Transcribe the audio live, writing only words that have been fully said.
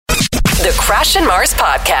The Crash and Mars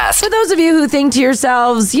Podcast. For those of you who think to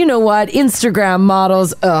yourselves, you know what, Instagram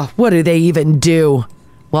models, what do they even do?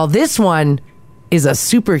 Well, this one is a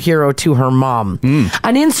superhero to her mom.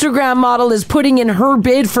 An Instagram model is putting in her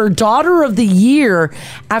bid for Daughter of the Year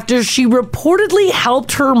after she reportedly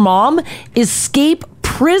helped her mom escape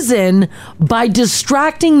prison by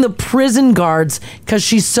distracting the prison guards because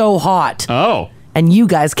she's so hot. Oh. And you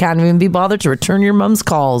guys can't even be bothered to return your mom's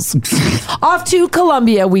calls. Off to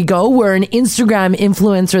Colombia we go, where an Instagram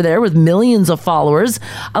influencer there with millions of followers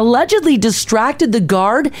allegedly distracted the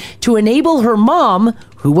guard to enable her mom,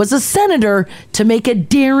 who was a senator, to make a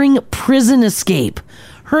daring prison escape.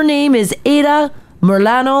 Her name is Ada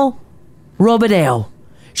Merlano Robledillo.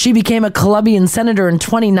 She became a Colombian senator in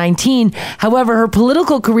 2019. However, her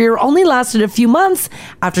political career only lasted a few months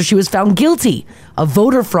after she was found guilty of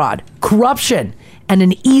voter fraud, corruption, and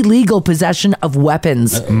an illegal possession of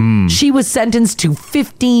weapons. She was sentenced to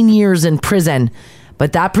 15 years in prison.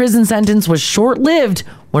 But that prison sentence was short-lived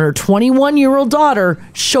when her 21-year-old daughter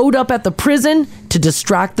showed up at the prison to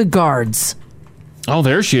distract the guards. Oh,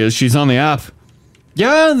 there she is. She's on the app.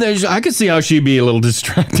 Yeah, I could see how she'd be a little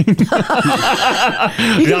distracting. You can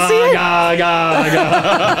see it?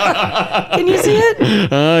 Can you see it?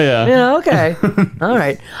 Oh, yeah. Yeah, okay. All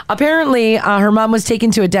right. Apparently, her mom was taken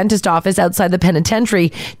to a dentist office outside the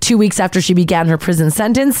penitentiary 2 weeks after she began her prison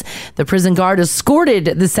sentence. The prison guard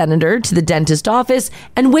escorted the senator to the dentist office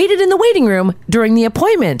and waited in the waiting room during the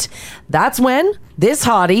appointment. That's when this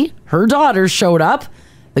hottie, her daughter, showed up.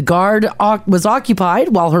 The guard was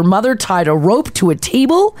occupied while her mother tied a rope to a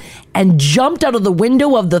table and jumped out of the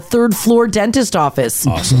window of the third-floor dentist office.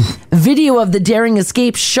 Awesome. Video of the daring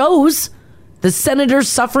escape shows the senator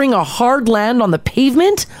suffering a hard land on the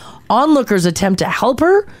pavement. Onlookers attempt to help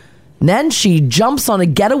her. Then she jumps on a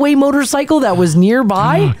getaway motorcycle that was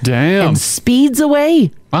nearby. Damn. And speeds away.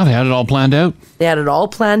 Wow, they had it all planned out. They had it all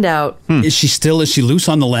planned out. Is she loose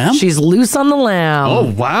on the lamb? She's loose on the lamb. Oh,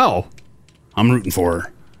 wow. I'm rooting for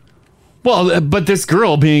her. Well, but this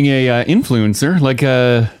girl being a influencer, like,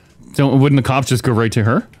 wouldn't the cops just go right to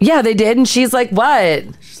her? Yeah, they did. And she's like, what?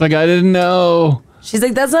 She's like, I didn't know. She's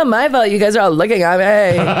like, that's not my fault. You guys are all looking at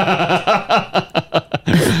me.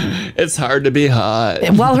 It's hard to be hot.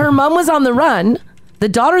 While her mom was on the run, the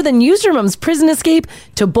daughter then used her mom's prison escape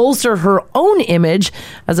to bolster her own image.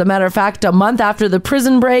 As a matter of fact, a month after the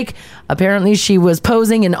prison break, apparently she was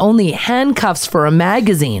posing in only handcuffs for a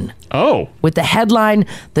magazine. Oh. With the headline,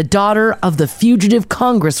 "The Daughter of the Fugitive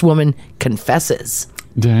Congresswoman Confesses."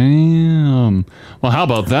 Damn. Well, how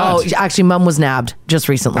about that? Oh, actually, mom was nabbed just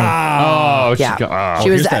recently. Oh, yeah. she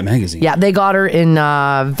was that magazine. Yeah, they got her in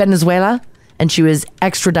Venezuela, and she was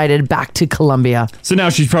extradited back to Colombia. So now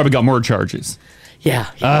she's probably got more charges. Yeah.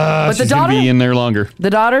 But she's going to be in there longer.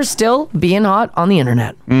 The daughter's still being hot on the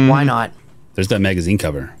internet. Why not? There's that magazine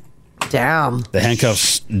cover. Damn. The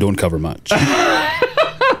handcuffs don't cover much.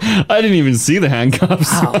 I didn't even see the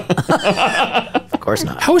handcuffs. Wow. Of course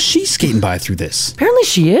not. How is she skating by through this? Apparently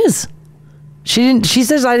she is. She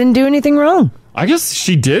says I didn't do anything wrong. I guess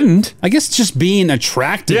she didn't. I guess just being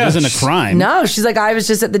attractive isn't a crime. No, she's like, I was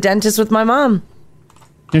just at the dentist with my mom.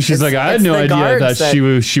 And she's like, I had no idea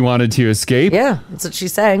that she wanted to escape. Yeah, that's what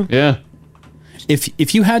she's saying. Yeah.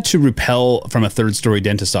 If you had to repel from a third-story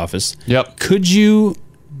dentist office, yep, could you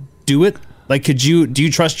do it? Like, do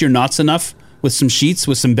you trust your knots enough with some sheets,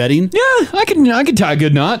 with some bedding? Yeah, I could tie a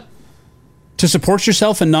good knot to support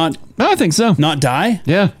yourself and not. I think so. Not die.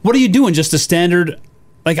 Yeah. What are you doing? Just a standard.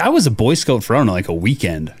 Like, I was a Boy Scout for, I don't know, like a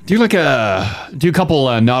weekend. Do a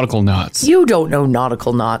couple nautical knots. You don't know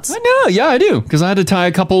nautical knots. I know. Yeah, I do. Because I had to tie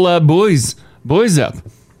a couple boys up.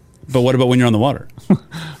 But what about when you're on the water? What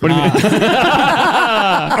do you mean?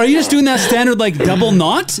 Are you just doing that standard, like, double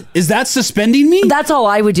knot? Is that suspending me? That's all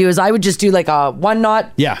I would do is I would just do like a 1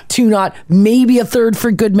 knot, yeah, 2 knot, maybe a third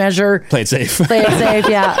for good measure. Play it safe. Play it safe,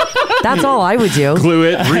 yeah. That's all I would do. Glue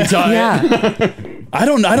it, retie it. I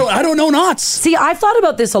don't know knots. See, I've thought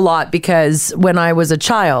about this a lot because when I was a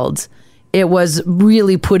child, it was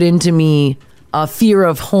really put into me a fear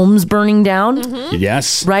of homes burning down.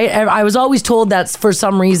 Yes. Right? I was always told that for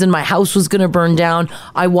some reason my house was going to burn down.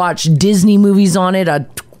 I watched Disney movies on it, a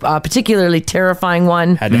particularly terrifying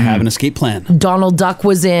one. Had to have an escape plan. Donald Duck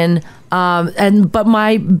was in. But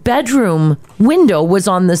my bedroom window was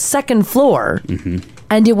on the second floor.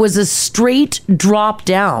 And it was a straight drop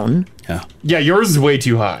down. Yeah, yours is way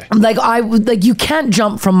too high. Like you can't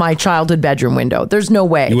jump from my childhood bedroom window. There's no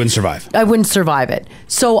way. You wouldn't survive. I wouldn't survive it.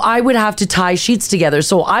 So I would have to tie sheets together.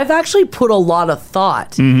 So I've actually put a lot of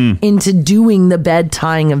thought into doing the bed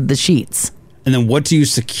tying of the sheets. And then what do you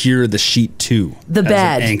secure the sheet to? The as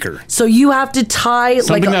bed. an anchor. So you have to tie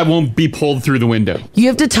Something like that won't be pulled through the window. you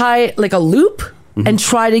have to tie like a loop and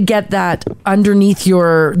try to get that underneath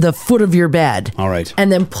the foot of your bed. All right.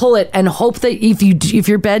 And then pull it and hope that if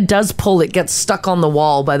your bed does pull, it gets stuck on the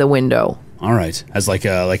wall by the window. All right. As like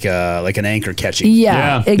an anchor catching.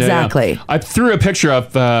 Yeah, exactly. I threw a picture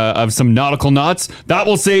of some nautical knots. That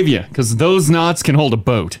will save you because those knots can hold a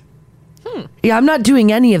boat. Yeah, I'm not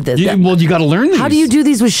doing any of this. You got to learn these. How do you do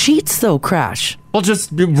these with sheets though, Crash? Well, just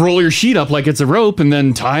roll your sheet up like it's a rope and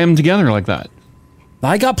then tie them together like that.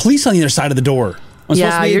 I got police on the other side of the door. I'm Yeah,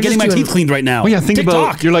 supposed to you're be getting just my doing- teeth cleaned right now. Well, yeah, think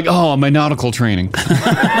TikTok. about, you're like, oh, my nautical training.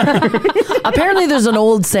 Apparently there's an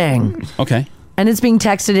old saying. Okay. And it's being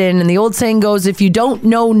texted in, and the old saying goes, if you don't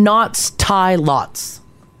know knots, tie lots.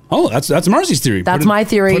 Oh, that's Marcy's theory. That's my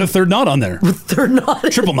theory. Put a third knot on there. Third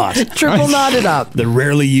knot. Triple knot. Triple knotted up. They're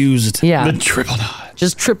rarely used. Yeah. The triple knot.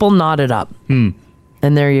 Just triple knotted up. And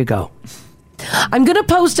there you go. I'm going to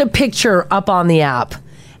post a picture up on the app.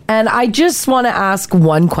 And I just want to ask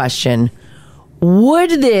one question. Would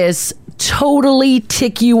this totally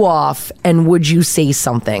tick you off? And would you say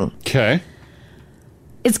something? Okay.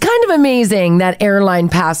 It's kind of amazing that airline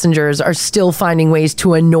passengers are still finding ways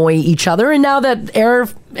to annoy each other. And now that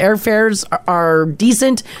airfares are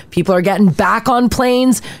decent, people are getting back on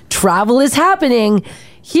planes, travel is happening.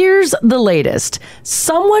 Here's the latest.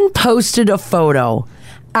 Someone posted a photo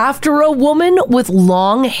after a woman with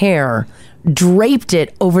long hair draped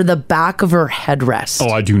it over the back of her headrest.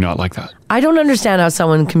 Oh, I do not like that. I don't understand how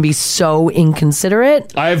someone can be so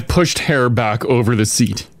inconsiderate. I have pushed hair back over the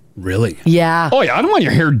seat. Really? Yeah. Oh, yeah. I don't want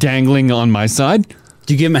your hair dangling on my side.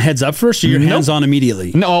 Do you give him a heads up first or your hands on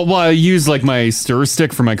immediately? No, well, I use like my stir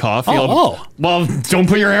stick for my coffee. Oh. Well, don't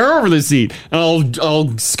put your hair over the seat. And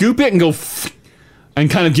I'll scoop it and go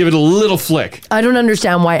and kind of give it a little flick. I don't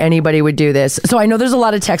understand why anybody would do this. So I know there's a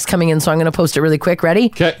lot of text coming in, so I'm going to post it really quick. Ready?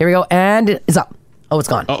 Okay. Here we go. And it's up. Oh, it's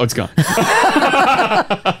gone. Oh, it's gone.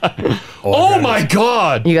 Oh my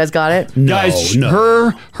God. You guys got it? Guys,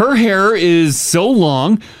 no. her hair is so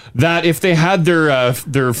long that if they had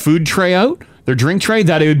their food tray out, their drink tray,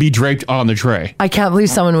 that it would be draped on the tray. I can't believe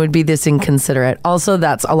someone would be this inconsiderate. Also,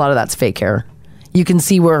 a lot of that's fake hair. You can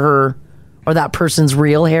see where that person's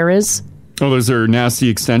real hair is. Oh, those are nasty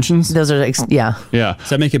extensions? Those are, yeah. Yeah. Does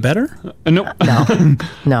that make it better? No.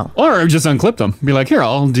 No. Or just unclip them. Be like, here,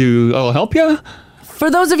 I'll help you. For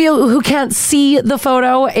those of you who can't see the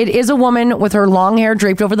photo, it is a woman with her long hair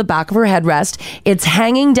draped over the back of her headrest. It's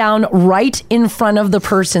hanging down right in front of the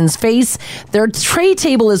person's face. Their tray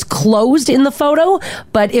table is closed in the photo,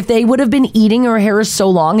 but if they would have been eating, her hair is so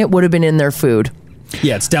long, it would have been in their food.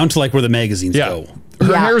 Yeah, it's down to like where the magazines go.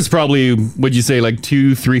 Her Yeah. hair is probably, would you say, like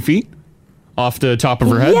 2-3 feet off the top of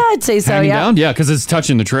her head? Yeah, I'd say so, Hanging yeah. down? Yeah, because it's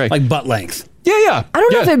touching the tray. Like butt length. Yeah. I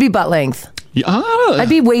don't know if it'd be butt length. Yeah. I'd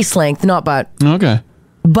be waist length, not butt. Okay.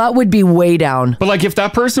 Butt would be way down. But like if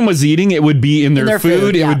that person was eating, it would be in their,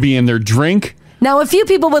 food, yeah. it would be in their drink. Now, a few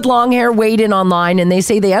people with long hair weighed in online and they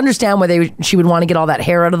say they understand why she would want to get all that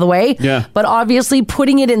hair out of the way. Yeah. But obviously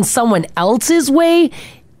putting it in someone else's way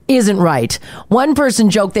isn't right. One person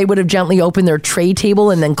joked they would have gently opened their tray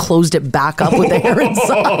table and then closed it back up with the hair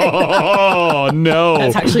inside. Oh, no.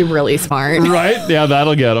 That's actually really smart. Right? Yeah,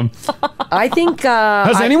 that'll get them. I think...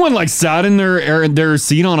 Has anyone like sat in their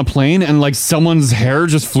seat on a plane and like someone's hair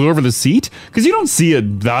just flew over the seat? Because you don't see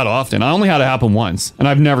it that often. I only had it happen once and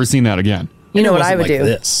I've never seen that again. You know what I would wasn't do?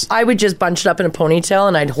 like this. I would just bunch it up in a ponytail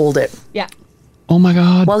and I'd hold it. Yeah. Oh my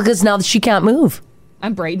God. Well, because now she can't move.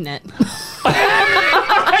 I'm braiding it.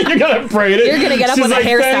 You're gonna braid it. You're gonna get up She's with a like,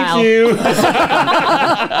 hairstyle.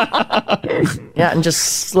 Thank you. Yeah, and just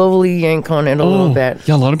slowly yank on it a little bit.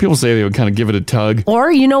 Yeah, a lot of people say they would kind of give it a tug.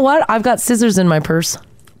 Or, you know what? I've got scissors in my purse.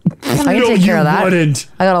 I can take care of that. Wouldn't.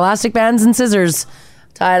 I got elastic bands and scissors.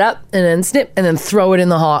 Tie it up and then snip and then throw it in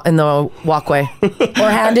the walkway or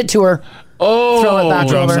hand it to her. Oh, Throw it back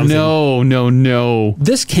over. No.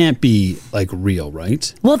 This can't be like real,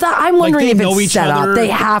 right? Well, I'm wondering they if know it's each set other? up. They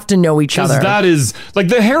have to know each Because other. that is like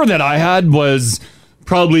the hair that I had was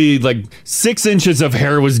probably like 6 inches of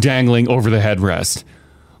hair was dangling over the headrest.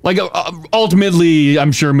 Like ultimately,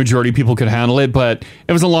 I'm sure majority of people could handle it, but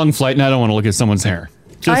it was a long flight and I don't want to look at someone's hair.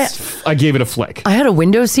 I gave it a flick. I had a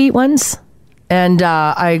window seat once, and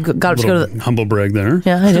I got up to go to the... Humble brag there.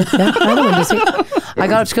 Yeah, I did. Yeah, I had a window seat. I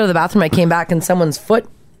got up to go to the bathroom. I came back, and someone's foot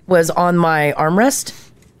was on my armrest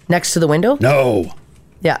next to the window. No.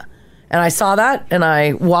 Yeah. And I saw that, and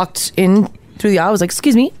I walked in through the aisle. I was like,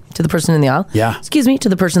 excuse me, to the person in the aisle. Yeah. Excuse me, to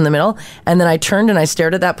the person in the middle. And then I turned and I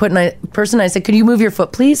stared at that person. I said, could you move your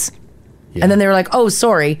foot, please? Yeah. And then they were like, oh,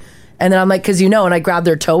 sorry. And then I'm like, because and I grabbed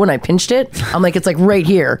their toe and I pinched it. I'm like, it's like right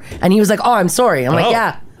here. And he was like, oh, I'm sorry. I'm like,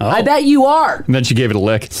 yeah, I bet you are. And then she gave it a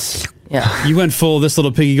lick. Yeah. You went full this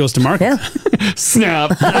little piggy goes to market. Yeah.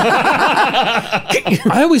 Snap.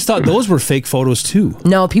 I always thought those were fake photos too.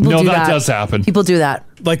 No, people do that. No, that does happen. People do that.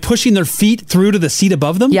 Like pushing their feet through to the seat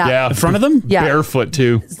above them? Yeah. In front of them? Yeah. Barefoot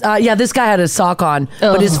too. Yeah, this guy had a sock on,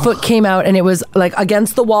 but his foot came out and it was like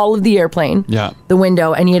against the wall of the airplane. Yeah. The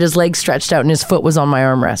window, and he had his legs stretched out and his foot was on my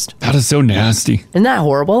armrest. That is so nasty. Isn't that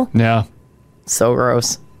horrible? Yeah. So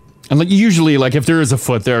gross. And like usually, like if there is a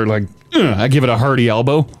foot there, like I give it a hearty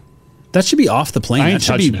elbow. That should be off the plane. I ain't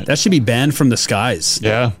touching it. That should be banned from the skies.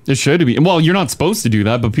 Yeah, it should be. Well, you're not supposed to do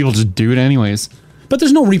that, but people just do it anyways. But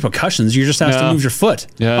there's no repercussions. You're just asked to move your foot.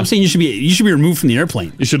 Yeah. I'm saying you should be removed from the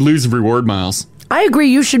airplane. You should lose reward miles. I agree.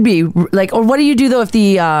 You should be like, or what do you do though if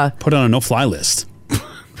the put on a no-fly list? It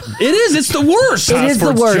is. It's the worst. It is the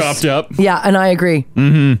Passport's worst. chopped up. Yeah, and I agree.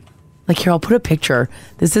 Mm-hmm. Like here, I'll put a picture.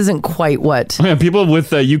 This isn't quite what. Yeah, people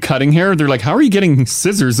with you cutting hair, they're like, "How are you getting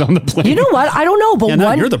scissors on the plane?" You know what? I don't know, but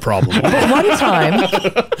now you're the problem.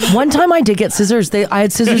 But one time I did get scissors. I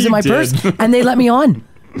had scissors in my purse, and they let me on.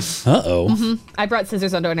 Uh-oh. I brought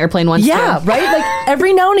scissors onto an airplane once. Yeah, too. right. Like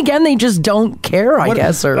every now and again, they just don't care. I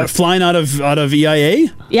guess. Or flying out of EIA.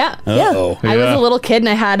 Yeah. Uh-oh. I was a little kid and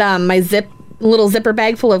I had my little zipper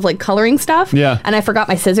bag full of like coloring stuff. Yeah. And I forgot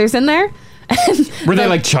my scissors in there. Were they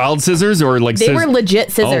like child scissors or like? They were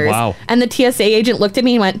legit scissors. Oh wow! And the TSA agent looked at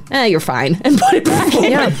me and went, "You're fine," and put it back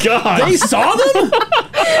in. Oh my god! They saw them?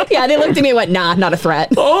 Yeah, they looked at me and went, "Nah, not a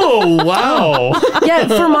threat." Oh wow! Yeah,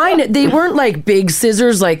 for mine, they weren't like big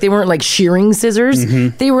scissors. Like they weren't like shearing scissors.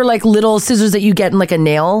 Mm-hmm. They were like little scissors that you get in like a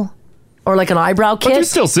nail or like an eyebrow kit. But they're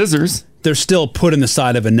still scissors. They're still put in the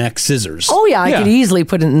side of a neck scissors. Oh yeah, I could easily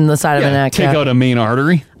put it in the side of a neck. Take out a main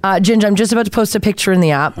artery. Ginger, I'm just about to post a picture in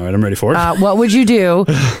the app. All right, I'm ready for it. What would you do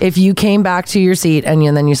if you came back to your seat and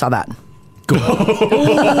then you saw that?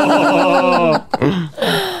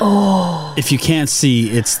 If you can't see,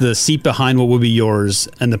 it's the seat behind what would be yours,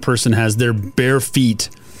 and the person has their bare feet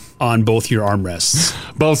on both your armrests.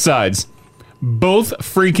 Both sides. Both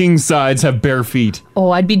freaking sides have bare feet.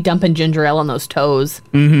 Oh, I'd be dumping ginger ale on those toes.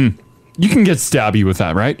 Mm-hmm. You can get stabby with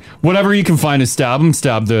that, right? Whatever you can find to stab them,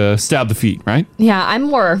 stab the feet, right? Yeah, I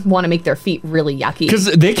more want to make their feet really yucky. Because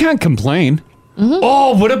they can't complain. Mm-hmm.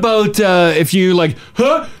 Oh, what about if you like,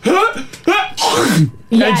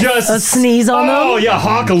 and just a sneeze on them? Oh yeah,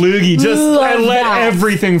 hawk a loogie, just and let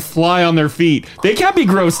everything fly on their feet. They can't be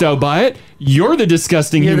grossed out by it. You're the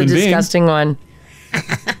disgusting You're human the being. disgusting one.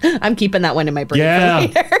 I'm keeping that one in my brain. Yeah,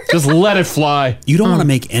 just let it fly. You don't want to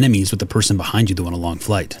make enemies with the person behind you doing a long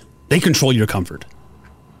flight. They control your comfort.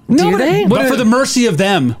 Do they? But for the mercy of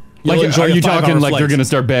them, Like, enjoy are a you 5-hour talking like flight. they're going to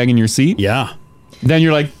start banging your seat? Yeah. Then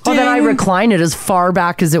you're like, Oh, then I ding. recline it as far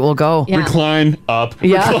back as it will go. Yeah. Recline up.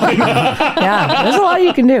 Yeah. Recline up. Yeah, there's a lot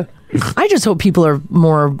you can do. I just hope people are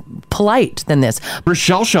more polite than this.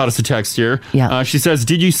 Rochelle shot us a text here. Yeah. She says,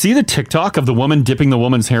 did you see the TikTok of the woman dipping the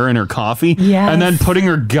woman's hair in her coffee? Yes. And then putting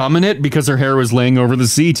her gum in it because her hair was laying over the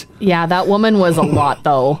seat? Yeah, that woman was a lot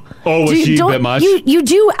though. Oh, was she a bit much? You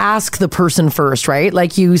do ask the person first, right?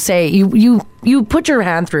 Like you say, you put your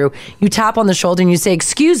hand through, you tap on the shoulder and you say,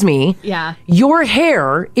 excuse me. Yeah. Your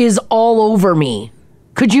hair is all over me.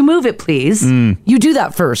 Could you move it, please? You do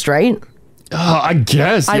that first, right? I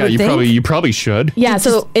guess. I Yeah, would think. you probably should. Yeah,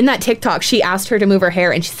 so in that TikTok, she asked her to move her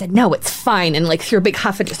hair, and she said, "No, it's fine," and like threw a big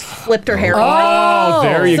huff and just flipped her hair. Oh,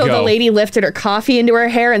 there you so go. the lady lifted her coffee into her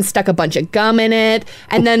hair and stuck a bunch of gum in it.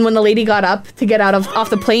 And then when the lady got up to get off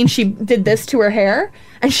the plane, she did this to her hair,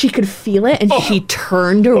 and she could feel it, and she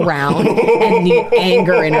turned around, and the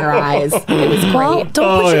anger in her eyes. It was Well, great.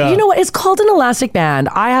 don't put your, you know what? It's called an elastic band.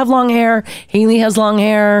 I have long hair. Haley has long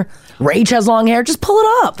hair. Rach has long hair. Just pull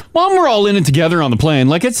it up. Well, we're all in it together on the plane.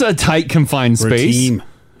 Like, it's a tight, confined We're a space. team.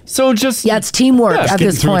 So just... Yeah, it's teamwork Yeah, at getting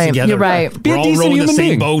this through it point. together. You're right. Be We're a all decent rowing the human same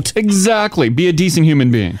being. boat. Exactly. Be a decent human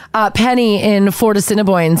being. Penny in Fort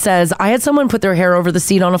Assiniboine says, I had someone put their hair over the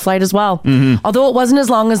seat on a flight as well. Although it wasn't as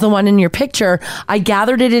long as the one in your picture, I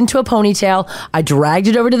gathered it into a ponytail, I dragged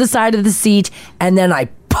it over to the side of the seat, and then I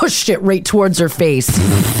pushed it right towards her face.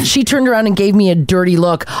 She turned around and gave me a dirty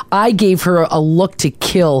look. I gave her a look to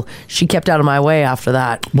kill. She kept out of my way after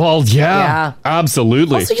that. Well, yeah. Yeah.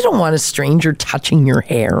 Absolutely. Also, you don't want a stranger touching your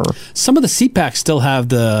hair. Some of the seat packs still have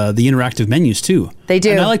the interactive menus too. They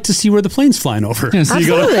do. And I like to see where the plane's flying over. Yeah, so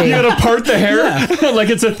Absolutely. you gotta part the hair like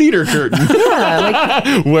it's a theater curtain.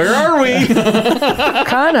 Yeah, Where are we? like,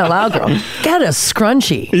 kind of loud, girl. Get a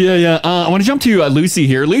scrunchie. Yeah. I want to jump to Lucy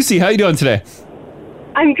here. Lucy, how you doing today?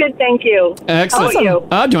 I'm good, thank you. Excellent. How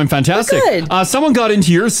are you? Doing fantastic. We're good. Someone got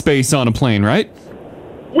into your space on a plane, right?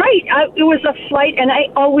 Right. It was a flight, and I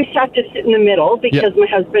always have to sit in the middle because my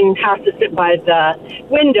husband has to sit by the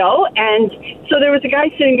window. And so there was a guy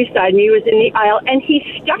sitting beside me. He was in the aisle, and he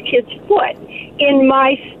stuck his foot in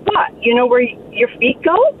my spot. You know where your feet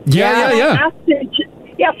go? Yeah.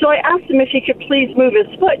 So I asked him if he could please move his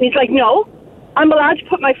foot, and he's like, "No, I'm allowed to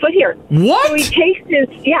put my foot here." What? So he takes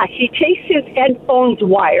his headphones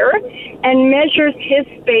wire and measures his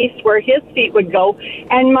space where his feet would go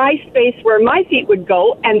and my space where my feet would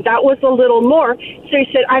go, and that was a little more. So he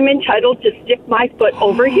said, "I'm entitled to stick my foot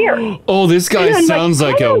over here." Oh, this guy And I'm sounds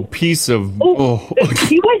like "Oh." a piece of.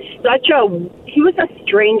 He was a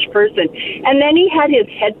strange person. And then he had his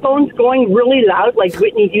headphones going really loud, like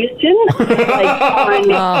Whitney Houston,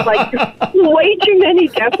 like way too many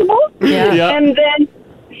decibels. Yeah. And then,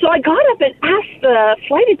 so I got up and asked the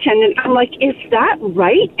flight attendant, I'm like, "Is that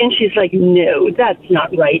right?" And she's like, "No, that's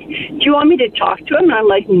not right. Do you want me to talk to him?" And I'm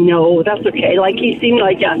like, "No, that's okay." Like, he seemed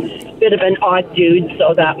like a bit of an odd dude,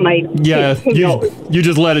 so that might... Yeah, you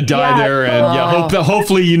just let it die there, and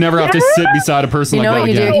hopefully you never have to sit beside a person You know like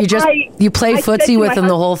what that you again. do? You play I said footsie to with my him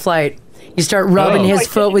the whole flight. You start rubbing his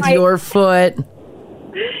foot with your foot.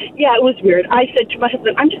 Yeah, it was weird. I said to my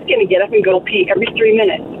husband, "I'm just going to get up and go pee every 3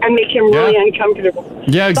 minutes and make him really uncomfortable."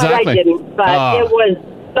 Yeah, exactly. But I didn't. But it was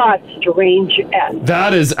that strange.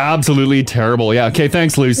 That is absolutely terrible. Yeah. Okay.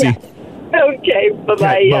 Thanks, Lucy. Okay. Bye-bye.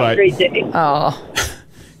 Okay, Have bye-bye. a great day. Oh.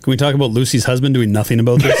 Can we talk about Lucy's husband doing nothing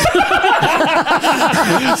about this? Sorry,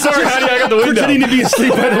 honey, I got the window. Pretending to be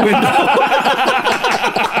asleep by the window.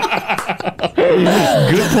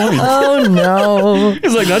 Good point. Oh, no.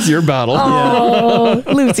 He's like, that's your battle. Oh,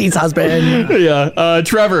 Lucy's husband. Yeah.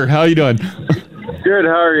 Trevor, how you doing? Good.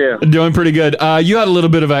 How are you? Doing pretty good. You had a little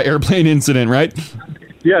bit of an airplane incident, right?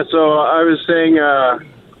 Yeah. So I was saying, I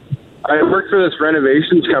worked for this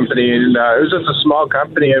renovations company, and it was just a small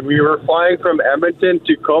company, and we were flying from Edmonton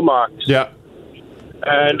to Comox. Yeah.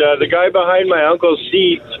 And the guy behind my uncle's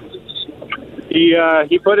seat,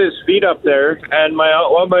 he put his feet up there, and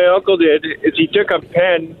what my uncle did is he took a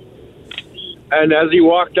pen, and as he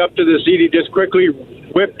walked up to the seat, he just quickly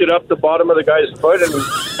whipped it up the bottom of the guy's foot and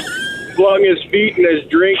flung his feet and his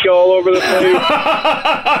drink all over the place.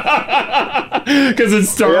 Because it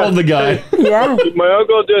startled the guy. Yeah. My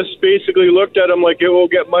uncle just basically looked at him like, "It will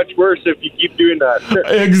get much worse if you keep doing that."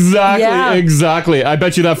 Exactly. I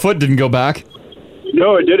bet you that foot didn't go back.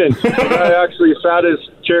 No, it didn't. The guy actually sat his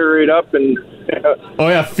chair right up and... Oh,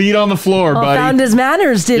 yeah, feet on the floor, buddy. Found his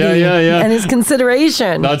manners, did he? Yeah. And his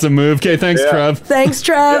consideration. That's a move. Okay, thanks, Trev. Thanks,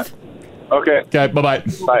 Trev. Okay. Okay, bye-bye.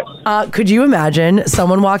 Bye. Could you imagine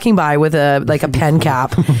someone walking by with a pen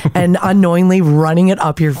cap and unknowingly running it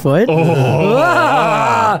up your foot?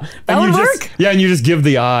 That would work. And you just give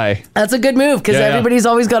the eye. That's a good move because everybody's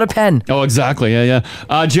always got a pen. Oh, exactly. Yeah.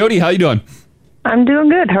 Jody, how you doing? I'm doing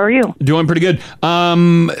good. How are you? Doing pretty good.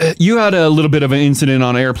 You had a little bit of an incident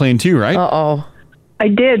on an airplane too, right? Uh-oh. I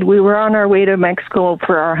did. We were on our way to Mexico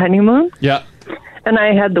for our honeymoon. Yeah. And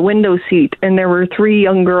I had the window seat, and there were 3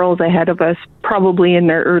 young girls ahead of us, probably in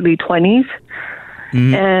their early 20s.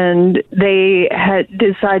 And they had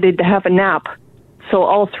decided to have a nap. So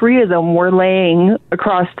all 3 of them were laying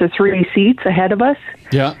across the 3 seats ahead of us.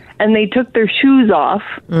 Yeah. And they took their shoes off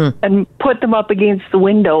and put them up against the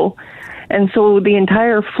window. And so the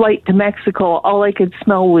entire flight to Mexico, all I could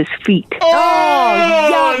smell was feet. Oh,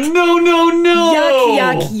 yuck. No.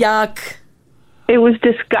 Yuck. It was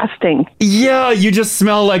disgusting. Yeah, you just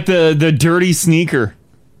smell like the dirty sneaker.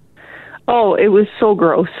 Oh, it was so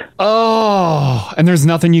gross. Oh, and there's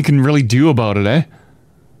nothing you can really do about it, eh?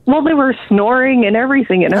 Well, they were snoring and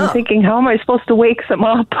everything, and I'm thinking, how am I supposed to wake them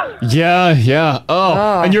up? Yeah.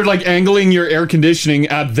 Oh, and you're like angling your air conditioning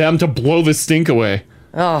at them to blow the stink away.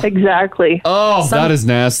 Oh, exactly. Oh, that is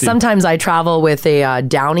nasty. Sometimes I travel with a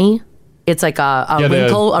Downy. It's like a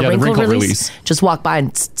wrinkle release. Just walk by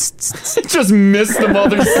and just miss them while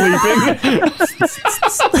they're sleeping.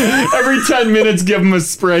 Every 10 minutes, give them a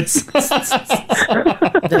spritz.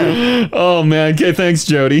 Oh man. Okay. Thanks,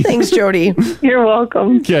 Jody. Thanks, Jody. You're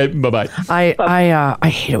welcome. Okay. Bye-bye. I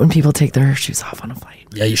hate it when people take their shoes off on a flight.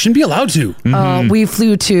 Yeah, you shouldn't be allowed to. We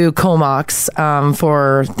flew to Comox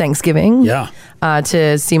for Thanksgiving. Yeah.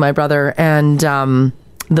 To see my brother and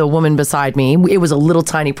the woman beside me. It was a little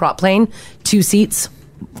tiny prop plane, 2 seats,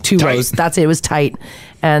 2 rows. That's it. It was tight.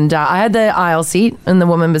 And I had the aisle seat, and the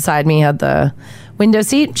woman beside me had the window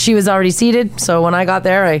seat. She was already seated. So when I got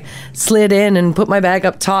there, I slid in and put my bag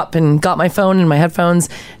up top and got my phone and my headphones.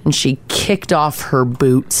 And she kicked off her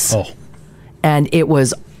boots. Oh. And it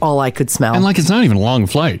was all I could smell. And like, it's not even a long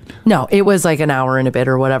flight. No, it was like an hour and a bit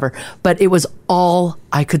or whatever. But it was all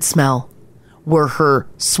I could smell were her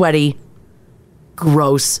sweaty,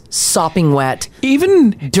 gross, sopping wet,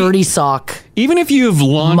 Even dirty sock, even if you've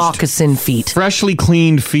launched moccasin feet. freshly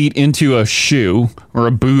cleaned feet into a shoe or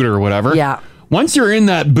a boot or whatever. Yeah. Once you're in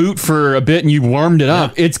that boot for a bit and you warmed it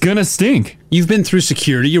up, it's gonna stink. You've been through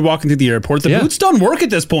security. You're walking through the airport. The boots don't work at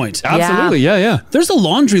this point. Absolutely. Yeah. There's a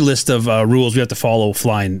laundry list of rules we have to follow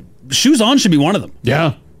flying. Shoes on should be one of them.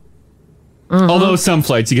 Yeah. Although some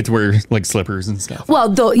flights you get to wear like slippers and stuff. Well,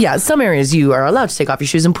 though, yeah, some areas you are allowed to take off your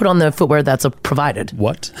shoes and put on the footwear that's provided.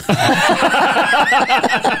 What?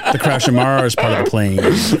 The Crash and Mara is part of the plane.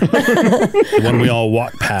 The one we all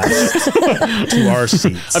walk past to our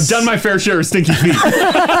seats. I've done my fair share of stinky feet.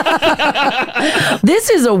 This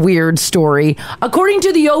is a weird story. According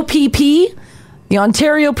to the OPP, the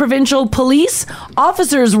Ontario Provincial Police,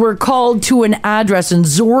 officers were called to an address in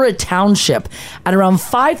Zora Township at around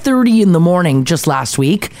 5:30 in the morning just last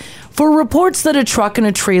week for reports that a truck and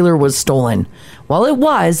a trailer was stolen. Well, it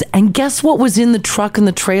was, and guess what was in the truck and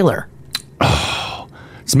the trailer? Oh,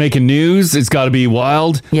 it's making news. It's got to be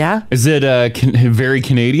wild. Yeah? Is it very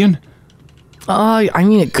Canadian? I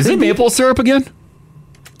mean, it could Is it be. maple syrup again?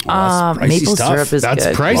 Maple syrup is That's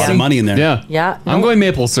good. pricey. A lot of money in there. Yeah. Yeah. I'm going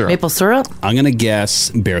maple syrup. Maple syrup? I'm going to guess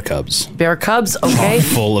bear cubs. Bear cubs? Okay.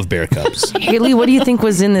 Full of bear cubs. Haley, what do you think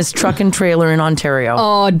was in this truck and trailer in Ontario?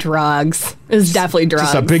 Oh, drugs. It was definitely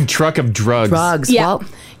drugs. Just a big truck of drugs. Drugs. Yeah. Well,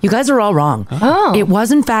 you guys are all wrong. Oh. It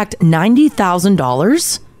was, in fact,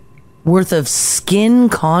 $90,000 worth of skin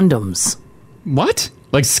condoms. What?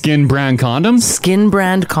 Like skin brand condoms? Skin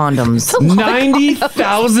brand condoms.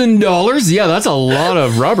 $90,000? Yeah, that's a lot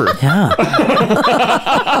of rubber. Yeah.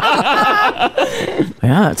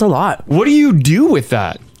 Yeah, it's a lot. What do you do with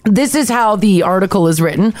that? This is how the article is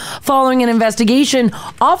written. Following an investigation,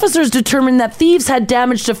 officers determined that thieves had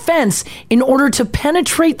damaged a fence in order to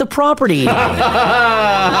penetrate the property.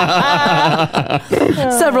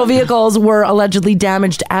 Several vehicles were allegedly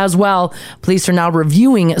damaged as well. Police are now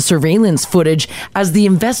reviewing surveillance footage as the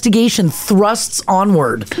investigation thrusts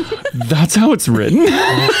onward. That's how it's written?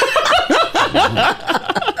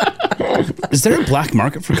 Is there a black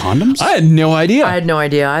market for condoms? I had no idea. I had no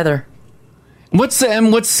idea either. What's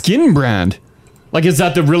skin brand? Like, is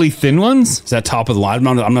that the really thin ones? Is that top of the line?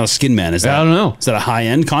 I'm not a skin man. Is that? I don't know. Is that a high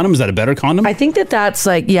end condom? Is that a better condom? I think that's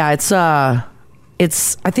like, yeah, it's I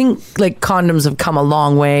think like condoms have come a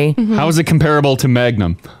long way. How is it comparable to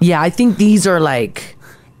Magnum? Yeah, I think these are like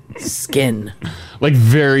skin. Like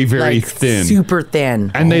very, very Like thin. super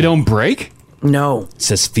thin. And they don't break? No. It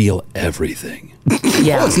says feel everything.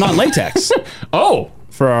 Yeah. Oh, it's not latex. Oh.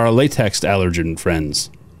 For our latex allergen friends.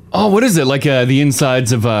 Oh, what is it? Like the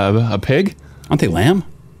insides of a pig? Aren't they lamb?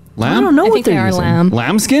 Lamb? I don't know I what think they they're are using. lamb.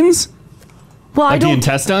 Lamb skins? Well, I Like the don't.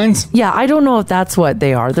 intestines? Yeah, I don't know if that's what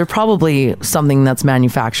they are. They're probably something that's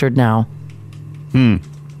manufactured now.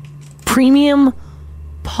 Premium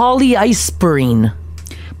polyisoprene.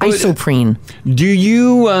 Isoprene. Do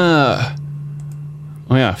you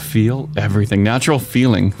feel everything. Natural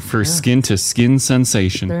feeling for skin to skin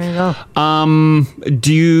sensation. There you go.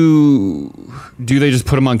 Do they just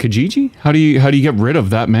put them on Kijiji? How do you get rid of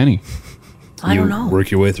that many? I don't know. Work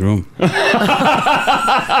your way through them.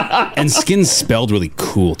 And skin's spelled really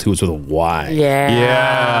cool too. It's with a Y.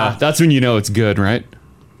 Yeah. That's when you know it's good, right?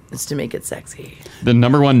 It's to make it sexy. The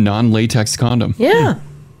 #1 non-latex condom. Yeah.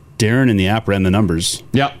 Darren in the app ran the numbers.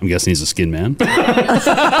 Yeah. I'm guessing he's a skin man.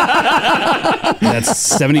 That's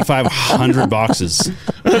 7,500 boxes.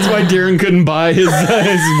 That's why Darren couldn't buy his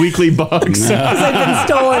weekly box. They've been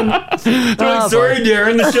stolen. They're like, sorry,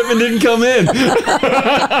 Darren, the shipment didn't come in.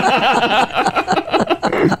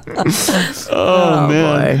 oh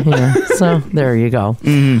man. Boy. Yeah. So there you go.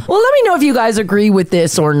 Well, let me know if you guys agree with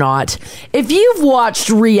this or not. If you've watched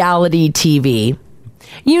reality TV,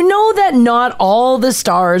 you know that not all the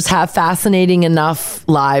stars have fascinating enough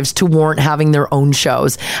lives to warrant having their own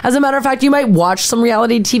shows. As a matter of fact, you might watch some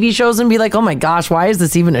reality TV shows and be like, oh my gosh, why is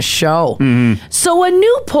this even a show? So a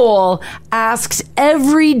new poll asks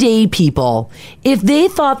everyday people if they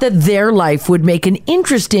thought that their life would make an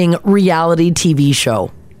interesting reality TV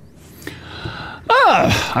show.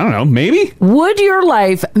 I don't know, maybe? Would your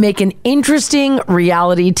life make an interesting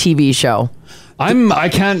reality TV show? I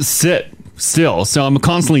can't sit still, so I'm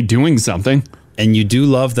constantly doing something. And you do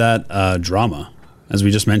love that drama. As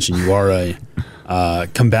we just mentioned, you are a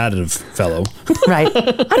combative fellow. Right. I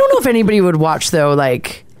don't know if anybody would watch, though,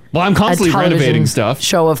 like Well, I'm constantly a television renovating stuff.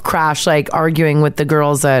 show of Crash, like arguing with the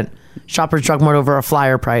girls at Shoppers Drug Mart over a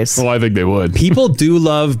flyer price. Well, I think they would. People do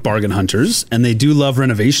love bargain hunters, and they do love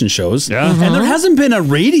renovation shows. Yeah. And there hasn't been a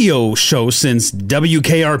radio show since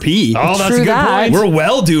WKRP. Oh, that's True a good that. point. We're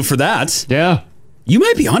well due for that. Yeah. You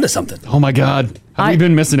might be onto something. Oh my God. Have we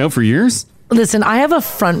been missing out for years? Listen, I have a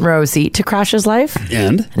front row seat to Crash's life,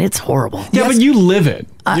 And it's horrible. Yeah, but you live it.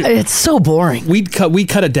 It's so boring. we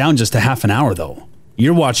cut it down just to half an hour though.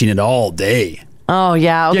 You're watching it all day. Oh,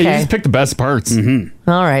 yeah, okay. Yeah, you just pick the best parts.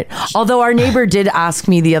 All right. Although our neighbor did ask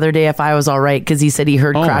me the other day if I was all right because he said he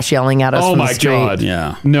heard Crash yelling at us Oh from my the street. God.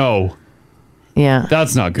 Yeah. No, Yeah.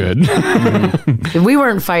 that's not good. We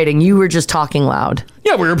weren't fighting. You were just talking loud.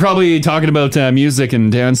 Yeah, we were probably talking about music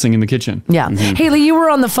and dancing in the kitchen. Yeah. Haley, you were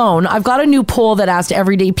on the phone. I've got a new poll that asked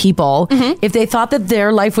everyday people if they thought that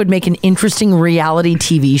their life would make an interesting reality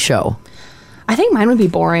TV show. I think mine would be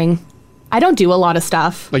boring. I don't do a lot of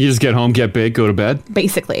stuff, Like you just get home, get baked, go to bed.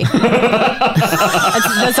 basically.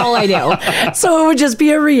 that's all I do. So it would just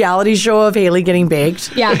be a reality show of Haley getting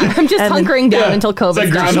baked. Yeah, I'm just And then- hunkering down until It's COVID's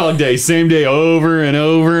like done. Groundhog Day, same day over and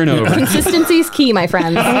over and over. Consistency's key, my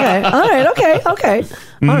friends. Okay. All right. Okay.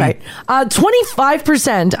 All right.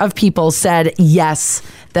 25% of people said yes,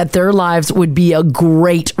 that their lives would be a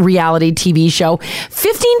great reality TV show.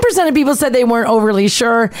 15% of people said they weren't overly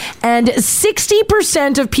sure. And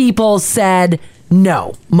 60% of people said,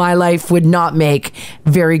 no, my life would not make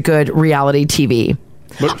very good reality TV.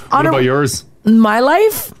 What about yours? My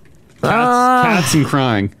life? Cats and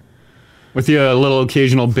crying. With the little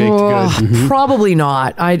occasional baked good. Probably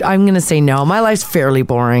not. I'm going to say no. My life's fairly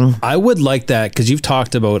boring. I would like that because you've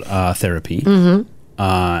talked about therapy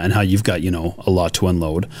and how you've got, a lot to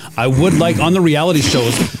unload. I would like on the reality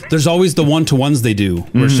shows, there's always the one-to-ones they do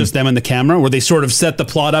where it's just them and the camera where they sort of set the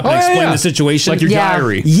plot up and explain the situation. Like your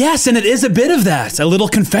diary. Yes, and it is a bit of that. A little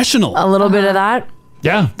confessional. A little bit of that.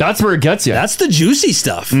 Yeah, that's where it gets you. That's the juicy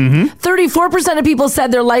stuff. 34% of people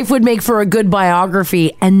said their life would make for a good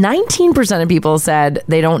biography, and 19% of people said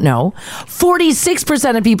they don't know.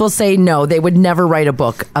 46% of people say no, they would never write a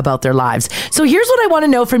book about their lives. So here's what I want to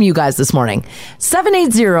know from you guys this morning.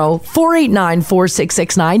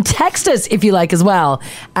 780-489-4669. Text us if you like as well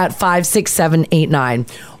at 56789.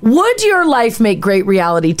 Would your life make great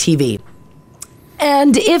reality TV?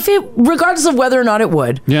 And if it, regardless of whether or not it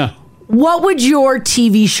would, Yeah. what would your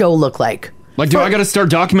TV show look like? Like, do I got to start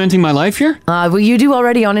documenting my life here? Well, you do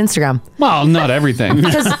already on Instagram. Well, not everything.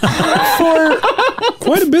 Because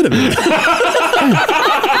Quite a bit of it.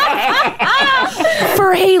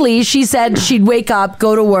 for Haley, she said she'd wake up,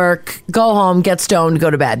 go to work, go home, get stoned, go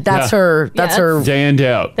to bed. That's Yeah. her. That's Yeah, her. Day in,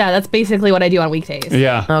 day out. Yeah, that's basically what I do on weekdays.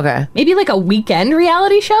 Yeah. Okay. Maybe like a weekend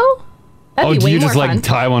reality show? That'd Oh, be do way you more just fun. like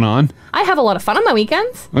tie one on? I have a lot of fun on my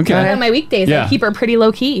weekends. Okay. But on my weekdays, Yeah. I keep her pretty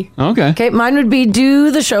low key. Okay. Okay. Mine would be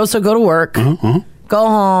do the show, so go to work, go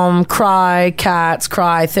home, cry, cats,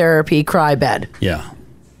 cry, therapy, cry, bed. Yeah.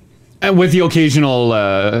 And with the occasional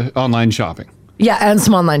online shopping. Yeah, and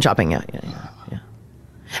some online shopping. Yeah.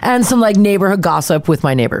 And some like neighborhood gossip with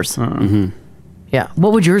my neighbors. Yeah.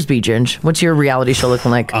 What would yours be, Ginge? What's your reality show looking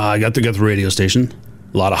like? I got the radio station.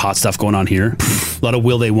 A lot of hot stuff going on here. A lot of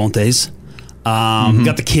will they, won't they's.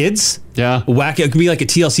 Got the kids. Yeah. Wacky. It could be like a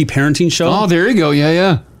TLC parenting show. Oh, there you go.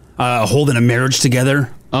 Yeah. Holding a marriage together.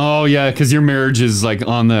 Oh, yeah, because your marriage is like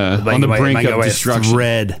on the brink Might go of by a destruction.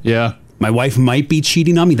 thread. Yeah. My wife might be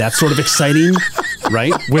cheating on me. That's sort of exciting,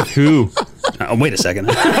 right? With who? Wait a second.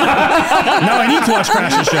 Now I need to watch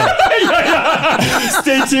Crash's show.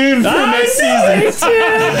 Stay tuned for next season.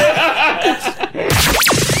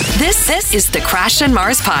 This is the Crash and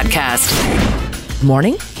Mars podcast.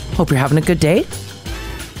 Morning. Hope you're having a good day.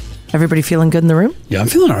 Everybody feeling good in the room? Yeah, I'm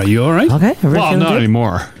feeling all right. You all right? Okay. Everybody Well, feeling not good?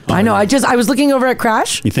 anymore. I know. I was looking over at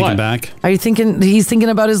Crash. You thinking What? back? Are you thinking he's thinking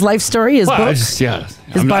about his life story, his Well, book? His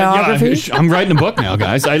His biography? I'm writing a book now,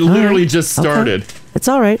 guys. I literally just started. It's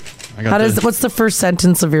all right. I got this. What's the first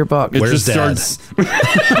sentence of your book? It Where's just Dad? starts.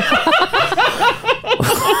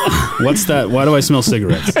 What's that? Why do I smell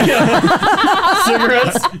cigarettes?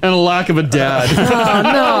 Cigarettes and a lack of a dad.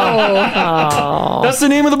 No. That's the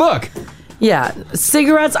name of the book. Yeah,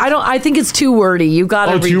 cigarettes. I think it's too wordy. You got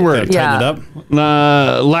to. Oh, too wordy. Yeah. Tighten it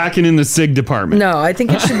up. Lacking in the cig department. No, I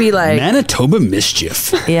think it should be like. Manitoba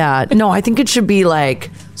mischief. Yeah. No, I think it should be like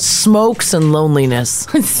smokes and loneliness.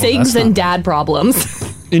 Cigs and dad problems.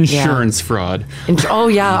 Insurance fraud. Oh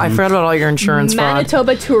yeah, I forgot about all your insurance fraud.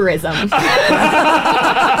 Manitoba tourism.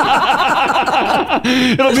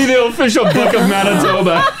 It'll be the official book of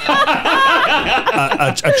Manitoba.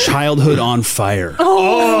 A childhood on fire.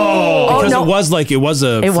 Oh, Because no. it was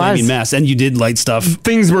a It flaming was. mess, and you did light stuff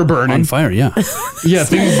things were burning. on fire. Yeah. Yeah,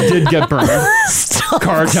 things did get burned. Stop.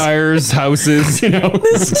 Car tires, houses,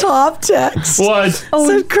 This top text. What?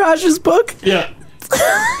 Said Crash's book. Yeah.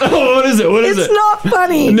 Oh, what is it? What is It's it? not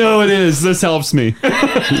funny. No, it is. This helps me.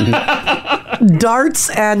 Darts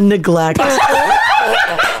and neglect.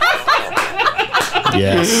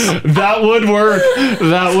 Yes. That would work.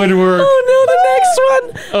 That would work. Oh no,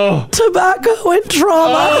 man. Tobacco and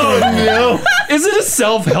trauma. Oh no! Is it a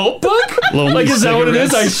self-help book? Lonely Like, is that what it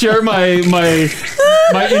is? I cigarettes. share my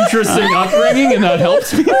interesting upbringing, and that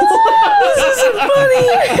helps me. This isn't funny.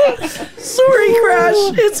 Sorry, Crash.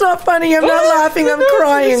 It's not funny. I'm not laughing. I'm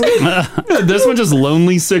crying. This one just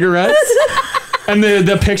lonely cigarettes. And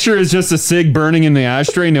the picture is just a cig burning in the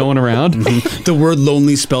ashtray, no one around. The word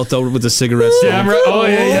lonely spelt out with the cigarette. Damn right. Oh,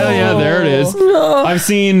 yeah. There it is. I've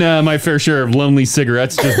seen my fair share of lonely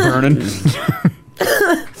cigarettes just burning.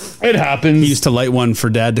 It happens. He used to light one for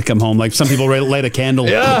Dad to come home. Like some people light a candle.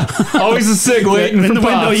 Yeah. Always a cig waiting in for the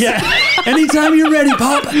window. Pops. Yeah. Anytime you're ready,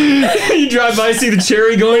 Pop. You drive by, see the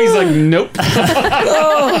cherry going. He's like, nope.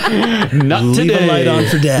 Not Leave today. a light on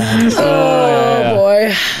for Dad. Oh,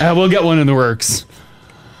 boy. We'll get one in the works.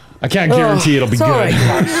 I can't guarantee it'll be It's all good.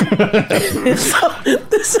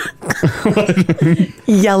 right.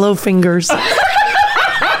 Yellow fingers.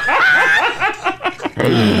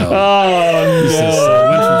 Oh, This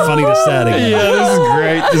went from funny to sad again. yeah, this is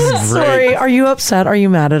great. This is great. Sorry. Are you upset? Are you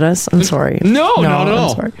mad at us? I'm sorry. No, not at I'm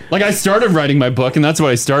all. sorry. Like, I started writing my book, and that's what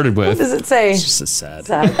I started with. Does it say? It's just sad.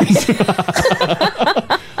 I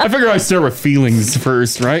figure I start with feelings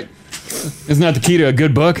first, right? Isn't that the key to a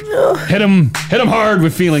good book? Hit 'em hard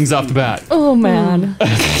with feelings off the bat. Oh man.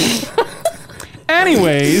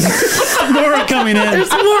 Anyways, More coming in.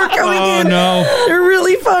 There's more coming in. No. They're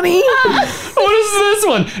really funny. what is this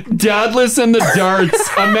one? Dadless and the Darts,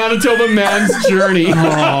 a Manitoba man's journey.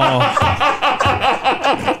 No.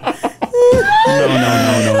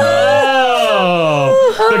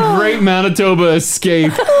 Oh, the great Manitoba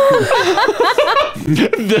escape.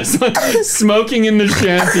 This one, smoking in the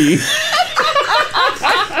shanty.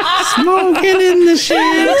 Smoking in the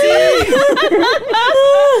shanty.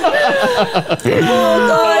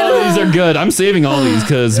 Oh, these are good. I'm saving all these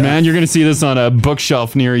because, man, you're going to see this on a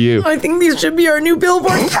bookshelf near you. I think these should be our new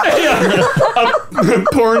billboard. A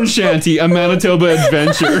porn shanty, a Manitoba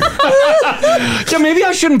adventure. So maybe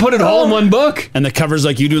I shouldn't put it all in one book. And the cover's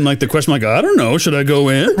like you doing like the question, like, I don't know, should I go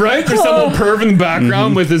in? Right? There's some little perv in the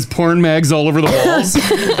background with his porn mags all over the walls.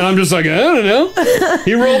 And I'm just like, I don't know.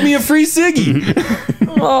 He rolled me a free ciggy.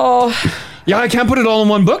 Oh, Yeah, I can't put it all in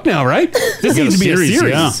one book now, right? This needs to be a series.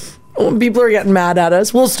 Yeah. people are getting mad at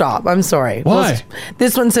us. We'll stop. I'm sorry. Why?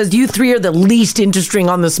 This one says, you three are the least interesting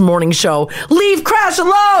on this morning show. Leave Crash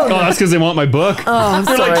alone. Oh, that's because they want my book. Oh, I'm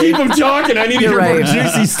They're like, sorry. keep them talking. I need to You're hear more right.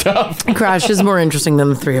 juicy stuff. Crash is more interesting than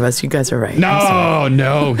the three of us. You guys are right.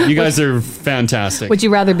 No. You guys are fantastic. Would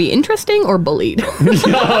you rather be interesting or bullied?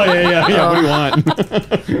 Oh, yeah. What do you want?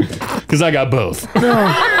 Because I got both.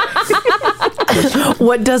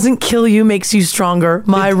 What doesn't kill you makes you stronger.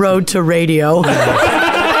 My road to radio.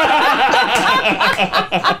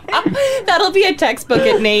 That'll be a textbook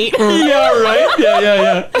at Nate. Yeah, right?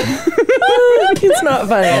 Yeah. It's not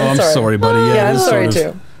funny. Oh, I'm sorry, buddy. Yeah, it I'm is sorry sort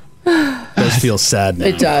of- too. does feel sad now.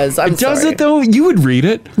 It does. Does it, though? You would read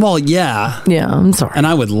it. Well, yeah. Yeah, I'm sorry. And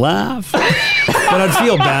I would laugh. But I'd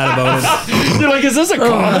feel bad about it. You're like, is this a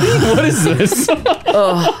comedy? What is this?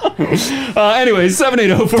 Anyways,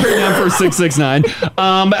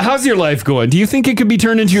 780-489-4669. How's your life going? Do you think it could be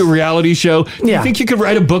turned into a reality show? Do you think you could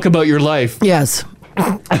write a book about your life? Yes.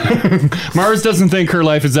 Mars doesn't think her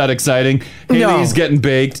life is that exciting. Haley's getting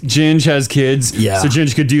baked. Ginge has kids. Yeah. So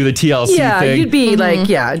Ginge could do the TLC Yeah, thing. you'd be like,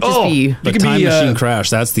 be. You The could time be machine crash,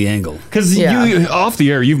 that's the angle. because you off the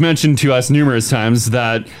air, you've mentioned to us numerous times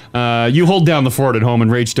that you hold down the fort at home and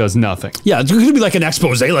Rach does nothing. Yeah, it could be like an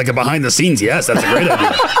expose, like a behind the scenes. Yes, that's a great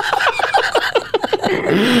idea.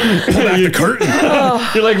 Pull back the curtain.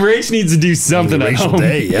 You're like, Rach needs to do something at Racial home.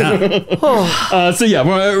 day, yeah.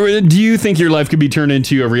 Do you think your life could be turned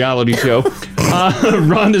into a reality show?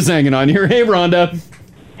 Rhonda's hanging on here. Hey, Rhonda.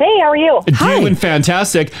 Hey, how are you? Doing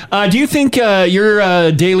fantastic. Do you think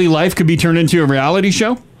your daily life could be turned into a reality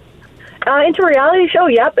show? Into a reality show,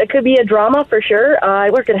 yep. It could be a drama for sure. I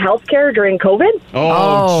worked in healthcare during COVID.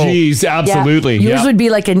 Oh, geez, absolutely. Yours would be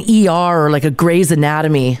like an ER or like a Grey's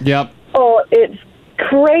Anatomy. Yep. Oh, it's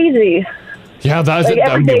crazy. Yeah, that's Like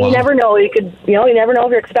every day, you never know. You never know if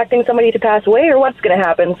you're expecting somebody to pass away or what's going to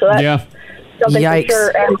happen. So that's something Yikes. for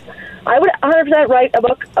sure. And I would 100% write a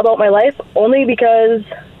book about my life only because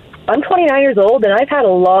I'm 29 years old and I've had a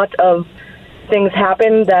lot of things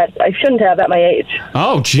happen that I shouldn't have at my age.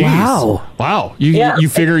 Oh, geez. Wow. You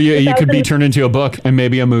figure you could be turned into a book and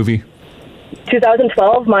maybe a movie.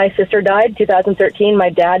 2012, my sister died. 2013, my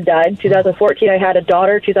dad died. 2014, I had a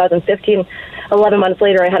daughter. 2015, 11 months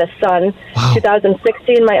later, I had a son.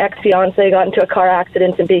 2016, my ex-fiance got into a car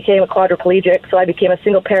accident and became a quadriplegic, so I became a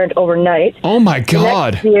single parent overnight. Oh, my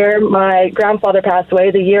God. Next year, my grandfather passed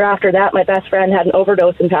away. The year after that, my best friend had an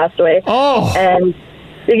overdose and passed away. Oh. And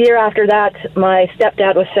The year after that, my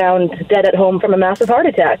stepdad was found dead at home from a massive heart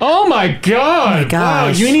attack. Oh my God! Wow,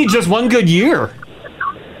 you need just one good year.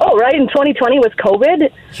 Oh, right. And 2020 was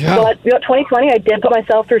COVID. Yeah. But 2020, I did put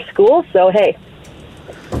myself through school. So, hey.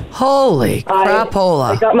 Holy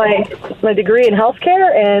crapola. I got my degree in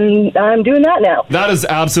healthcare, and I'm doing that now. That is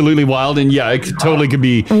absolutely wild, and yeah, it totally could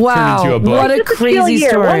be turned into a book. What a Just crazy chill year.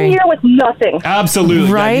 story. 1 year with nothing. Absolutely,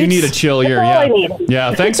 yeah, Right? you need a chill year. That's all Yeah, I need.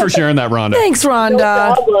 yeah. Thanks for sharing that, Rhonda. Thanks, Rhonda.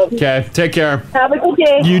 No problem. Okay, take care. Have a good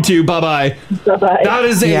day. You too. Bye bye. Bye-bye. That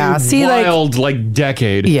is a Yeah, see, like- wild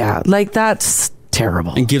decade. Yeah, like that's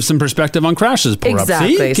terrible. And give some perspective on crashes. Pour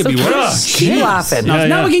Exactly. Up. See? It could So be keep worse. keep Jeez. laughing. Now, Yeah,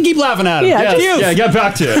 now yeah. we can keep laughing at it. Yeah, Yes, cute. yeah, get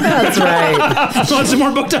back to it. That's right. Want some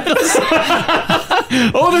more book titles?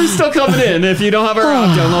 Oh, they're still coming in. If you don't have our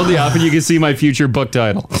app, download the app and you can see my future book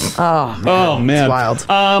title. Oh, man. It's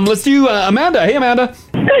wild. Let's do Amanda. Hey, Amanda.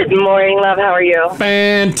 Good morning, love. How are you?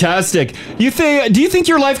 Fantastic. Do you think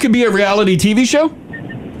your life could be a reality TV show?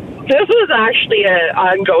 This was actually an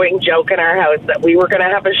ongoing joke in our house that we were going to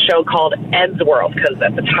have a show called Ed's World because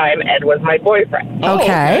at the time Ed was my boyfriend.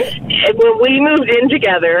 Okay. And when we moved in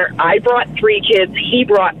together, I brought 3 kids. He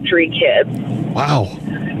brought 3 kids. Wow.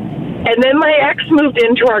 And then my ex moved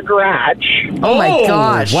into our garage. Oh my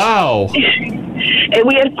gosh. Wow. And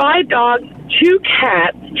we had 5 dogs, 2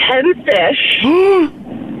 cats, 10 fish.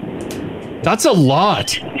 That's a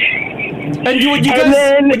lot. And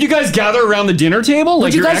would you guys gather around the dinner table?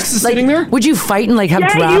 Like your ex is sitting there? Would you fight and like have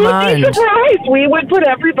Yeah, drama? you would be And surprised. We would put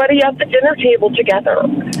everybody at the dinner table together.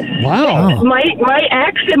 Wow. My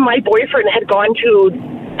ex and my boyfriend had gone to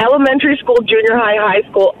elementary school, junior high, high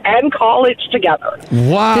school, and college together.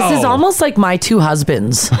 Wow. This is almost like my 2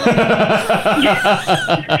 husbands.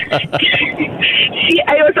 See,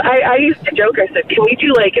 I used to joke. I said, "Can we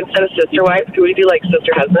do like instead of sister wives, can we do like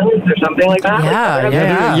sister husbands or something like that?"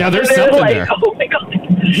 Yeah, there's And they're something like, there. Oh my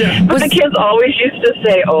god! But the kids always used to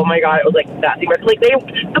say, "Oh my god!" It was like that. Like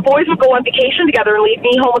the boys would go on vacation together and leave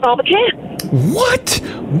me home with all the kids. What?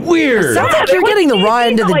 Weird. Sounds like they you're would getting the leave raw me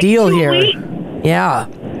end of for, the like, deal 2 here. weeks. Yeah.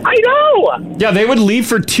 I know. Yeah, they would leave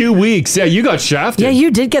for 2 weeks. Yeah, you got shafted. Yeah,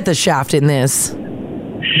 you did get the shaft in this.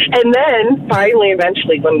 And then finally,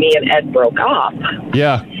 eventually, when me and Ed broke up,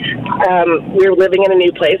 Yeah. we were living in a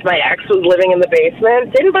new place. My ex was living in the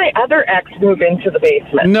basement. Didn't my other ex move into the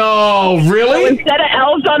basement? No, really? So instead of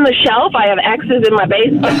elves on the shelf, I have exes in my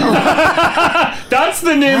basement. That's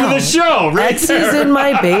the name of the show, right Exes there. in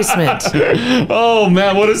my basement. Oh,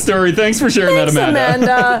 man, what a story. Thanks for sharing Thanks, that,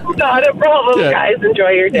 Amanda. Not a problem, Yeah. guys. Enjoy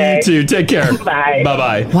your day. You too. Take care. Bye.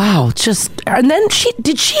 Bye-bye. Wow, and then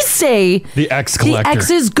did she say The ex the collector.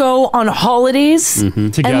 exes go on holidays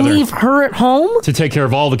Together. and leave her at home? To take care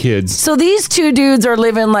of all the kids. So these 2 dudes are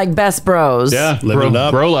living like best bros. Yeah, Living it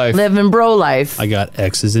up. bro life. Living bro life. I got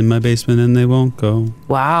exes in my basement and they won't go.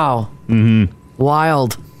 Wow. Mm-hmm.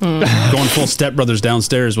 Wild. Going full stepbrothers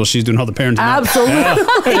downstairs while she's doing all the parenting. Absolutely.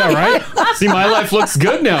 Yeah, right? See, my life looks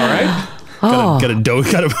good now, right? Got a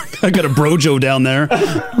brojo down there.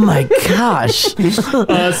 Oh my gosh.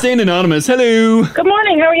 Staying anonymous. Hello. Good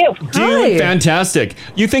morning. How are you? Doing fantastic.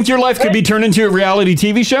 You think your life could be turned into a reality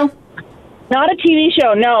TV show? Not a TV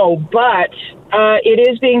show, no, but it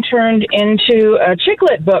is being turned into a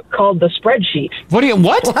chick-lit book called The Spreadsheet. What?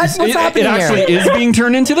 What's it happening actually here? is being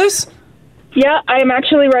turned into this? Yeah, I am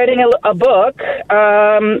actually writing a book.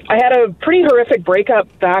 I had a pretty horrific breakup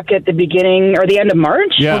back at the beginning or the end of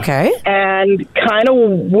March. Yeah. Okay. And kind of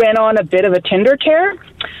went on a bit of a Tinder tear.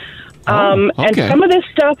 And okay. some of this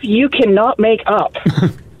stuff you cannot make up.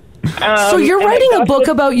 So you're and I writing a thought book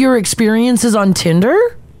that- about your experiences on Tinder?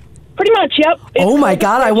 Pretty much, yep. It's Oh my called The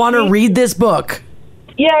God, I want to Spreadsheet. read this book.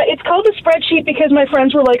 Yeah, it's called The Spreadsheet because my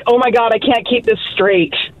friends were like, oh my God, I can't keep this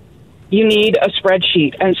straight. You need a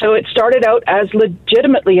spreadsheet. And so it started out as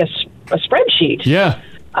legitimately a spreadsheet. Yeah.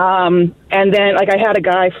 And then, like, I had a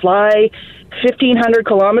guy fly 1,500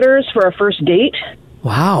 kilometers for a first date.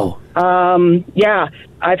 Wow. Yeah,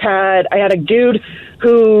 I had a dude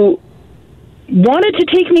who wanted to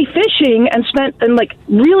take me fishing and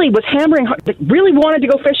really was hammering hard, like, really wanted to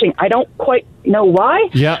go fishing. I don't quite know why.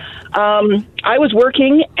 Yeah. I was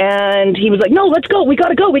working and he was like, no, let's go. We got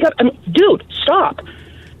to go. Dude, stop.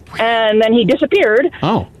 And then he disappeared.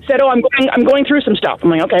 Oh. Said, I'm going through some stuff. I'm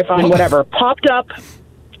like, okay, fine, whatever. Popped up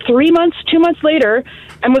 2 months later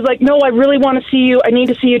and was like, no, I really want to see you. I need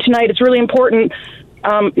to see you tonight. It's really important.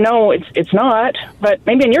 No, it's not, but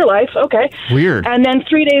maybe in your life. Okay. Weird. And then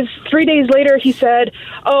 3 days later, he said,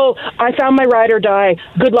 oh, I found my ride or die.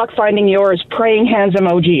 Good luck finding yours. Praying hands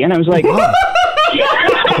emoji. And I was like,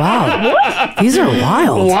 Wow. These are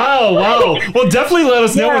wild. Wow. Well, definitely let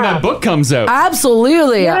us know when that book comes out.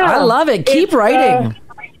 Absolutely. Yeah. I love it. Keep writing.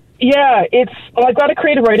 Yeah, I've got a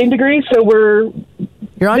creative writing degree, so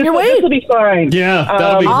you're on your way. This will be fine. Yeah,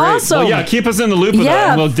 that'll be great. Awesome. Well, yeah, keep us in the loop of Yeah. that,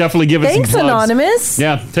 and we'll definitely give us some Thanks, plugs. Anonymous.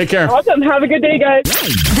 Yeah, take care. Awesome. Have a good day, guys.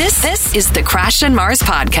 This is the Crash and Mars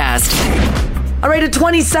podcast. All right, a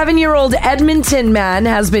 27-year-old Edmonton man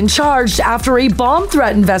has been charged after a bomb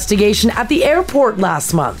threat investigation at the airport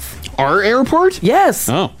last month. Our airport? Yes.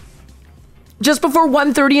 Oh. Just before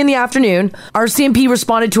 1:30 in the afternoon, RCMP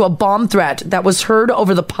responded to a bomb threat that was heard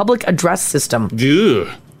over the public address system. Ugh.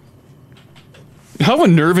 How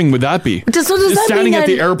unnerving would that be? So does that standing mean at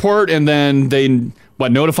the that- airport and then they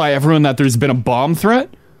notify everyone that there's been a bomb threat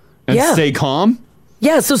and Yeah. stay calm?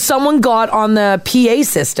 Yeah, so someone got on the PA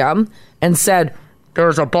system and said,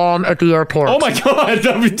 "There's a bomb at the airport." Oh my god,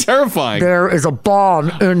 that'd be terrifying. There is a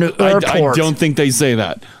bomb in the airport. I don't think they say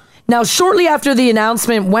that. Now, shortly after the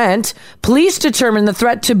announcement went, police determined the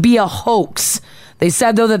threat to be a hoax. They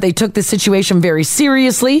said, though, that they took the situation very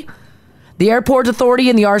seriously. The airport authority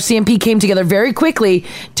and the RCMP came together very quickly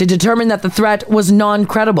to determine that the threat was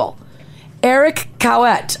non-credible. Eric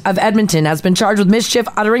Cowett of Edmonton has been charged with mischief,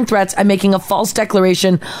 uttering threats, and making a false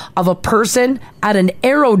declaration of a person at an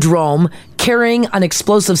aerodrome carrying an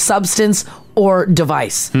explosive substance or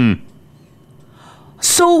device.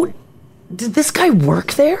 So, did this guy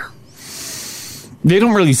work there? They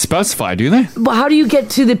don't really specify, do they? But how do you get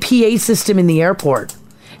to the PA system in the airport?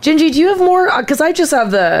 Gingy, do you have more? Because I just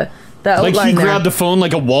have the Like outline he there. grabbed the phone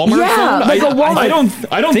like a Walmart Yeah, phone? like a Walmart.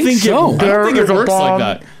 I don't think so. it works like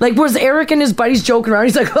that. Like, was Eric and his buddies joking around?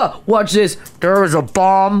 He's like, watch this. There is a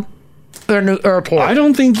bomb in the airport. I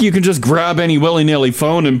don't think you can just grab any willy-nilly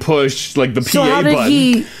phone and push like the So PA how did button.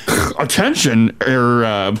 he- Attention,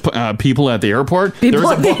 people at the airport. People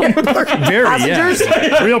There's at the airport. Very, Passengers?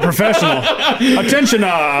 yeah. Real professional. Attention, what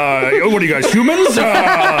are you guys, humans?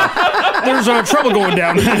 There's trouble going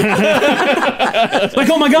down. Like,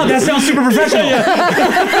 oh my god, that sounds super professional.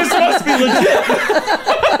 This must be legit.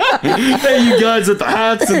 Hey, you guys with the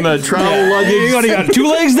hats and the travel luggage. You got 2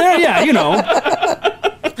 legs there? Yeah, you know.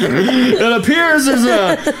 It appears there's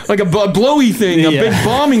a blowy thing, a big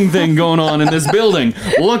bombing thing going on in this building.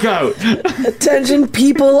 Look out. Attention,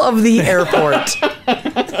 people of the airport.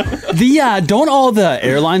 Don't all the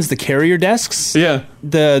airlines, the carrier desks? Yeah.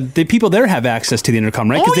 The people there have access to the intercom,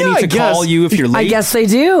 right? Because Oh, they yeah, need I to call guess. you if you're late. I guess they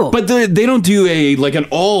do. But they don't do an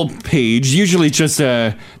all page. Usually it's just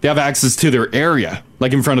they have access to their area,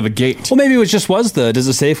 like in front of the gate. Well, maybe it does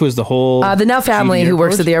it say if it was the whole... The Now family GD who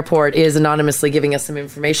works airport? at the airport is anonymously giving us some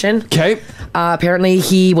information. Okay. Apparently,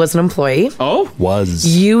 he was an employee. Oh? Was.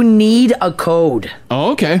 You need a code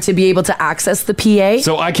Oh, okay. to be able to access the PA.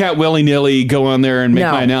 So I can't willy-nilly go on there and make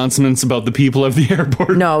No. my announcements about the people of the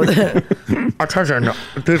airport. No. Attention,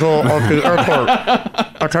 people of the airport.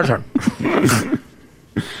 Attention.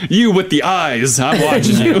 You with the eyes. I'm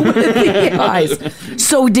watching you. The eyes.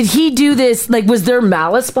 So did he do this, like, was there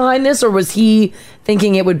malice behind this, or was he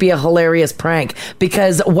thinking it would be a hilarious prank?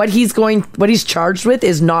 Because what he's charged with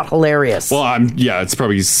is not hilarious. Well, it's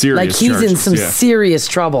probably serious. Like, he's in charges, some yeah. serious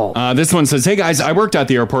trouble. This one says, "Hey guys, I worked at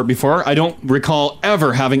the airport before. I don't recall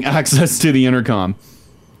ever having access to the intercom."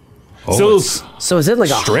 Oh, So is it like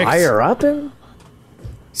strict. a higher up?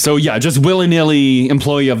 So yeah, just willy-nilly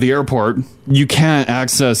employee of the airport, you can't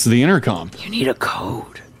access the intercom. You need a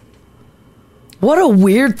code. What a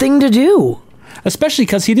weird thing to do. Especially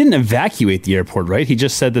because he didn't evacuate the airport, right? He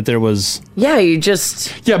just said that there was... Yeah, you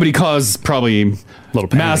just... Yeah, but he caused probably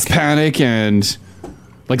mass panic and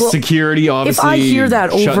Well, security, obviously. if I hear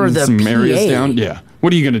that over shutting the some areas PA. down. Yeah.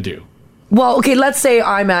 What are you going to do? Well, okay, let's say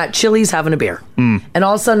I'm at Chili's having a beer. And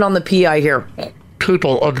all of a sudden on the PA I hear,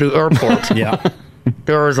 people of the airport. Yeah.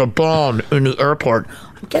 There is a bomb in the airport.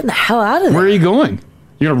 I'm getting the hell out of there. Where are you going?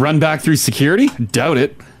 You're going to run back through security? Doubt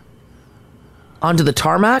it. Onto the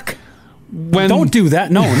tarmac? Don't do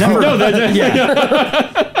that. No, never. No,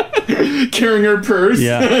 carrying her purse,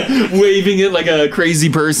 waving it like a crazy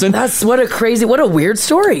person. That's what a weird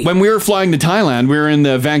story. When we were flying to Thailand, we were in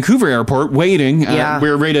the Vancouver airport waiting. Yeah. We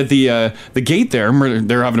were right at the gate there.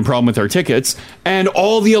 They're having a problem with our tickets. And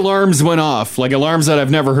all the alarms went off, like alarms that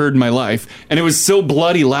I've never heard in my life. And it was so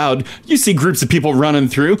bloody loud. You see groups of people running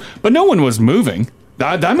through, but no one was moving.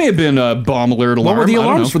 That may have been a bomb alert alarm. What were the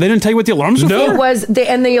alarms for? They didn't tell you what the alarms were No. for? It was,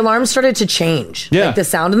 and the alarm started to change. Yeah. Like the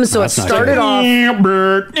sound of them. So it That's not started good. off, and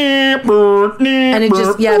it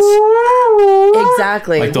just, yes.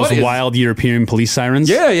 Exactly. Like those What is- wild European police sirens?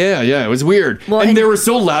 Yeah. It was weird. Well, and and- they were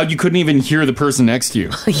so loud you couldn't even hear the person next to you.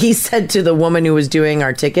 He said to the woman who was doing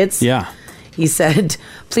our tickets, Yeah. He said,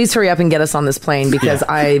 please hurry up and get us on this plane because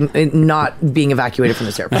I'm not being evacuated from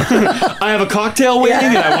this airport. I have a cocktail waiting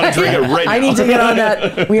and I want to drink it right now. I need to get on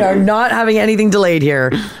that. We are not having anything delayed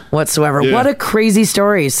here whatsoever. Yeah. What a crazy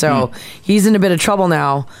story. So he's in a bit of trouble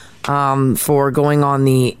now for going on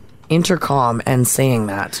the intercom and saying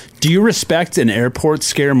that. Do you respect an airport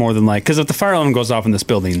scare more than because if the fire alarm goes off in this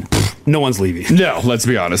building, no one's leaving. No, let's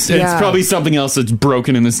be honest. Yeah. It's probably something else that's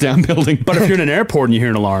broken in this damn building. But if you're in an airport and you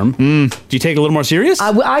hear an alarm, do you take it a little more serious?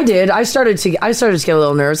 I did. I started to get a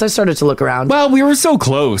little nervous. I started to look around. Well, we were so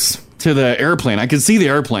close to the airplane. I could see the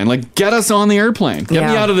airplane. Like, get us on the airplane. Get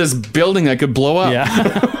me out of this building that could blow up.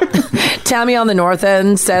 Yeah. Tammy on the north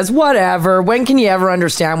end says, whatever. When can you ever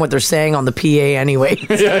understand what they're saying on the PA anyway?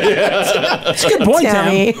 That's a good point,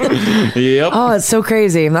 Tammy. Yep. Oh, it's so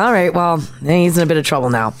crazy. All right. Well, he's in a bit of trouble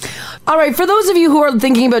now. All right. For those of you who are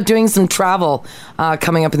thinking about doing some travel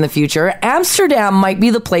coming up in the future, Amsterdam might be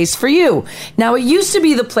the place for you. Now, it used to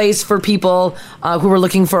be the place for people who were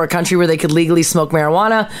looking for a country where they could legally smoke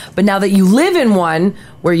marijuana. But now that you live in one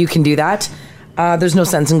where you can do that, there's no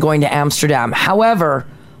sense in going to Amsterdam. However,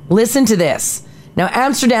 listen to this. Now,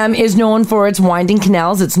 Amsterdam is known for its winding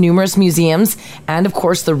canals, its numerous museums, and of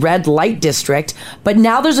course the red light district. But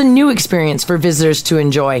now there's a new experience for visitors to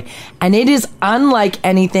enjoy, and it is unlike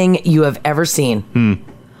anything you have ever seen.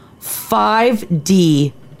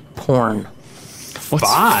 5D porn. What's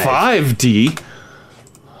 5D?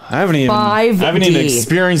 I haven't even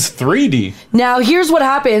experienced 3D. Now, here's what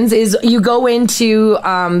happens is you go into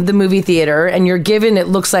the movie theater and you're given, it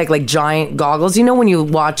looks like giant goggles. You know when you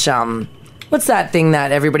watch, what's that thing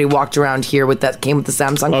that everybody walked around here with that came with the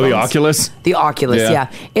Samsung Oh, the phones? Oculus? The Oculus,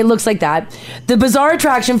 yeah. It looks like that. The bizarre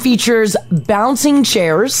attraction features bouncing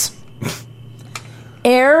chairs,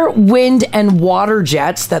 air, wind, and water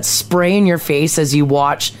jets that spray in your face as you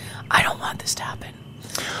watch. I don't want this to happen.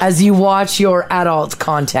 As you watch your adult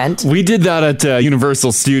content. We did that at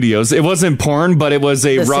Universal Studios. It wasn't porn, but it was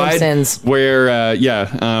a The ride Simpsons. where,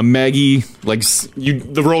 Maggie,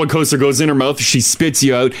 the roller coaster goes in her mouth, she spits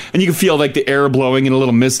you out, and you can feel like the air blowing and a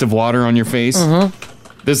little mist of water on your face.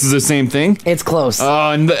 This is the same thing? It's close.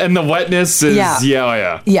 And the wetness is,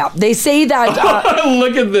 yeah. Yeah, they say that...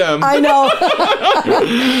 Look at them. I know.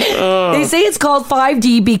 They say it's called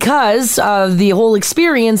 5D because of the whole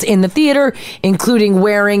experience in the theater, including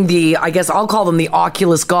wearing I guess I'll call them the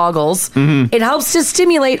Oculus goggles. It helps to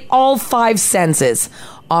stimulate all 5 senses,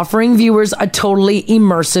 offering viewers a totally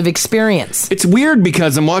immersive experience. It's weird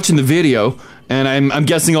because I'm watching the video, and I'm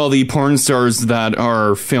guessing all the porn stars that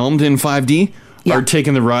are filmed in 5D are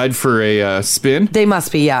taking the ride for a spin. They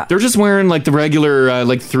must be, yeah. They're just wearing the regular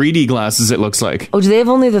 3D glasses, it looks like. Oh, do they have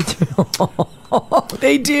only the...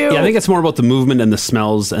 They do. Yeah, I think it's more about the movement and the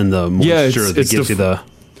smells and the moisture that gives you the...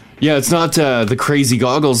 Yeah, it's not the crazy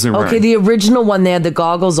goggles they're wearing. Okay, the original one, they had the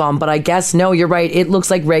goggles on, but I guess, no, you're right. It looks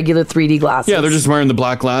like regular 3D glasses. Yeah, they're just wearing the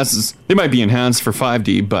black glasses. They might be enhanced for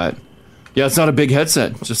 5D, but yeah, it's not a big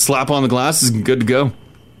headset. Just slap on the glasses and good to go.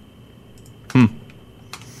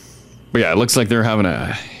 But yeah, it looks like they're having a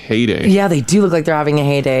heyday. Yeah, they do look like they're having a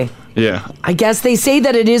heyday. Yeah. I guess they say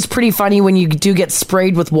that it is pretty funny when you do get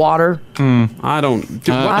sprayed with water. I don't.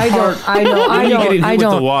 I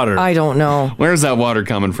don't know. Where's that water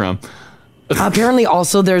coming from? Apparently,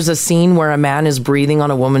 also, there's a scene where a man is breathing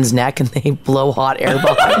on a woman's neck and they blow hot air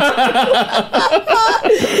behind.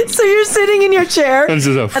 So you're sitting in your chair and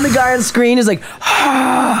the guy on screen is like,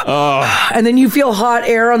 and then you feel hot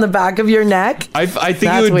air on the back of your neck. I think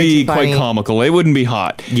it would be quite comical. It wouldn't be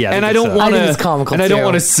hot. Yeah, and I don't want I think it's comical, and I don't too.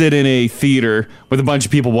 want to sit in a theater with a bunch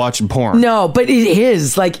of people watching porn. No, but it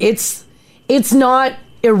is it's not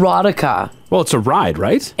erotica. Well, it's a ride,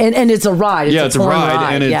 right? And it's a ride. It's a porn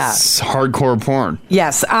ride, and yeah. it's hardcore porn.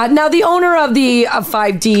 Yes. Now, the owner of the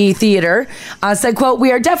 5D theater said, quote,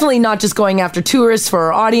 "We are definitely not just going after tourists for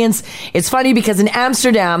our audience. It's funny because in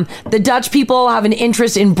Amsterdam, the Dutch people have an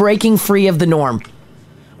interest in breaking free of the norm.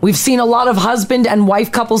 We've seen a lot of husband and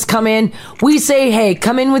wife couples come in. We say, hey,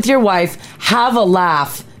 come in with your wife, have a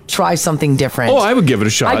laugh, try something different." Oh, I would give it a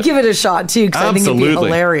shot. I'd give it a shot, too, because I think it'd be Absolutely.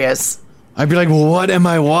 hilarious. I'd be like, well, what am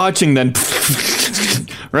I watching then?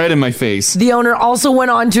 Right in my face. The owner also went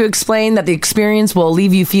on to explain that the experience will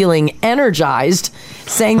leave you feeling energized,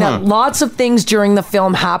 saying that lots of things during the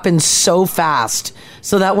film happen so fast,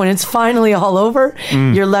 so that when it's finally all over,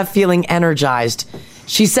 you're left feeling energized.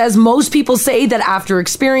 She says most people say that after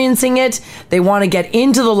experiencing it, they want to get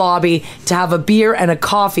into the lobby to have a beer and a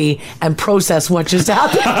coffee and process what just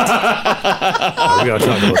happened. We gotta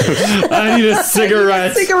talk about this. I need a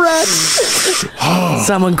cigarette.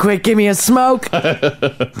 Someone quick, give me a smoke.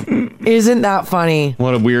 Isn't that funny?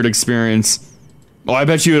 What a weird experience. Oh, I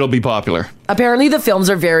bet you it'll be popular. Apparently, the films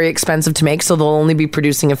are very expensive to make, so they'll only be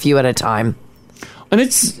producing a few at a time. And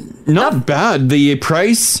it's not bad. The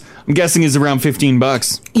price, I'm guessing, is around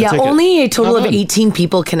 $15. Yeah, only a total of 18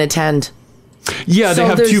 people can attend. Yeah, they So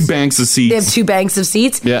have there's- 2 banks of seats. They have 2 banks of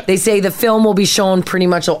seats. Yeah. They say the film will be shown pretty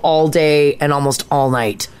much all day and almost all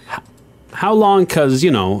night. How long? Because,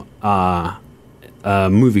 a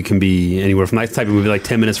movie can be anywhere from that type of movie, like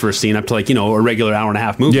 10 minutes for a scene, up to a regular hour and a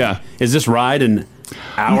half movie. Yeah. Is this ride an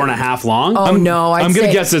hour and a half long? Oh, no. I'm going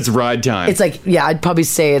to guess it's ride time. It's like, I'd probably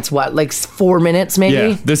say it's 4 minutes maybe?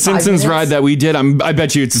 Yeah, the 5 Simpsons minutes? ride that we did, I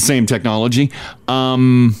bet you it's the same technology.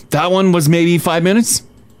 That one was maybe 5 minutes.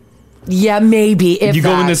 Yeah, maybe. If You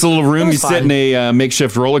go in this little room, you That's sit fun. in a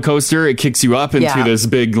makeshift roller coaster. It kicks you up into Yeah. this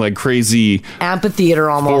big, crazy amphitheater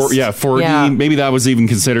almost. 4D. Yeah. Maybe that was even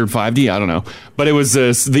considered 5D. I don't know. But it was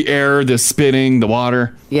the air, the spinning, the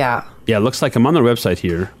water. Yeah. Yeah, it looks like I'm on their website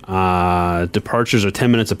here. Departures are 10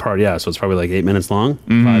 minutes apart. Yeah, so it's probably like 8 minutes long,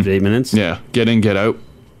 5 to 8 minutes. Yeah, get in, get out.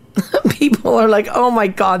 People are like, oh my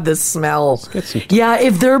God, the smell. Yeah,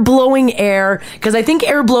 if they're blowing air, because I think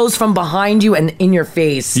air blows from behind you and in your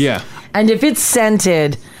face. Yeah. And if it's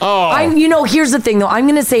scented, here's the thing though, I'm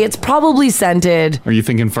going to say it's probably scented. Are you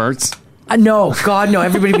thinking farts? No, God, no,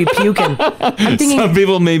 everybody be puking. I'm thinking Some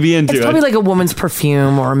people may be into it's it. probably like a woman's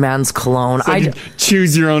perfume or a man's cologne. It's like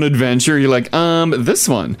choose your own adventure. You're like, this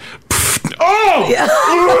one.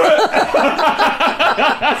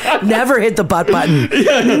 Never hit the butt button.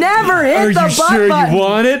 Never hit Are the you butt sure button. you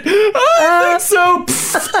want it? I think so.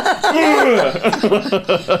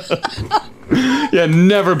 Yeah,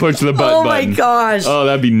 never push the butt Oh button. my gosh. Oh,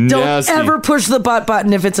 that'd be Don't nasty. ever push the butt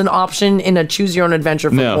button if it's an option in a choose your own adventure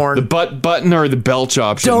for porn. the butt button or the belch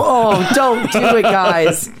option. Don't do it,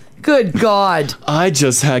 guys. Good God. I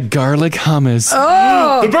just had garlic hummus.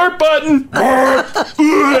 Oh. The burp button.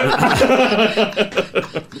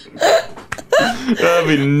 That'd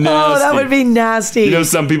be nasty. Oh, that would be nasty. You know,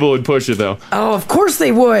 some people would push it though. Oh, of course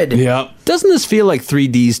they would. Yeah. Doesn't this feel like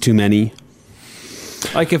 3Ds too many?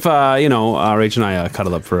 Like if, Rach and I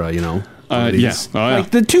cuddle up for, yeah. Oh, yeah.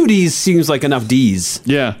 Like the 2Ds seems like enough Ds.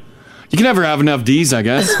 Yeah. You can never have enough Ds, I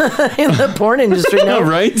guess. In the porn industry, no.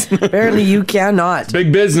 Right? Apparently you cannot.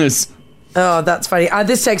 Big business. Oh, that's funny.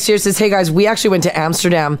 This text here says, hey guys, we actually went to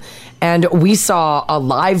Amsterdam and we saw a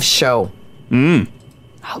live show. A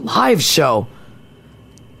live show.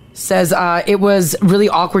 Says it was really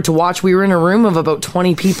awkward to watch. We were in a room of about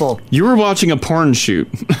 20 people. You were watching a porn shoot.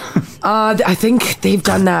 I think they've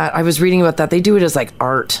done that. I was reading about that. They do it as like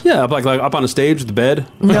art. Yeah, like up on a stage with the bed.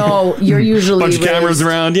 No, you're usually bunch of cameras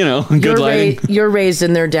around, good lighting. You're raised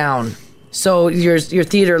and they're down. So your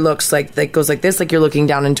theater looks like that goes like this, like you're looking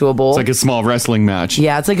down into a bowl. It's like a small wrestling match.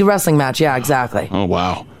 Yeah, it's like a wrestling match. Yeah, exactly. Oh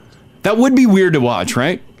wow, that would be weird to watch,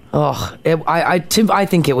 right? Oh, I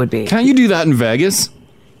think it would be. Can't you do that in Vegas?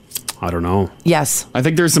 I don't know. Yes, I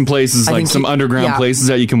think there's some places, I like think some underground places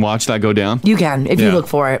that you can watch that go down. you can if you Yeah. look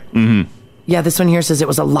for it. Mm-hmm. Yeah, this one here says it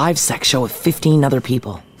was a live sex show with 15 other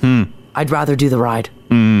people. I'd rather do the ride.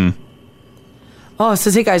 Oh, it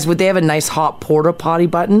says, hey guys, would they have a nice hot porta potty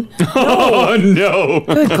button? Oh no!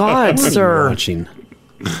 Good God, sir. Watching.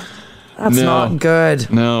 That's No. not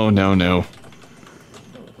good. No.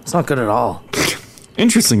 It's not good at all.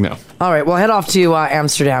 Interesting though. All right, well, head off to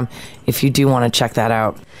Amsterdam if you do want to check that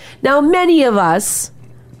out. Now, many of us,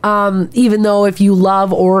 even though if you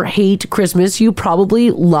love or hate Christmas, you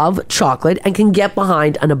probably love chocolate and can get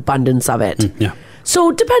behind an abundance of it. Yeah.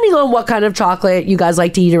 So, depending on what kind of chocolate you guys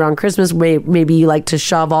like to eat around Christmas, maybe you like to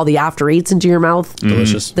shove all the after eights into your mouth.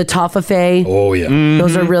 Delicious. The toffee. Oh, yeah.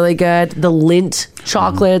 Those are really good. The Lindt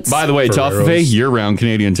chocolates. By the way, toffee year-round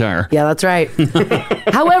Canadian Tire. Yeah, that's right.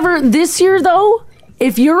 However, this year, though,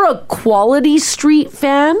 if you're a Quality Street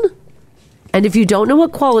fan, and if you don't know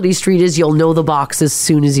what Quality Street is, you'll know the box as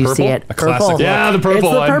soon as you see it. A classic look. Yeah, the purple It's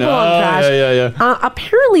the one. purple one, Oh, Crash. yeah.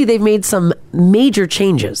 Apparently, they've made some major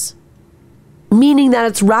changes, meaning that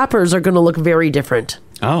its wrappers are going to look very different.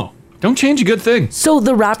 Oh, don't change a good thing. So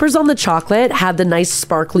the wrappers on the chocolate had the nice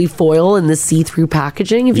sparkly foil and the see-through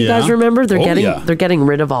packaging. If you Yeah. guys remember, they're Oh, they're getting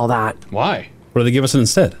rid of all that. Why? What do they give us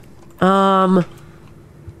instead?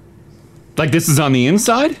 Like this is on the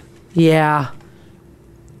inside? Yeah.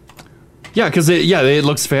 Yeah, because it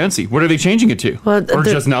looks fancy. What are they changing it to? Well, or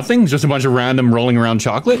they're- just nothing? Just a bunch of random rolling around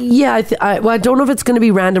chocolate? Yeah, I don't know if it's going to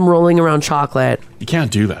be random rolling around chocolate. You can't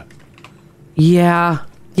do that. Yeah,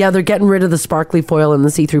 they're getting rid of the sparkly foil and the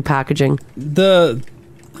see-through packaging.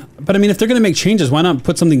 But I mean, if they're going to make changes, why not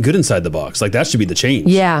put something good inside the box? Like that should be the change.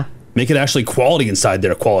 Yeah, Make it actually quality inside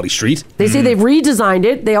there, Quality Street. They say they've redesigned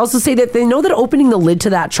it. They also say that they know that opening the lid to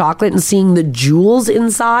that chocolate and seeing the jewels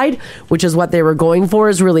inside, which is what they were going for,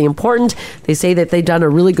 is really important. They say that they've done a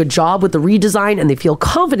really good job with the redesign, and they feel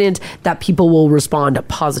confident that people will respond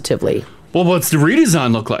positively. Well, what's the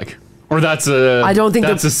redesign look like? Or that's a I don't think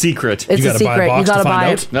that's a secret. It's a secret. You gotta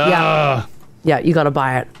buy it. Ah. Yeah, you gotta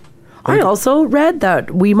buy it. I also read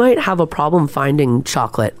that we might have a problem finding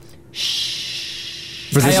chocolate.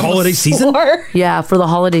 For this holiday season? Yeah, for the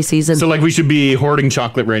holiday season. So like we should be hoarding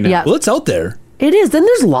chocolate right now. Yeah. Well, it's out there. It is. Then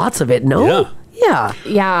there's lots of it, no? Yeah.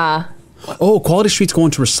 Yeah. Oh, Quality Street's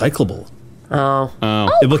going to recyclable. Oh.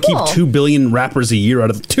 It will cool. keep 2 billion wrappers a year out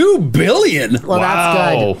of 2 billion. Well,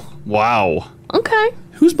 that's good. Wow. Okay.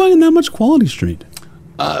 Who's buying that much Quality Street?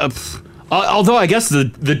 Although I guess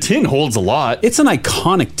the tin holds a lot. It's an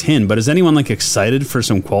iconic tin, but is anyone like excited for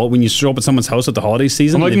some quality when you show up at someone's house at the holiday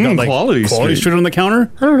season? I'm like, they've got like Quality Street on the counter.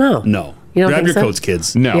 I don't know. No, You don't grab think your so? coats,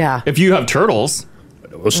 kids. No. Yeah. If you have turtles,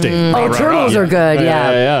 we'll stay. Oh, turtles are good.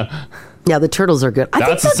 Yeah. yeah. Yeah, the turtles are good. I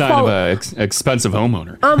That's a think sign of an expensive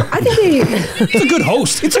homeowner. I think they. It's a good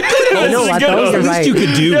host. It's a good host. You know what? It's a good Those are host. right. You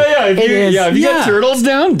could do. Yeah, if It you, is. if you Yeah. get turtles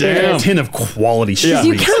down, damn. A tin of Quality Street. Yeah.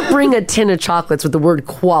 You can't bring a tin of chocolates with the word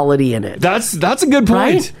quality in it. That's a good point.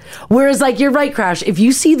 Right? Whereas, like, you're right, Crash. If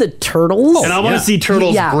you see the turtles. And I want to see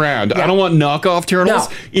turtles Yeah. brand. Yeah. I don't want knockoff turtles,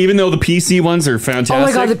 No. even though the PC ones are fantastic. Oh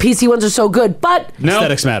my God, the PC ones are so good. But, No.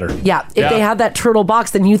 Aesthetics matter. yeah, if they have that turtle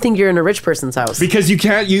box, then you think you're in a rich person's house. Because you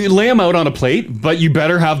lay them out on a plate, but you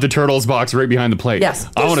better have the turtles box right behind the plate. Yes.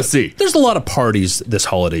 I want to see. There's a lot of parties this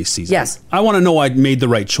holiday season. Yes. I want to know I made the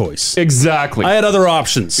right choice. Exactly. I had other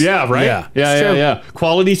options. Yeah, right? Yeah. Yeah.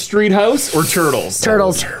 Quality Street House or turtles?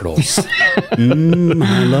 Turtles. Turtles.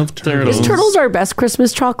 I love turtles. Is turtles our best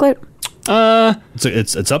Christmas chocolate?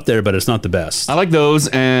 It's up there, but it's not the best. I like those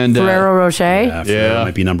and Ferrero Rocher? Yeah, Ferrero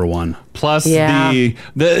might be number one. Plus Yeah.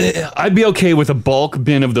 the I'd be okay with a bulk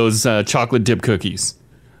bin of those chocolate dip cookies.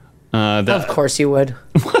 Of course you would.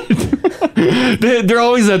 They're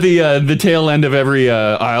always at the tail end of every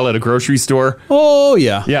aisle at a grocery store. Oh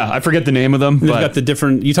yeah, Yeah, I forget the name of them. They've But got the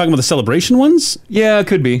different. You talking about the celebration ones? yeah, it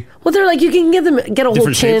could be. Well, they're like, you can get a whole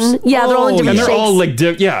Different tin. shapes? Yeah, they're all in Oh, different And they're shapes. all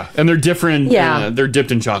like and they're different. Yeah. They're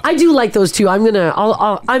dipped in chocolate. I do like those too. I'm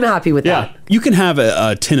happy with Yeah. that. You can have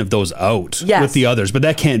a tin of those out Yes. with the others, but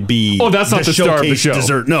that can't be. Oh, that's not the star of the showcase show.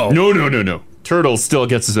 Dessert. No. No. Turtles still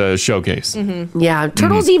gets a showcase. Yeah,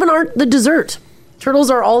 turtles even aren't the dessert.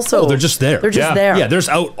 Turtles are also. Oh, they're just there. They're just Yeah. there. Yeah, there's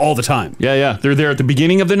out all the time. Yeah. They're there at the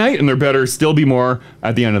beginning of the night, and there better still be more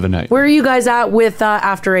at the end of the night. Where are you guys at with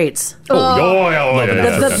After Eights?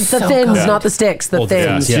 The thins, not the sticks. The Oh, the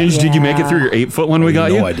thins. Ginge, did you make it through your 8-foot one we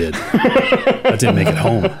got No, you? I did. I didn't make it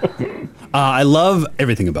home. I love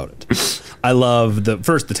everything about it. I love the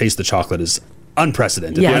taste of the chocolate is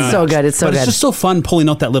unprecedented. Yeah, it's so good. It's so but good. It's just so fun pulling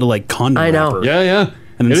out that little like condom I know. wrapper. Yeah.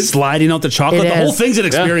 And then It is- sliding out the chocolate. It The whole is. thing's an Yeah.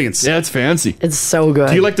 experience. Yeah, it's fancy. It's so good.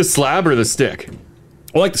 Do you like the slab or the stick?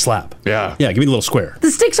 I like the slab. Yeah. Yeah, give me the little square.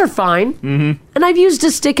 The sticks are fine. Mm-hmm. And I've used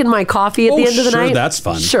a stick in my coffee at the Oh, end of the sure, night. that's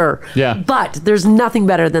fun. Sure. Yeah. But there's nothing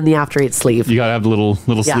better than the After Eight sleeve. You gotta have the little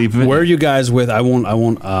Yeah. sleeve of it. Where are you guys with? I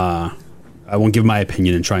won't give my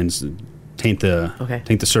opinion and try and taint the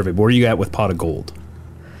survey. But where are you at with Pot of Gold?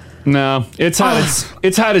 No, it's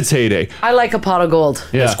had its heyday. I like a pot of gold.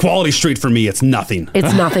 Yeah. It's Quality Street for me. It's nothing.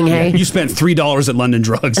 It's nothing, hey? You spent $3 at London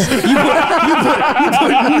Drugs. You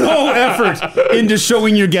put no effort into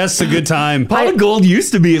showing your guests a good time. Pot of Gold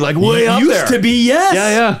used to be like way up there. Used to be, yes.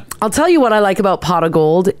 Yeah. I'll tell you what I like about pot of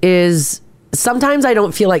gold is sometimes I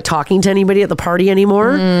don't feel like talking to anybody at the party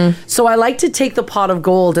anymore. So I like to take the pot of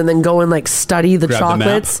gold and then go and like study the Grab the map.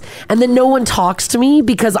 chocolates. And then no one talks to me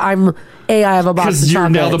because I have a box of Because you're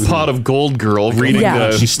now chocolates. the Pot of Gold girl reading Yeah.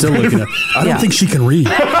 the... She's still looking at I don't Yeah. think she can read.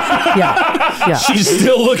 Yeah. She's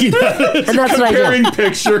still looking at it. And that's what I comparing do.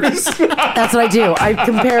 pictures. That's what I do. I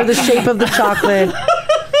compare the shape of the chocolate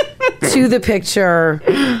to the picture.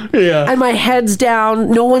 Yeah. And my head's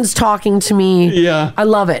down. No one's talking to me. Yeah. I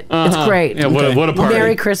love it. It's great. Yeah, what a party.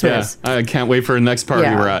 Merry Christmas. Yeah, I can't wait for the next party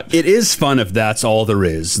Yeah. we're at. It is fun if that's all there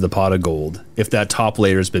is, the Pot of Gold. If that top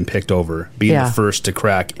layer has been picked over, being Yeah. the first to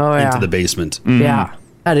crack Oh, into yeah. the basement. Yeah.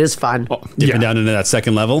 That is fun. Dipping down into that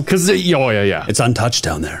second level. Because, yeah. It's untouched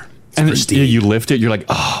down there. It's And then pristine. you lift it, you're like,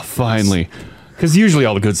 oh, finally. Because usually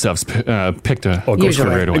all the good stuff's picked it goes Usually.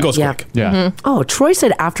 quick. right away. It goes Yeah. quick. Yeah. Oh, Troy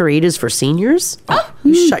said After Eight is for seniors.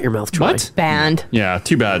 You shut your mouth, Troy. What? Banned. Yeah,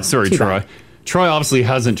 too bad. Sorry, Too Troy. bad. Troy obviously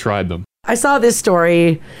hasn't tried them. I saw this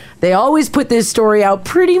story. They always put this story out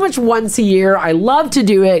pretty much once a year. I love to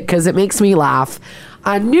do it because it makes me laugh.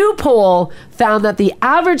 A new poll found that the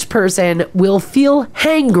average person will feel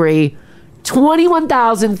hangry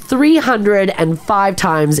 21,305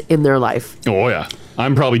 times in their life. Oh, yeah.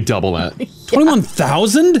 I'm probably double that.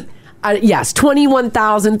 21,000? Yes,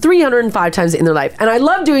 21,305 times in their life. And I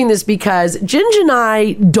love doing this because Ginge and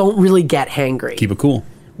I don't really get hangry. Keep it cool.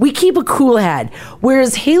 We keep a cool head,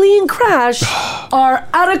 whereas Haley and Crash are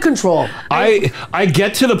out of control. I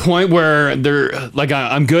get to the point where they're like,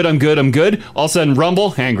 I'm good. All of a sudden,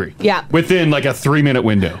 rumble, hangry. Yeah. Within like a 3-minute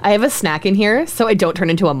window. I have a snack in here so I don't turn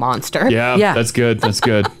into a monster. Yeah. That's good.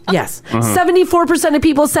 Yes. Uh-huh. 74% of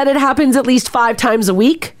people said it happens at least 5 times a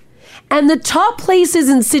week. And the top places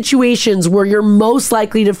and situations where you're most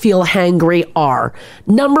likely to feel hangry are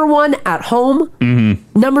number 1, at home.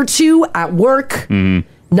 Mm-hmm. Number 2, at work. Mm-hmm.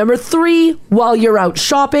 Number 3, while you're out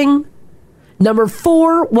shopping. Number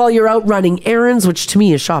 4, while you're out running errands, which to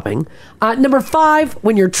me is shopping. Number 5,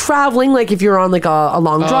 when you're traveling, like if you're on like a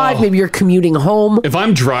long drive, maybe you're commuting home. If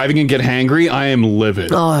I'm driving and get hangry, I am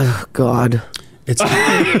livid. Oh, God. It's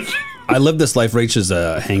I live this life. Rach is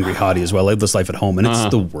a hangry hottie as well. I live this life at home, and it's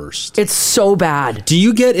the worst. It's so bad. Do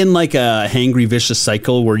you get in like a hangry vicious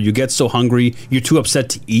cycle where you get so hungry you're too upset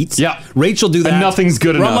to eat? Yeah. Rachel do that. And nothing's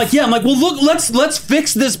good where enough. I'm like, well, look, let's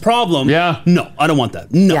fix this problem. Yeah. No, I don't want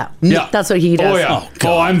that. No. Yeah. That's what he does. Oh, yeah.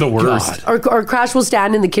 I'm the worst. Or Crash will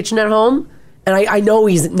stand in the kitchen at home, and I know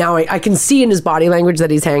he's now. I can see in his body language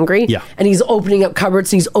that he's hangry. Yeah. And he's opening up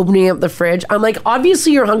cupboards. And he's opening up the fridge. I'm like,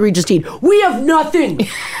 obviously you're hungry. Just eat. We have nothing.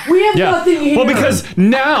 We have nothing here. Well, because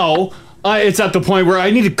now it's at the point where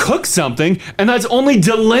I need to cook something, and that's only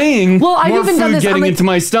delaying I've more even done food this. getting I'm like, into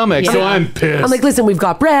my stomach. So Yeah. I'm pissed. I'm like, listen, we've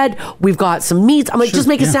got bread, we've got some meats. I'm like, just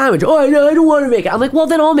make a sandwich. Oh, no, I don't want to make it. I'm like, well,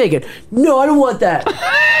 then I'll make it. No, I don't want that.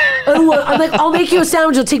 I'm like, I'll make you a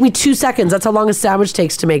sandwich. It'll take me 2 seconds. That's how long a sandwich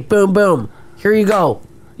takes to make. Boom, boom. Here you go.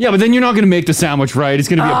 Yeah, but then you're not going to make the sandwich right. It's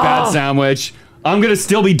going to be a bad sandwich. I'm going to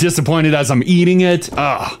still be disappointed as I'm eating it.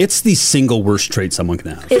 It's the single worst trait someone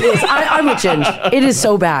can have. It is. I'm with Ginge. It is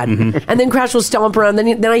so bad. And then Crash will stomp around.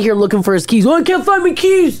 Then I hear him looking for his keys. Oh, I can't find my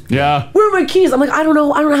keys. Yeah. Where are my keys? I'm like, I don't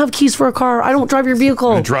know. I don't have keys for a car. I don't drive your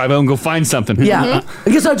vehicle. Drive out and go find something. Yeah. I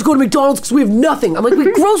guess I have to go to McDonald's because we have nothing. I'm like,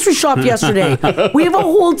 we grocery shopped yesterday. We have a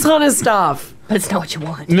whole ton of stuff. But it's not what you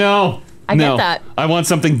want. No. I get that. I want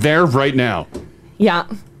something there right now. Yeah.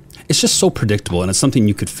 It's just so predictable, and it's something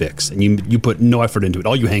you could fix, and you put no effort into it.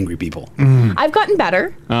 All you hangry people. I've gotten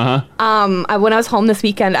better. Uh-huh. When I was home this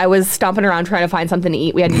weekend, I was stomping around trying to find something to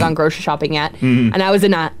eat. We hadn't gone grocery shopping yet, and I was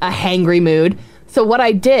in a hangry mood. So what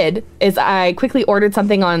I did is I quickly ordered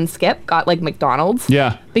something on Skip, got like McDonald's.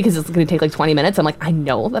 Yeah. Because it's going to take like 20 minutes. I'm like, I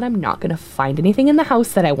know that I'm not going to find anything in the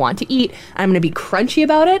house that I want to eat. I'm going to be crunchy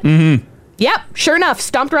about it. Mm-hmm. Yep, sure enough,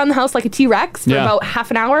 stomped around the house like a T-Rex for about half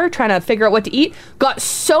an hour trying to figure out what to eat. Got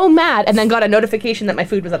so mad and then got a notification that my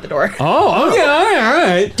food was at the door. Oh, okay, all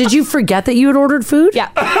right. Did you forget that you had ordered food? Yeah.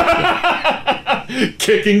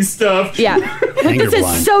 Kicking stuff. Yeah. Like, this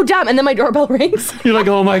is so dumb. And then my doorbell rings. You're like,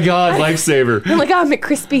 oh my God, lifesaver. I'm like, oh,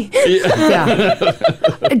 McCrispy. Yeah.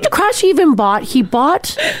 Crash even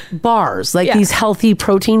bought bars, like these healthy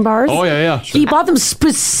protein bars. Oh, yeah. He bought them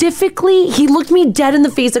specifically. He looked me dead in the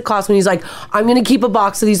face at Costco and he's like, I'm going to keep a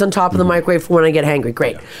box of these on top of the microwave for when I get hangry.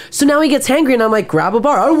 Great. So now he gets hangry and I'm like, grab a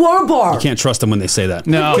bar. I don't want a bar. You can't trust them when they say that.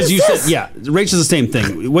 No. Because you said, Rachel's the same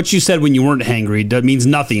thing. What you said when you weren't hangry means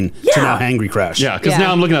nothing to now hangry Crash. Yeah, because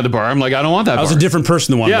now I'm looking at the bar. I'm like, I don't want that bar. I was a different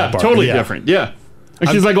person than wanted that bar. Totally different. Yeah. And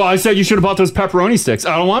she's like, well, I said you should have bought those pepperoni sticks.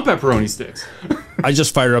 I don't want pepperoni sticks. I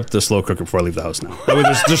just fire up the slow cooker before I leave the house now. That way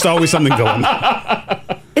there's just always something going.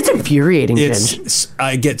 It's infuriating,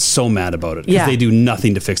 I get so mad about it. Yeah. Because they do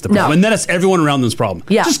nothing to fix the problem. No. And then it's everyone around them's problem.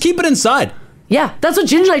 Yeah. Just keep it inside. Yeah, that's what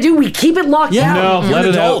Ginger and I do. We keep it locked down. No, let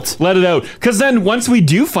it out. Let it out. Because then once we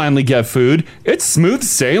do finally get food, it's smooth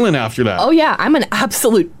sailing after that. Oh, yeah. I'm an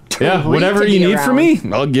absolute Yeah, whatever you need from me,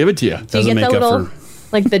 I'll give it to you. Do you get the little,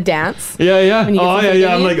 like the dance? Yeah. When you get Oh, some yeah, food yeah.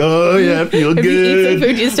 in I'm you? like, oh, yeah, feel If you eat some good.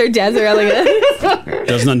 food, you start dancing around like this.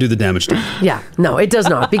 Doesn't undo the damage done. Yeah, no, it does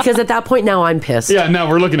not. Because at that point now I'm pissed. Yeah, now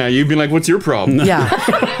we're looking at you, being like, what's your problem? Yeah.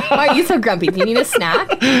 Why are you so grumpy? Do you need a snack?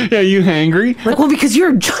 Yeah, you hangry? Like, well, because you're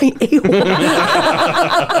a giant a-hole.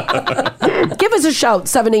 Give us a shout,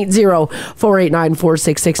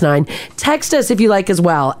 780-489-4669. Text us if you like as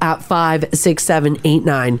well at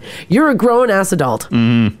 56789. You're a grown-ass adult.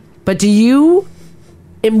 But do you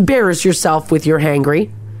embarrass yourself with your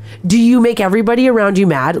hangry? Do you make everybody around you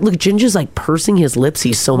mad? Look, Ginger's like pursing his lips.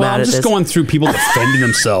 He's so mad I'm at just this. going through people defending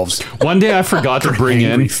themselves. One day I forgot to bring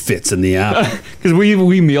in fits in the app because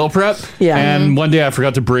we meal prep. Yeah. And one day I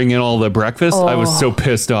forgot to bring in all the breakfast. I was so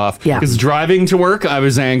pissed off. Yeah. Because driving to work, I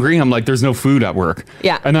was angry. I'm like, there's no food at work.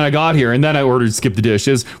 Yeah. And then I got here, and then I ordered skip the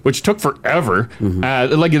dishes, which took forever.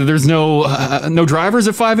 Like, there's no drivers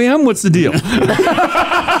at 5 a.m. What's the deal?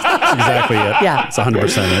 Exactly it. Yeah. It's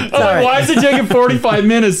 100% it. Why is it taking 45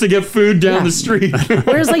 minutes to get food down the street?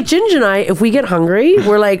 Whereas like Ginger and I, if we get hungry,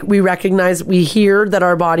 we're like, we recognize, we hear that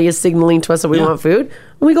our body is signaling to us that we want food.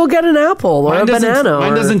 And we go get an apple or a banana.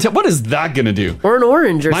 Mine doesn't. What is that going to do? Or an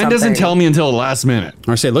orange or Mine something. doesn't tell me until the last minute.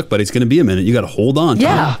 Or say, look, buddy, it's going to be a minute. You got to hold on.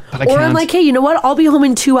 Yeah. But I Or I'm can't. like, hey, you know what? I'll be home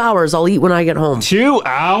in 2 hours. I'll eat when I get home. 2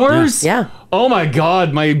 hours? Yeah. Oh my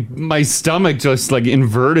God, my stomach just like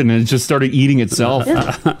inverted and it just started eating itself.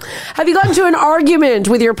 Have you gotten into an argument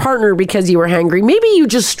with your partner because you were hangry? Maybe you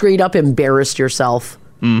just straight up embarrassed yourself.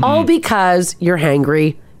 All because you're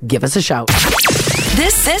hangry. Give us a shout.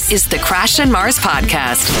 This is the Crash and Mars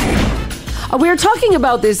podcast. We were talking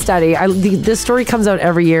about this study. This story comes out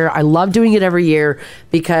every year. I love doing it every year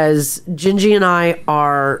because Gingy and I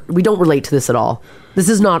we don't relate to this at all. This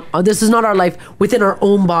is not our life within our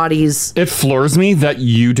own bodies. It floors me that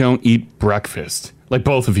you don't eat breakfast. Like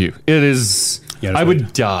both of you. It is I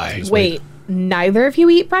would die. Wait, neither of you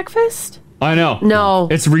eat breakfast? I know. No.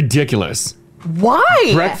 It's ridiculous.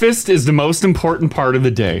 Why? Breakfast is the most important part of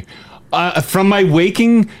the day. From my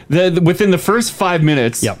waking, within the first 5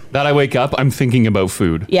 minutes that I wake up, I'm thinking about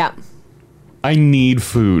food. Yeah. I need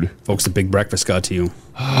food. Folks, a big breakfast got to you.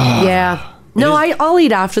 Yeah. No, I'll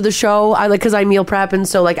eat after the show. I like because I meal prep, and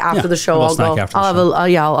so like after the show, I'll go.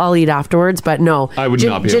 I'll eat afterwards. But no, I would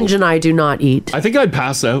not be able Ginger and I do not eat. I think I'd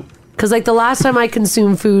pass out. Because like the last time I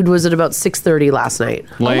consumed food was at about 6:30 last night.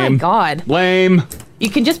 Lame. Oh my God. Lame. You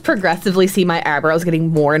can just progressively see my eyebrows getting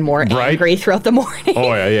more and more angry throughout the morning.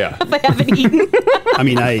 Oh yeah. If I haven't eaten. I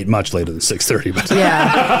mean, I ate much later than 6:30, but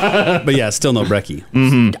yeah, but yeah, still no brekkie.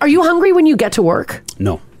 Are you hungry when you get to work?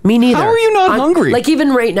 No. Me neither. How are you not hungry? Like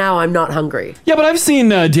even right now, I'm not hungry. Yeah, but I've seen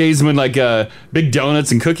days when like big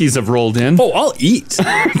donuts and cookies have rolled in. Oh, I'll eat.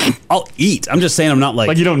 I'll eat. I'm just saying I'm not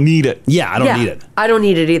like you don't need it. Yeah, I don't need it. I don't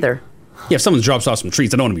need it either. Yeah, if someone drops off some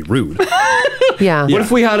treats, I don't want to be rude. Yeah. What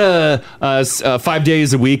if we had a 5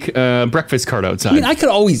 days a week breakfast cart outside? I mean, I could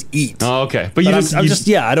always eat. Oh, okay, But I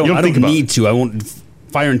don't need to. I won't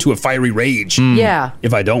fire into a fiery rage. Yeah.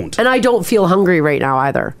 If I don't. And I don't feel hungry right now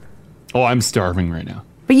either. Oh, I'm starving right now.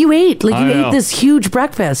 But you ate. Like I you know. ate this huge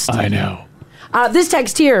breakfast. I know. This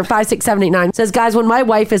text here, 56789, says, guys, when my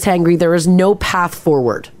wife is hangry, there is no path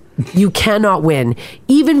forward. You cannot win.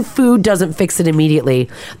 Even food doesn't fix it immediately.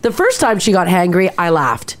 The first time she got hangry, I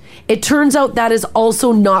laughed. It turns out that is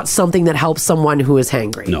also not something that helps someone who is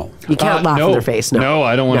hangry. No. You can't laugh in their face. No. No,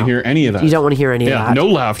 I don't want to hear any of that. You don't want to hear any of that. No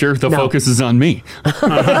laughter. The No. focus is on me.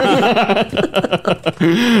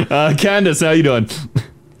 Candace, how you doing?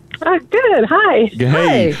 Good. Hi.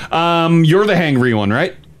 Hey. You're the hangry one,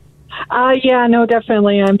 right? Yeah, no,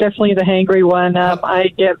 definitely. I'm definitely the hangry one. I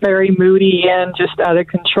get very moody and just out of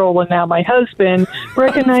control. And now my husband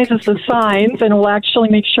recognizes the signs and will actually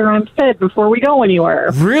make sure I'm fed before we go anywhere.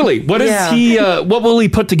 Really? What is he? What will he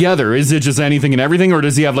put together? Is it just anything and everything, or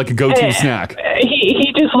does he have like a go-to snack?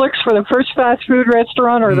 He just looks for the first fast food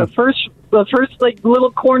restaurant or the first like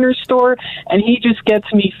little corner store, and he just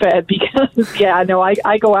gets me fed because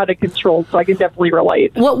I go out of control, so I can definitely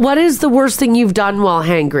relate. What is the worst thing you've done while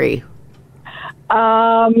hangry?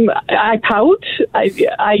 I pout.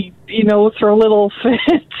 I throw little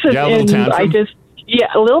fits, Yeah, a little and tantrum.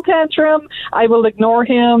 a little tantrum. I will ignore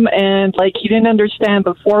him, and like he didn't understand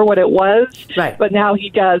before what it was, right? But now he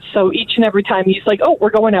does. So each and every time he's like, "Oh, we're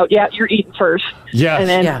going out. Yeah, you're eating first." Yeah, and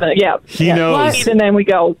then he knows. Eat, and then we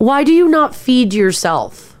go. Why do you not feed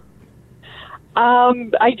yourself?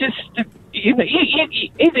 I just.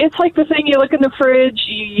 It's like the thing, you look in the fridge,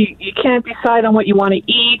 you can't decide on what you want to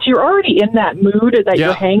eat. You're already in that mood that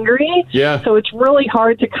you're hangry. Yeah. So it's really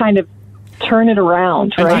hard to kind of turn it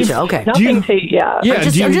around, right? Okay.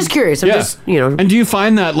 I'm just curious. And do you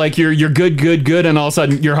find that like you're good, and all of a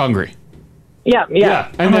sudden you're hungry? Yeah.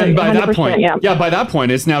 And then by that 100%, point, by that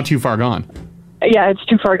point, it's now too far gone. Yeah, it's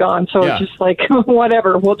too far gone. So it's just like,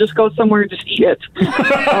 whatever. We'll just go somewhere and just eat it.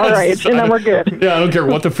 All right. And then we're good. Yeah, I don't care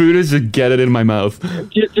what the food is, just get it in my mouth.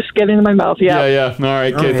 Just get it in my mouth, yeah. Yeah. All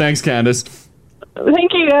right. Okay, thanks, Candace.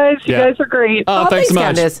 Thank you, guys. You guys are great. Oh, thanks so much.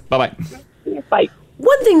 Candace. Bye-bye. Bye.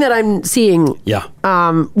 One thing that I'm seeing,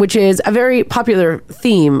 which is a very popular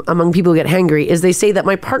theme among people who get hangry, is they say that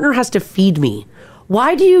my partner has to feed me.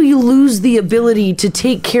 Why do you lose the ability to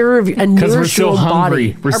take care of and Because we're nourish so your own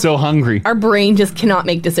hungry. body? We're so hungry. Our brain just cannot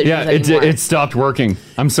make decisions Yeah, anymore. it stopped working.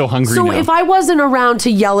 I'm so hungry So now. if I wasn't around to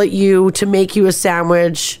yell at you to make you a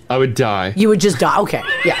sandwich, I would die. you would just die. Okay.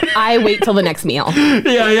 Yeah, I wait till the next meal.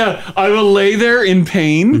 Yeah. I will lay there in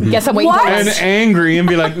pain. Guess I'm waiting till and next. angry and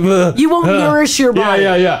be like, "Ugh, You won't nourish your body.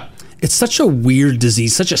 Yeah. It's such a weird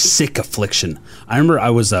disease, such a sick affliction. I remember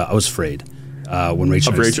I was afraid when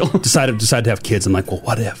Rachel, decided to have kids. I'm like, well,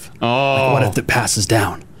 what if? Oh. What if it passes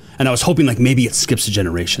down? And I was hoping like maybe it skips a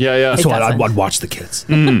generation. Yeah. So It I'd doesn't. watch the kids,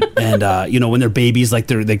 and when they're babies, like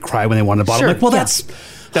they cry when they want a bottle. Sure, I'm like, well, yeah.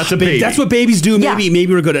 that's a baby. That's what babies do. Yeah. Maybe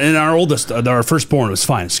we're good. And our oldest, our firstborn, was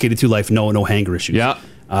fine. Skated through life, no hanger issues. Yeah.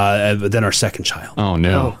 But then our second child. Oh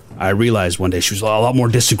no. I realized one day she was a lot more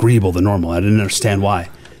disagreeable than normal. I didn't understand why.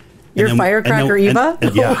 Your And then- firecracker and then- Eva?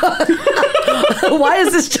 and- yeah. Why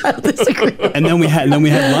is this child disagreeing? And then we had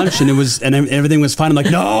lunch, and everything was fine. I'm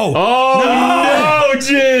like, no, no,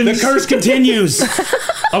 Ginge. the curse continues.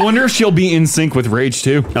 I wonder if she'll be in sync with Rage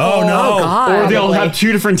too. Oh no, God. Or they'll Probably. have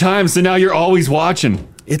two different times, so now you're always watching.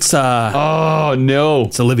 it's Oh no.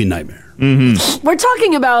 it's a living nightmare. We're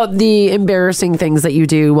talking about the embarrassing things that you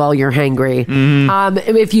do while you're hangry.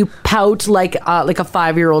 If you pout like a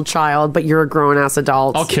 5-year-old child, but you're a grown ass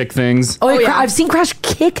adult. I'll kick things. Oh, yeah. I've seen Crash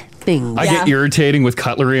kick things. I get irritating with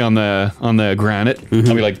cutlery on the granite. I'll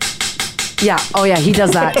be like, Yeah. Oh, yeah. He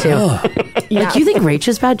does that too. Like, you think Rach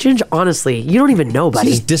is bad, Ginge? Honestly, you don't even know, I buddy.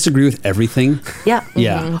 just disagree with everything. Yeah.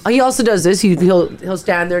 Yeah. Oh, he also does this. He'll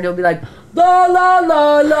stand there and he'll be like, la la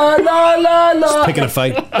la la la la la. Picking a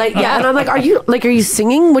fight. Like, yeah, and I'm like, are you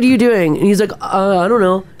singing? What are you doing? And he's like, I don't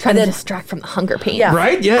know. Trying And to distract from the hunger pain. Yeah.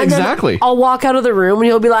 right? Yeah, And then exactly. I'll walk out of the room and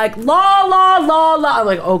he'll be like, la la la la. I'm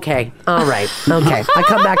like, okay, all right, okay. I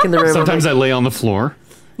come back in the room. Sometimes I lay on the floor.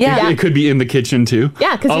 Yeah. It could be in the kitchen too.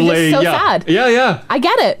 Yeah, 'cause I'll you're just so yeah. sad. Yeah. I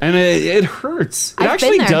get it. And it hurts. It I've been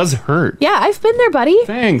actually there. does hurt. Yeah, I've been there, buddy.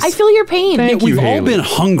 Thanks. I feel your pain. Thank you, We've all Haley. been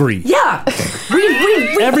hungry. Yeah.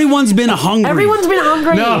 we Everyone's been hungry. everyone's been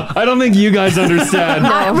hungry. No, I don't think you guys understand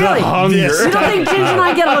really? the hunger. You don't think Ginge and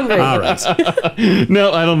I get hungry? All right.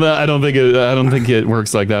 No, I don't think it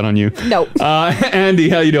works like that on you. Nope. Andy,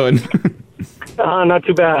 how you doing? Not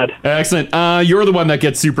too bad. Excellent. You're the one that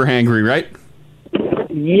gets super hangry, right?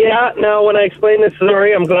 Yeah, now when I explain this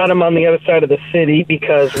story, I'm glad I'm on the other side of the city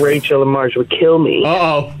because Rachel and Marge would kill me.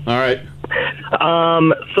 Uh-oh. All right.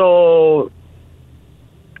 So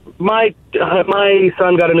my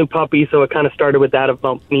son got a new puppy, so it kind of started with that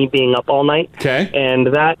about me being up all night. Okay. And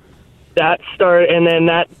that started, and then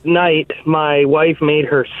that night, my wife made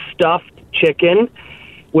her stuffed chicken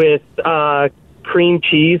with cream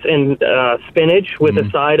cheese and spinach with a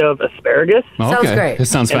side of asparagus. Sounds great. That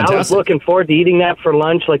sounds And I was fantastic. looking forward to eating that for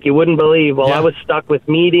lunch like you wouldn't believe. Well, Yeah. I was stuck with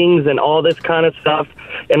meetings and all this kind of stuff,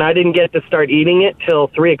 and I didn't get to start eating it till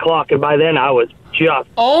 3 o'clock, and by then I was just...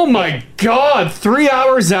 Oh my God! 3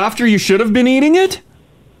 hours after you should have been eating it?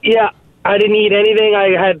 Yeah, I didn't eat anything. I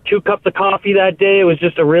had 2 cups of coffee that day. It was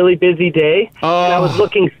just a really busy day. And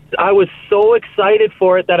I was so excited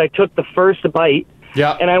for it that I took the first bite.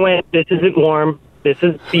 Yeah. And I went, this isn't warm. This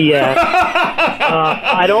is BS.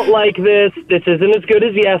 I don't like this. This isn't as good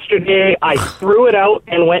as yesterday. I threw it out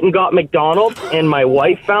and went and got McDonald's, and my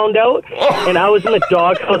wife found out, and I was in the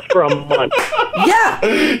doghouse for a month. Yeah.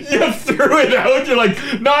 You threw it out. You're like,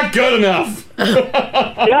 not good enough.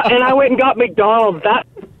 Yeah, and I went and got McDonald's. That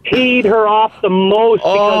paid her off the most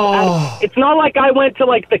because it's not like I went to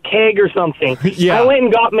like the Keg or something. Yeah. I went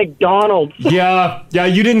and got McDonald's. Yeah,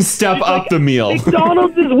 you didn't step up the meal.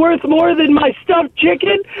 McDonald's is worth more than my stuffed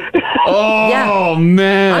chicken. Oh, Yeah.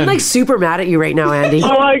 man. I'm like super mad at you right now, Andy. Oh,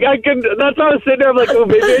 I could. That's why I was sitting there. I'm like, oh,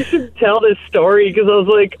 maybe I should tell this story because I was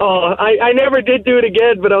like, oh, I never did do it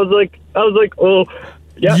again, but I was like, oh,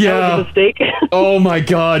 yeah, that was a mistake. Oh my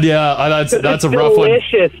God, yeah, that's a rough one.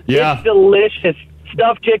 Delicious. Yeah. It's delicious.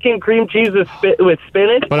 Stuffed chicken, cream cheese with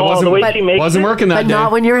spinach. But it the way she makes wasn't it. working that But day.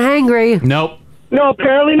 not when you're hangry. Nope. No,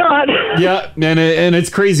 apparently not. Yeah, and it's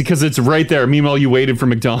crazy because it's right there. Meanwhile, you waited for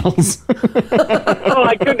McDonald's. Oh,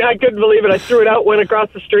 I couldn't believe it. I threw it out, went across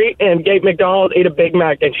the street, and gave McDonald's, ate a Big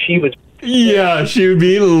Mac, and she was. Yeah, she would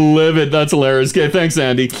be livid. That's hilarious. Okay, thanks,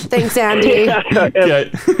 Andy. Thanks, Andy.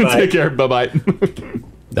 Okay, take care. Bye-bye.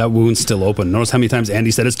 That wound's still open. Notice how many times Andy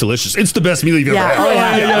said it's delicious. It's the best meal you've ever had. Oh,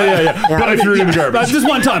 yeah. Yeah. But I threw it in the garbage. Just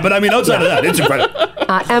one time, but I mean, outside of that, it's incredible.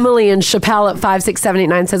 Emily in Chappelle at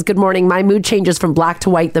 56789 says, good morning. My mood changes from black to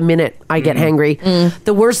white the minute I get hangry.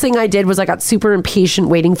 The worst thing I did was I got super impatient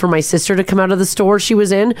waiting for my sister to come out of the store she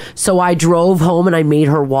was in. So I drove home and I made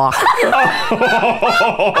her walk.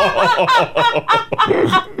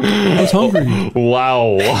 I was hungry.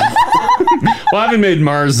 Wow. Well, I haven't made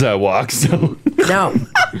Mars walk, so. No,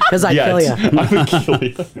 because I'd kill you. I would kill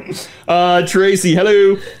you. Tracy,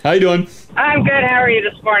 hello. How you doing? I'm good. How are you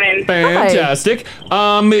this morning? Fantastic.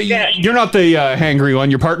 You're not the hangry one.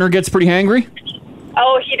 Your partner gets pretty hangry?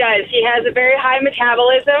 Oh, he does. He has a very high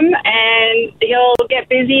metabolism, and he'll get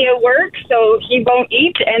busy at work, so he won't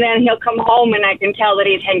eat, and then he'll come home, and I can tell that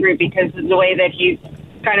he's hungry because of the way that he's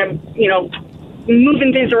kind of,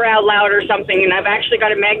 moving things around loud or something. And I've actually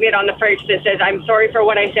got a magnet on the fridge that says, "I'm sorry for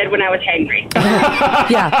what I said when I was hangry."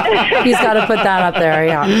 Yeah, he's got to put that up there,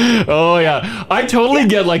 yeah. Oh, yeah. I totally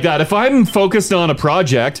get like that. If I'm focused on a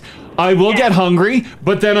project, I will get hungry,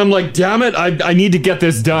 but then I'm like, damn it, I need to get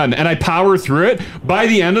this done. And I power through it. By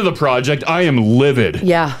the end of the project, I am livid.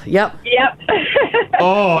 Yeah, yep.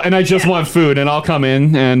 Oh, and I just want food. And I'll come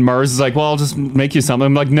in, and Mars is like, well, I'll just make you something.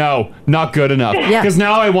 I'm like, no, not good enough. Yeah. Because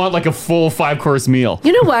now I want like a full 5-course meal.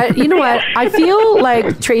 You know what? I feel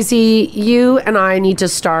like, Tracy, you and I need to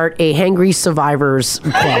start a Hangry Survivors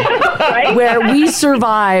club where we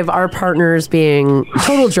survive our partners being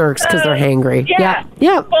total jerks because they're hangry. Yeah.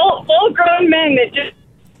 Full grown men that just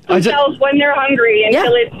themselves when they're hungry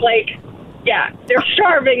until it's like, they're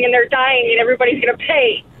starving and they're dying and everybody's going to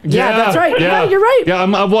pay. Yeah, that's right. Yeah, you're right. Yeah,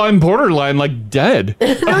 I'm borderline like dead. No,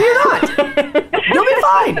 you're not. You'll be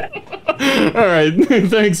fine. All right.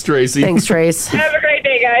 Thanks, Tracy. Thanks, Trace. Have a great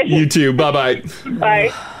day, guys. You too. Bye-bye.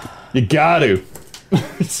 Bye. You got to.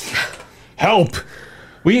 Help.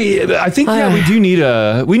 I think we do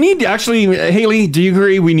need actually, Haley, do you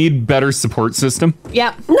agree we need better support system?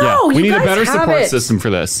 Yep. We need a better support system for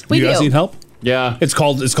this. You guys need help? Yeah. It's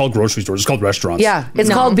called grocery stores. It's called restaurants. Yeah.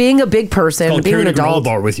 It's called being a big person, It's called being an carrying a granola adult.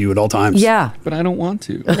 bar with you at all times. Yeah. But I don't want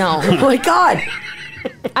to. No. Oh my God.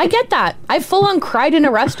 I get that. I full on cried in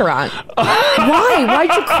a restaurant. Why?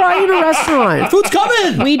 Why'd you cry in a restaurant? Food's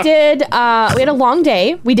coming. We did. We had a long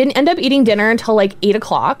day. We didn't end up eating dinner until like 8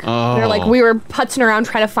 o'clock. Oh. We were putzing around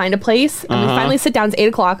trying to find a place, and we finally sit down. It's 8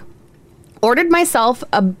 o'clock. Ordered myself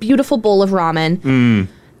a beautiful bowl of ramen.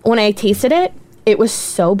 When I tasted it, it was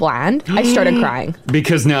so bland. I started crying.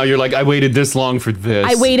 Because now you're like, I waited this long for this.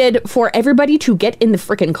 I waited for everybody to get in the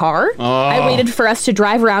freaking car. I waited for us to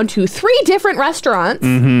drive around to 3 different restaurants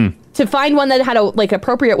to find one that had a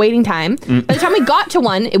appropriate waiting time. By the time we got to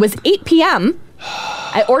one, it was 8 p.m.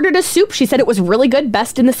 I ordered a soup. She said it was really good,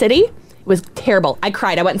 best in the city. It was terrible. I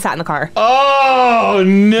cried. I went and sat in the car. Oh,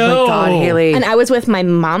 no. Oh my God, Haley. And I was with my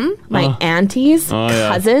mom, my aunties,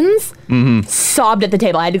 cousins. Sobbed at the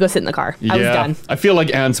table. I had to go sit in the car. I was done. I feel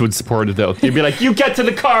like aunts would support it, though. You'd be like, you get to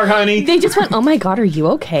the car, honey. They just went, oh my God, are you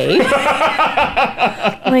okay?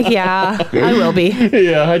 I'm like, yeah, I will be.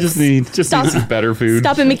 Yeah, I just need some better food.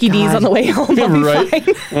 Stop at Mickey D's on the way home. I'll be Right?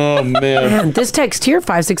 fine. Oh, man. This text here,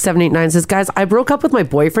 56789, says, guys, I broke up with my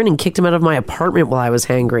boyfriend and kicked him out of my apartment while I was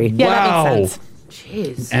hangry. Yeah, that makes sense.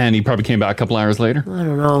 Jeez. And he probably came back a couple hours later. I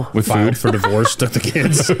don't know. With Filed food. for divorce, took the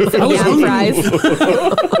kids. We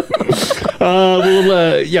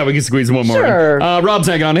can squeeze one more. Sure. In. Rob's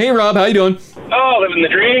hanging on. Hey, Rob, how you doing? Oh, living the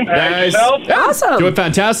dream. Nice. Yourself? Awesome. Doing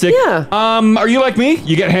fantastic. Yeah. Are you like me?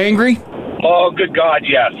 You get hangry? Oh, good God,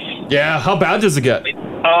 yes. Yeah. How bad does it get?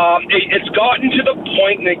 It's gotten to the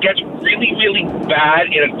point that it gets really, really bad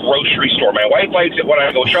in a grocery store. My wife likes it when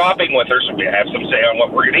I go shopping with her, so we have some say on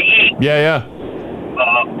what we're going to eat. Yeah.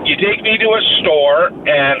 You take me to a store,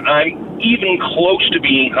 and I'm even close to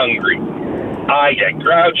being hungry. I get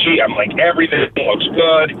grouchy. I'm like, everything looks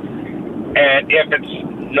good. And if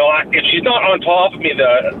she's not on top of me,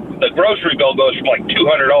 the grocery bill goes from like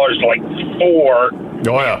 $200 to like $4.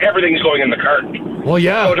 Oh, yeah. Everything's going in the cart. Well,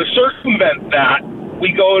 yeah. So to circumvent that,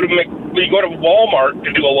 we go to Walmart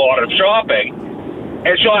to do a lot of shopping,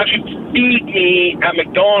 and she'll actually feed me at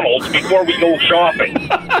McDonald's before we go shopping.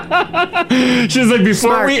 She's like,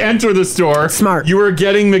 before we enter the store, you were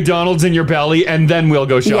getting McDonald's in your belly, and then we'll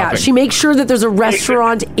go shopping. Yeah, she makes sure that there's a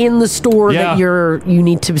restaurant in the store that you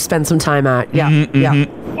need to spend some time at. Yeah, yeah.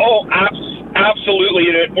 Oh, absolutely.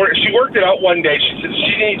 And she worked it out one day. She said,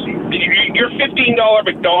 your $15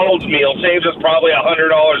 McDonald's meal saves us probably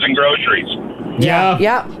 $100 in groceries. Yeah.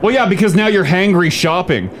 Yeah. Well, yeah, because now you're hangry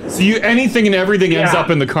shopping. So anything and everything ends up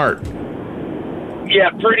in the cart. Yeah,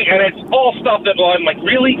 pretty. And it's all stuff that I'm like,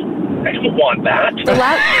 really? I don't want that.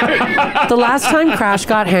 The last time Crash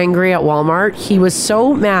got hangry at Walmart, he was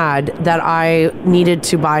so mad that I needed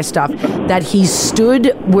to buy stuff that he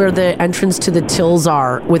stood where the entrance to the tills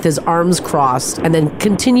are with his arms crossed and then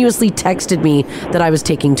continuously texted me that I was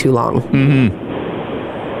taking too long.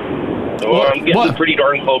 So I'm getting pretty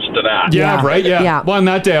darn close to that. Yeah, right? Yeah. Well, on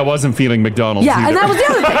that day, I wasn't feeling McDonald's Yeah, either. and that was the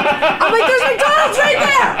other thing. I'm like, there's McDonald's right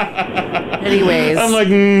there. Anyways. I'm like,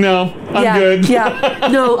 no, I'm good. Yeah.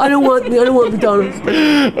 No, I don't want McDonald's.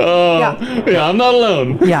 Yeah, I'm not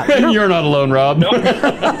alone. Yeah. You're not alone, Rob. Nope.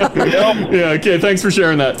 Yeah, okay, thanks for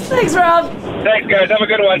sharing that. Thanks, Rob. Thanks, guys. Have a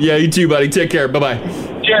good one. Yeah, you too, buddy. Take care. Bye-bye.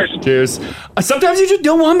 Cheers. Cheers. Sometimes you just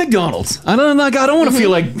don't want McDonald's. I don't want to feel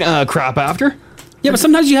like crap after. Yeah, but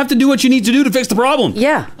sometimes you have to do what you need to do to fix the problem.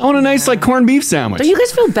 Yeah. I want a nice like corned beef sandwich. Don't you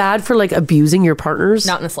guys feel bad for like abusing your partners?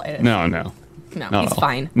 Not in the slightest. No. No, Not he's at all.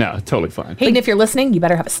 fine. No, totally fine. Hayden, if you're listening, you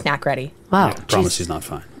better have a snack ready. Wow. Promise he's not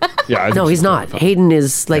fine. Yeah. No, he's not. Hayden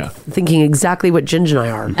is like thinking exactly what Ginge and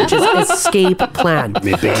I are, which is escape plan.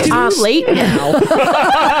 Too late now.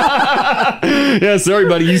 Yeah, sorry,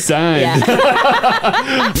 buddy. You signed.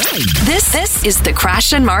 This is the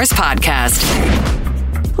Crash and Mars podcast.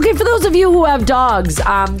 Okay, for those of you who have dogs,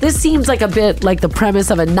 this seems like a bit like the premise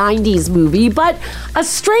of a 90s movie, but a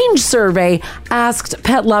strange survey asked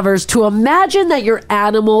pet lovers to imagine that your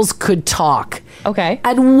animals could talk. Okay.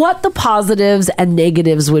 And what the positives and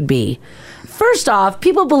negatives would be. First off,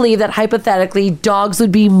 people believe that hypothetically, dogs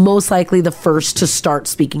would be most likely the first to start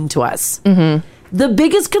speaking to us. Mm-hmm. The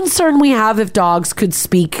biggest concern we have if dogs could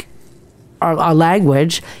speak our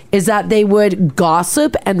language is that they would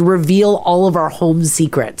gossip and reveal all of our home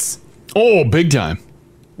secrets. Oh, big time.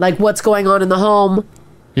 Like what's going on in the home.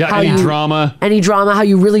 Yeah, how any drama. Any drama, how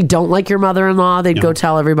you really don't like your mother-in-law. They'd go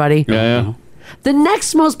tell everybody. Yeah. The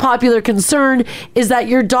next most popular concern is that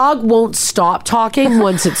your dog won't stop talking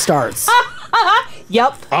once it starts.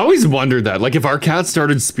 Yep. I always wondered that. Like, if our cat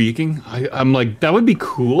started speaking, I'm like, that would be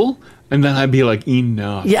cool. And then I'd be like,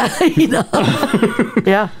 enough. Yeah, enough.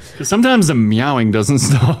 Yeah. Because sometimes the meowing doesn't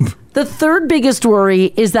stop. The third biggest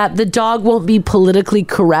worry is that the dog won't be politically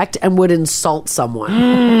correct and would insult someone.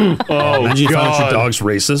 Imagine you found out your dog's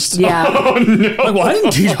racist. Yeah. Oh, no. Like, well,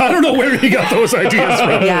 I don't know where he got those ideas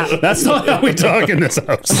from. Yeah. That's not how we talk in this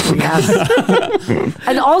house.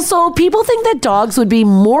 And also, people think that dogs would be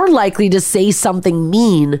more likely to say something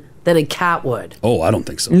mean than a cat would. Oh, I don't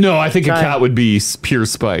think so. No, I think a cat would be pure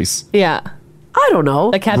spice. Yeah. I don't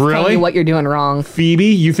know. The cat's telling Really? you what you're doing wrong. Phoebe?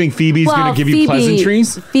 You think Phoebe's going to give you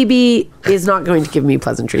pleasantries? Phoebe is not going to give me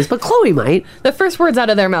pleasantries, but Chloe might. The first words out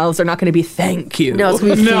of their mouths are not going to be thank you. No, it's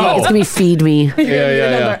going to be, it's gonna be feed me.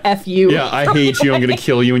 Another F you. Yeah, I hate you. I'm going to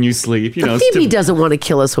kill you when you sleep. You know, Phoebe doesn't want to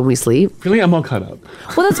kill us when we sleep. Really? I'm all cut up.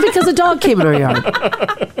 Well, that's because a dog came in our yard.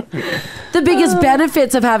 The biggest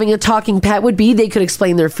benefits of having a talking pet would be they could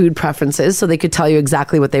explain their food preferences, so they could tell you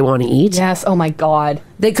exactly what they want to eat. Yes. Oh my God.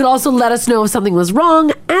 They could also let us know if something was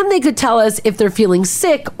wrong, and they could tell us if they're feeling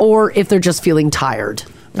sick or if they're just feeling tired.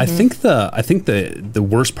 I think the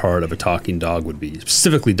worst part of a talking dog would be,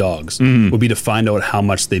 specifically dogs, would be to find out how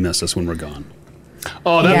much they miss us when we're gone.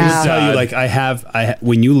 Oh, that would was tell you, sad. like,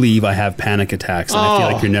 when you leave, I have panic attacks, and I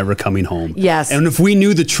feel like you're never coming home. Yes. And if we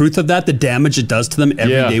knew the truth of that, the damage it does to them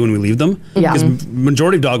every day when we leave them, Yeah. because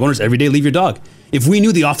majority of dog owners every day leave your dog. If we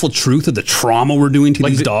knew the awful truth of the trauma we're doing to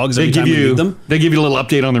these dogs every time we leave them, they give you a little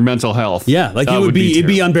update on their mental health. yeah, like That it'd be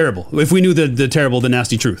terrible. unbearable if we knew the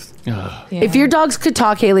nasty truth. If your dogs could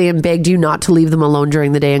talk, Haley, and begged you not to leave them alone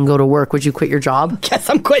during the day and go to work, would you quit your job? Guess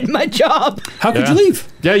I'm quitting my job. How could you leave?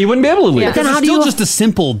 Yeah, you wouldn't be able to leave. But then Because how it's do still you? just a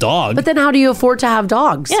simple dog. But then how do you afford to have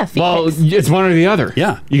dogs? Yeah. Well, it's one or the other.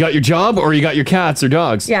 Yeah. You got your job or you got your cats or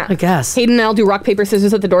dogs. Yeah. I guess. Hayden and I'll do rock, paper,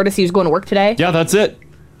 scissors at the door to see who's going to work today. Yeah, that's it.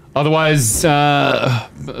 Otherwise,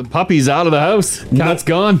 puppy's out of the house. Cat's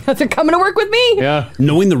gone. They're coming to work with me. Yeah.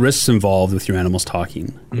 Knowing the risks involved with your animals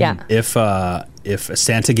talking. Yeah. If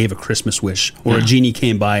Santa gave a Christmas wish or a genie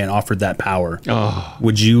came by and offered that power,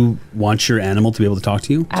 would you want your animal to be able to talk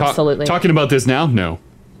to you? Absolutely. Talking about this now? No.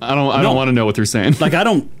 I don't want to know what they're saying. Like I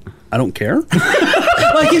don't care.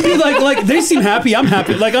 Like if you like they seem happy, I'm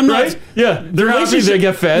happy. Like I'm not. Right? Yeah, they're happy they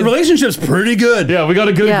get fed. The relationship's pretty good. Yeah, we got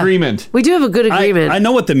a good Yeah. agreement. We do have a good agreement. I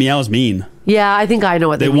know what the meows mean. Yeah, I think I know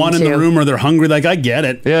what They mean want in too. the room or they're hungry. Like I get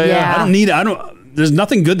it. Yeah. I don't. There's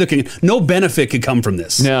nothing good that can. No benefit could come from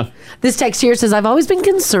this. Yeah. This text here says, I've always been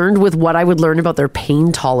concerned with what I would learn about their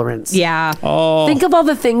pain tolerance. Yeah. Oh. Think of all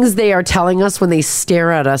the things they are telling us when they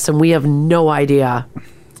stare at us and we have no idea.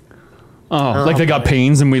 Oh, like they got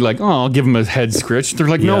pains and we like, I'll give them a head scritch. They're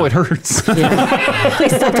like, no, it hurts.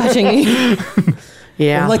 Please stop touching me.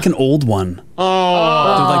 Yeah. Or like an old one. Oh.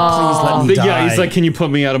 They're like, please let me die. Yeah, he's like, can you put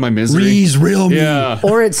me out of my misery? Please reel me. Yeah.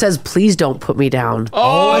 Or it says, please don't put me down.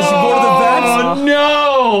 Oh, as you go to the vet. Oh,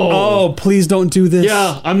 no. Oh, please don't do this.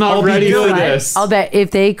 Yeah, I'm not I'll be ready for good. this. I'll bet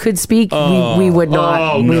if they could speak, we would not.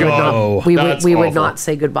 Oh, we would no. not. We would. That's We would awful. not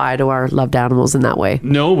say goodbye to our loved animals in that way.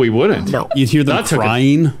 No, we wouldn't. No. You'd hear them That took a-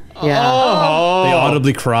 crying. Yeah. Oh. They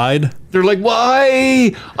audibly cried. They're like,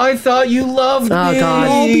 why? I thought you loved me. God.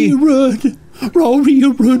 Robbie Rood. Rory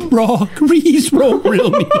Rood Rock. Reese Road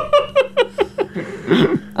Real Me.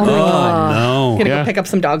 Oh, no. I'm gonna go pick up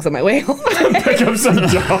some dogs on my way home. Pick up some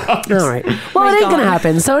dogs. All right. Well, it ain't going to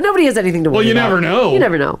happen. So nobody has anything to worry Well, you about. never know. You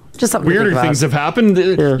never know. Just something to Weirder think about. things have happened.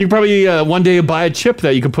 You could probably one day buy a chip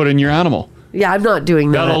that you could put in your animal. Yeah, I'm not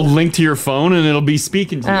doing that. That'll link to your phone and it'll be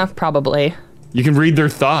speaking to you. Probably. You can read their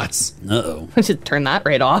thoughts. Uh-oh. I should turn that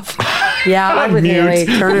right off. Yeah, I'm with Haley.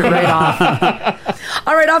 Turn it right off.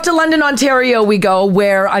 All right, off to London, Ontario we go,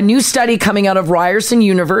 where a new study coming out of Ryerson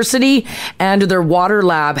University and their water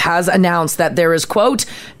lab has announced that there is, quote,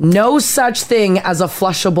 no such thing as a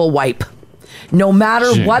flushable wipe. No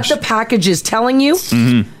matter what the package is telling you,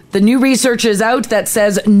 the new research is out that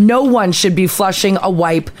says no one should be flushing a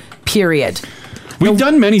wipe, period. We've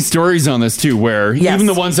done many stories on this too, where even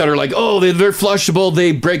the ones that are like, oh, they're flushable,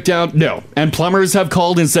 they break down. No. And plumbers have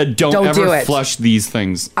called and said, don't do ever it. flush these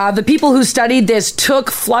things. The people who studied this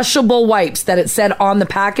took flushable wipes that it said on the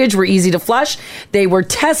package were easy to flush. They were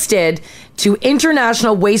tested to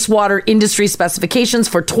international wastewater industry specifications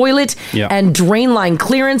for toilet and drain line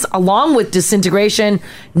clearance, along with disintegration.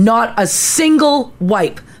 Not a single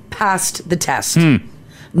wipe passed the test.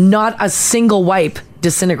 Not a single wipe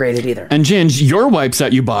disintegrated either. And Ginge, your wipes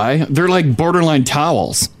that you buy, they're like borderline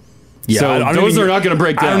towels. Yeah, so I don't those even are not going to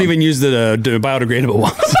break down. I don't even use the biodegradable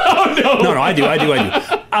ones. Oh, no. No, I do. I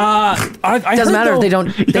Doesn't matter if they don't.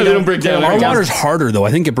 They don't break down. Our water's harder though.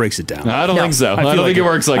 I think it breaks it down. I don't think so. I don't think it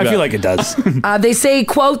works like that. I feel like it does. They say,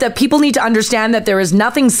 quote, that people need to understand that there is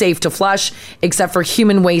nothing safe to flush except for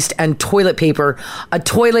human waste and toilet paper. A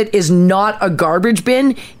toilet is not a garbage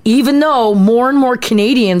bin, even though more and more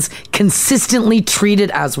Canadians consistently treat it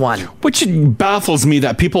as one. Which baffles me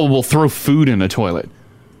that people will throw food in a toilet.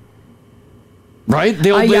 Right?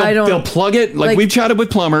 They'll plug it. Like we've chatted with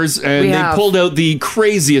plumbers and they pulled out the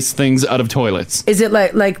craziest things out of toilets. Is it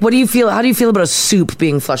like what do you feel? How do you feel about a soup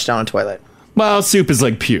being flushed down a toilet? Well, soup is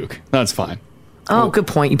like puke. That's fine. Oh, good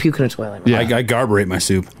point. You puke in a toilet. Yeah, I carburate my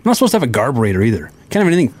soup. I'm not supposed to have a carburetor either. Can't have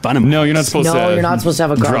anything fun in my No, you're not supposed to. No, you're not supposed to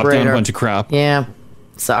have a drop down carburetor. a bunch of crap. Yeah.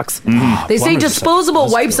 Sucks. They say Plumbers are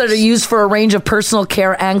disposable wipes that are used for a range of personal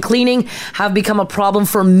care and cleaning have become a problem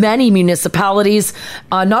for many municipalities,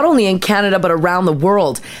 not only in Canada but around the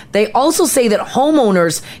world. They also say that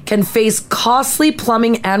homeowners can face costly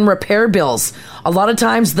plumbing and repair bills. A lot of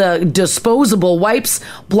times the disposable wipes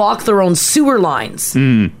block their own sewer lines.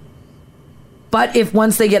 But if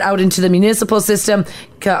once they get out into the municipal system,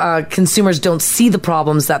 consumers don't see the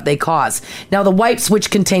problems that they cause. Now, the wipes, which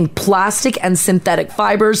contain plastic and synthetic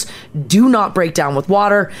fibers, do not break down with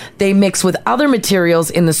water. They mix with other materials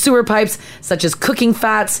in the sewer pipes, such as cooking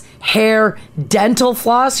fats, hair, dental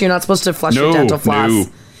floss. You're not supposed to flush your dental floss.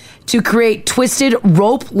 To create twisted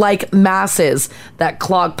rope-like masses that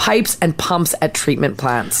clog pipes and pumps at treatment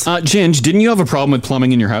plants. Ginge, didn't you have a problem with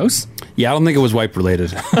plumbing in your house? Yeah, I don't think it was wipe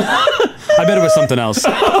related. I bet it was something else.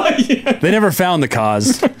 They never found the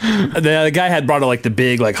cause. The guy had brought like the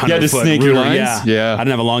big 100-foot snake your ruler. lines? Yeah. I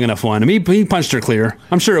didn't have a long enough one. I mean, he punched her clear.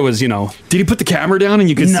 I'm sure it was, Did he put the camera down and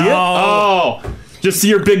you could see it? No. Oh, just see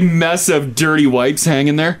your big mess of dirty wipes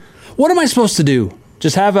hanging there? What am I supposed to do?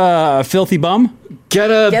 Just have a filthy bum? Get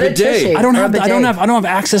a bidet. I don't have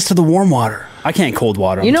access to the warm water. I can't cold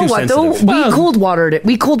water. You know I'm too what sensitive. though? We cold watered it.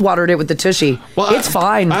 We cold watered it with the Tushy. It's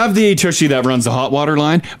fine. I have the Tushy that runs the hot water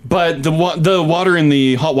line, but the water in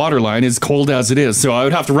the hot water line is cold as it is, so I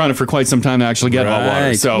would have to run it for quite some time to actually get hot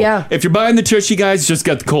water. So if you're buying the Tushy, guys, just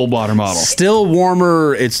get the cold water model. Still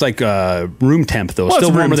warmer. It's like room temp though. Well, Still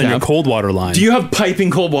it's room warmer than your temp. cold water line. Do you have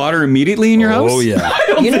piping cold water immediately in your house? Oh yeah. I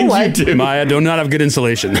don't think you do. I do not have good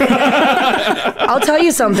insulation. I'll tell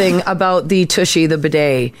you something about the Tushy, the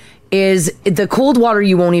bidet, is the cold water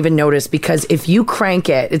you won't even notice because if you crank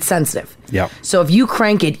it, it's sensitive. Yeah. So if you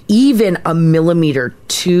crank it even a millimeter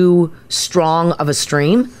too strong of a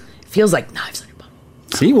stream, it feels like knives on your butt.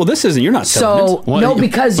 See, well, this isn't. You're not. So no,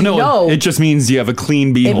 because you know it just means you have a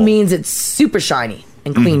clean beehole. It means it's super shiny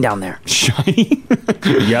and clean down there. Shiny.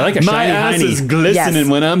 Yeah, like a My shiny ass hiney. is glistening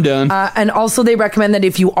when I'm done. And also, they recommend that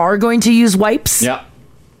if you are going to use wipes,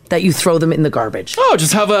 that you throw them in the garbage. Oh,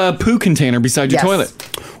 just have a poo container beside your Yes. toilet.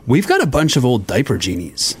 We've got a bunch of old diaper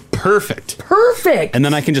genies. perfect. Perfect. And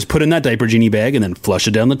then I can just put in that diaper genie bag and then flush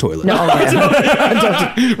it down the toilet. No,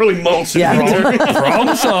 really mulch it. Yeah.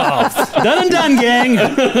 Problem solved. Done and done, gang.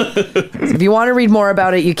 If you want to read more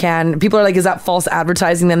about it, you can. People are like, is that false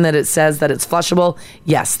advertising then that it says that it's flushable?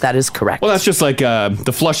 Yes, that is correct. Well, that's just like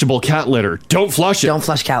the flushable cat litter. Don't flush it. Don't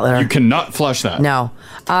flush cat litter. You cannot flush that. No.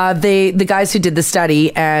 The guys who did the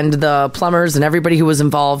study and the plumbers and everybody who was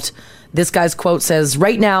involved, this guy's quote says,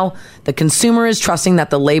 right now, the consumer is trusting that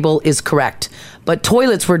the label is correct. But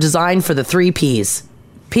toilets were designed for the 3 Ps.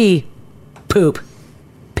 Pee, poop,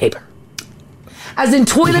 paper. As in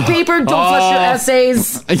toilet paper, don't flush your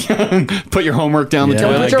essays. Put your homework down the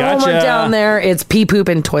toilet. Don't put your homework down there. It's pee, poop,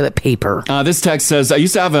 and toilet paper. This text says, I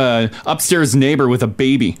used to have a upstairs neighbor with a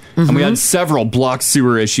baby, and we had several blocked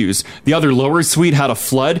sewer issues. The other lower suite had a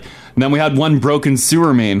flood, and then we had one broken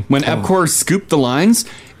sewer main. When EPCOR scooped the lines,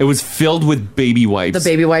 it was filled with baby wipes. The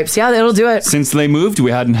baby wipes, yeah, that'll do it. Since they moved, we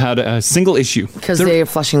hadn't had a single issue. Because they're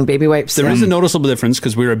flushing baby wipes. There is a noticeable difference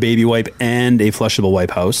because we're a baby wipe and a flushable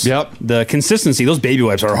wipe house. Yep. The consistency, those baby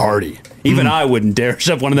wipes are hardy. Even I wouldn't dare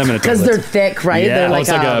shove one of them in a toilet. Because they're thick, right? Yeah. They're like, It's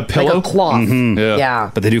like a pillow? Like a cloth. Mhm. Yeah.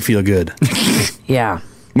 But they do feel good. Yeah.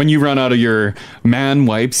 When you run out of your man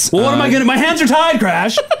wipes. Well, what am I going to... My hands are tied,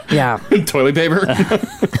 Crash. Yeah. Toilet paper.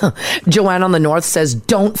 Joanne on the north says,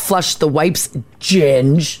 don't flush the wipes,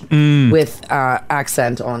 Ginge, with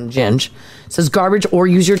accent on Ginge. Says garbage or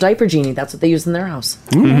use your diaper genie. That's what they use in their house.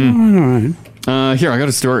 Here, I got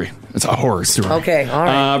a story. It's a horror story. Okay, all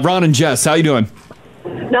right. Ron and Jess, how you doing?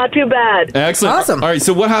 Not too bad. Excellent. Awesome. All right,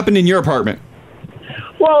 so what happened in your apartment?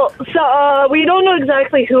 Well, so we don't know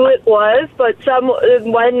exactly who it was, but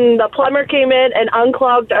when the plumber came in and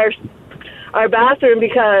unclogged our bathroom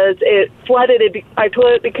because it flooded, our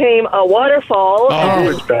toilet became a waterfall.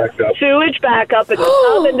 Sewage backed up. Sewage backup, and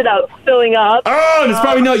the tub ended up filling up. Oh, and it's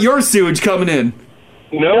probably not your sewage coming in.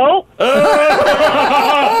 Nope.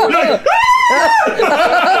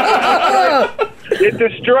 It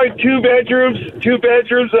destroyed 2 bedrooms,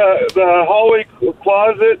 the hallway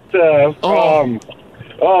closet. The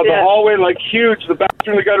hallway, like, huge. The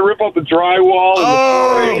bathroom, they got to rip out the drywall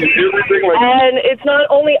and everything. And it's not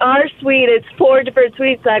only our suite; it's 4 different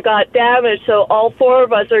suites that got damaged. So all 4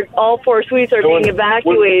 suites are being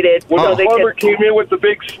evacuated. When the plumber came in with the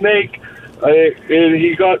big snake, and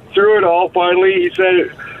he got through it all. Finally, he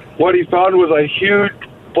said what he found was a huge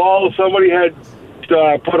ball. Somebody had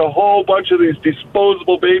put a whole bunch of these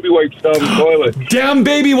disposable baby wipes down the toilet. Damn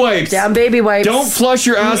baby wipes! Damn baby wipes! Don't flush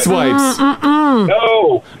your ass wipes.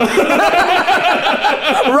 No.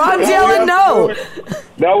 Ron's yelling no.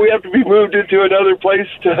 Now we have to be moved into another place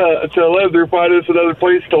to live. They're finding us another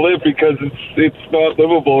place to live because it's not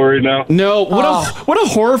livable right now. No, what a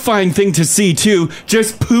horrifying thing to see too.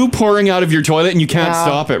 Just poo pouring out of your toilet and you can't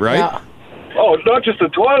stop it, right? Yeah. Oh, not just the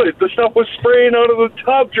toilet. The stuff was spraying out of the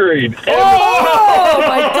tub drain. Oh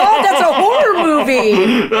my God, that's a horror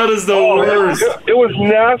movie. That is the worst. It was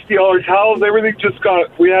nasty. All our towels, everything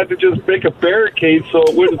we had to just make a barricade so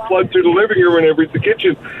it wouldn't flood through the living room and the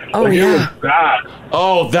kitchen. Oh, It yeah. was bad.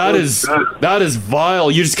 Oh, that is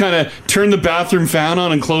vile. You just kind of turn the bathroom fan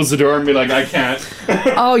on and close the door and be like, I can't.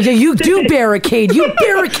 Oh, yeah, you do barricade. You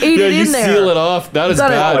barricade Yeah, it you in there. seal it off. That is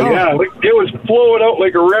bad. Oh, yeah, it was flowing out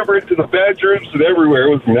like a river into the bedrooms and everywhere.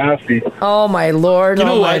 It was nasty. Oh, my Lord You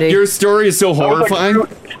know almighty. what? Your story is so horrifying.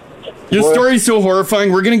 Your What? story is so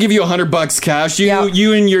horrifying. We're gonna give you $100 cash.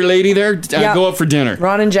 You and your lady there go out for dinner.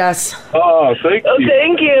 Ron and Jess. Oh, thank you.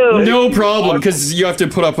 Thank you. No problem, because you have to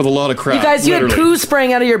put up with a lot of crap. You guys, you had literally. poo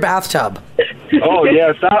spraying out of your bathtub. Oh,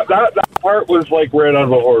 yes. That part was like right out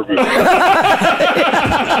of a horror movie.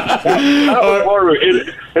 That was horror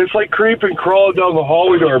movie. It's like creeping, crawling down the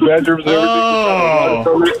hallway to our bedrooms and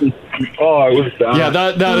everything. Oh, it was bad. Yeah,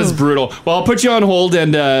 that is brutal. Well, I'll put you on hold,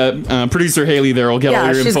 and producer Haley there will get all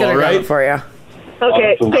your she's info, gonna all grab right? it for you.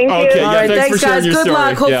 Okay, thank you. Okay, All yeah, right, thanks for sharing guys. your Good story.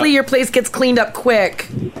 luck. Hopefully Yeah. your place gets cleaned up quick.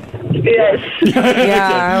 Yes.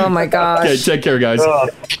 Yeah. Oh my gosh. Okay, take care, guys.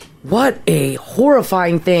 What a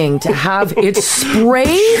horrifying thing to have it sprayed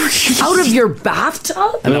out of your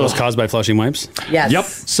bathtub. And that was caused by flushing wipes? Yes. Yep.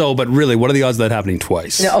 So, but really, what are the odds of that happening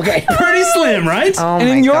twice? No, okay. Pretty slim, right? Oh And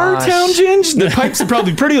my in your gosh. town, Ginge, the pipes are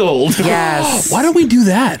probably pretty old. Yes. Why don't we do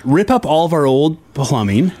that? Rip up all of our old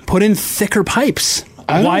plumbing, put in thicker pipes,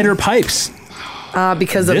 wider pipes.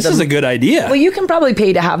 Because of This is a good idea. Well, you can probably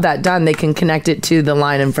pay to have that done. They can connect it to the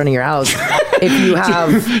line in front of your house. If you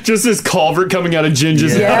have just this culvert coming out of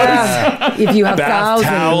Ginger's Yeah. house. If you have Bath thousands.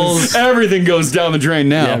 towels, everything goes down the drain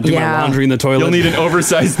now. Yeah, do my laundry in the toilet. You'll need an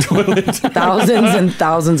oversized toilet. thousands and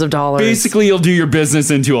thousands of dollars. Basically, you'll do your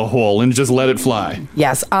business into a hole and just let it fly.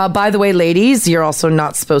 Yes. By the way, ladies, you're also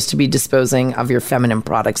not supposed to be disposing of your feminine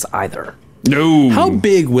products either. No. How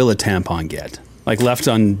big will a tampon get? Like left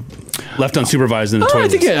unsupervised in the toilet.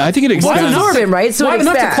 I think it Well, it's absorbent, right? So why it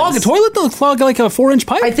not to expands. clog a toilet? They'll clog like a 4-inch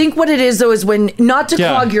pipe. I think what it is though is when not to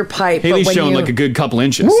Yeah. clog your pipe, Haley's but when showing you, like a good couple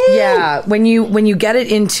inches. Yeah, when you get it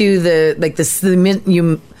into the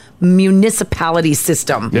municipality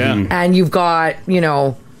system, Yeah. and you've got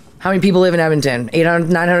how many people live in Edmonton?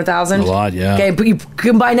 800, 900,000? A lot, yeah. Okay, but you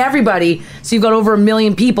combine everybody, so you've got over 1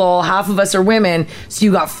 million people. Half of us are women, so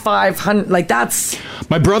you got 500. Like that's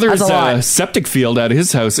My brother's That's a lot. septic field at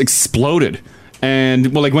his house exploded.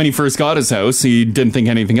 And well, like when he first got his house, he didn't think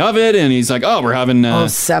anything of it, and he's like, "Oh, we're having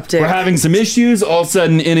septic. We're having some issues." All of a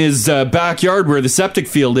sudden, in his backyard where the septic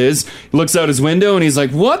field is, he looks out his window and he's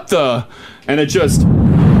like, "What the?" And it just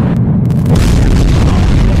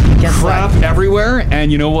crap everywhere.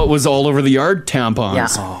 And you know what was all over the yard? Tampons. Yeah.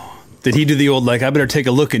 Oh. Did he do the old like? I better take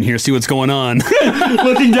a look in here, see what's going on.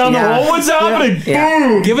 Looking down the hole, what's happening?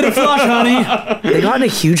 Yeah. Give it a flush, honey. They got in a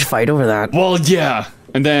huge fight over that. Well, yeah.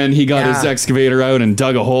 And then he got his excavator out and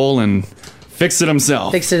dug a hole and fixed it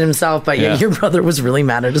himself. Fixed it himself, but yeah, Yeah. your brother was really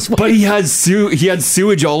mad at his wife. But he had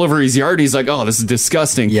sewage all over his yard. He's like, "Oh, this is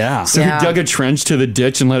disgusting." Yeah. So Yeah. he dug a trench to the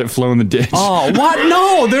ditch and let it flow in the ditch. Oh, what?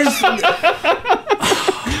 No, there's.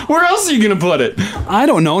 Where else are you gonna put it? I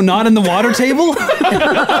don't know. Not in the water table.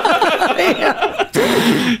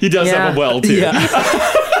 He does have a well too. Yeah.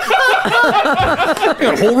 I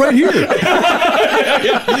got a hole right here.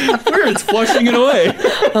 Where it's flushing it away.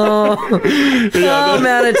 Oh,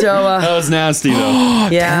 Manitoba. That was nasty though.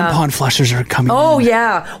 Yeah. Tampon flushers are coming. Oh,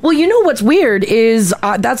 yeah. Well, you know what's weird is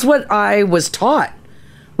that's what I was taught.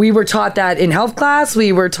 We were taught that in health class.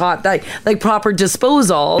 We were taught that like proper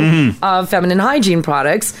disposal of feminine hygiene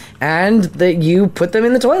products, and that you put them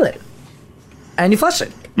in the toilet and you flush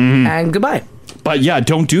it, and goodbye. But yeah,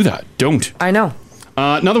 don't do that. Don't. I know.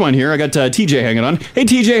 Another one here. I got TJ hanging on. Hey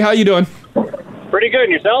TJ, how you doing? Pretty good.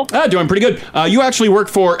 And yourself? Doing pretty good. You actually work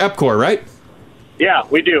for EPCOR, right? Yeah,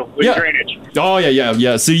 we do. We Yeah. do drainage. Oh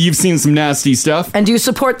yeah. So you've seen some nasty stuff. And do you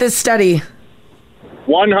support this study?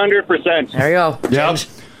 100%. There you go. Yeah.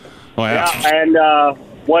 Oh yeah. Yeah, and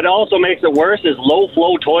what also makes it worse is low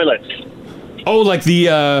flow toilets. Oh, like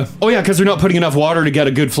the because they're not putting enough water to get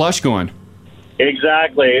a good flush going.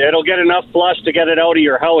 Exactly. It'll get enough flush to get it out of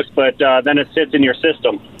your house, but then it sits in your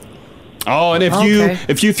system. Oh, and Okay.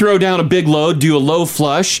 if you throw down a big load, do a low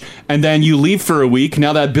flush, and then you leave for a week,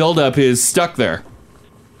 now that buildup is stuck there.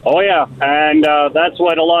 Oh, yeah. And that's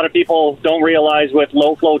what a lot of people don't realize with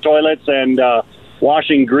low flow toilets and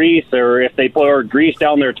washing grease, or if they pour grease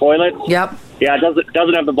down their toilets. Yep. Yeah, it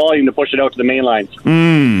doesn't have the volume to push it out to the main lines.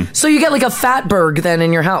 So you get like a fatberg then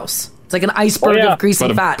in your house. It's like an iceberg of grease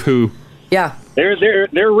and fat. Poo. Yeah.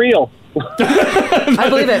 They're real. I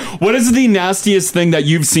believe it. What is the nastiest thing that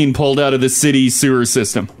you've seen pulled out of the city sewer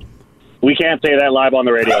system? We can't say that live on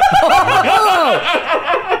the radio.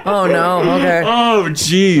 Oh no. Okay. Oh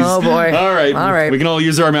jeez. Oh boy. All right. All right. We can all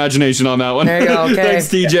use our imagination on that one. There you go. Okay. Thanks,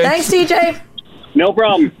 TJ. Thanks, TJ. No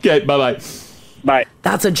problem. Okay. Bye. Bye.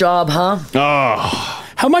 That's a job, huh? Oh,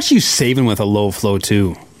 how much are you saving with a low flow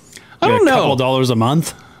too? I don't know. A couple dollars a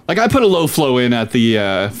month. Like I put a low flow in at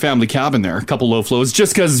the family cabin there, a couple low flows,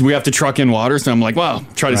 just because we have to truck in water. So I'm like, well,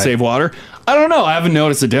 try to save water. I don't know. I haven't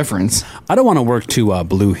noticed a difference. I don't want to work too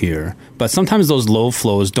blue here, but sometimes those low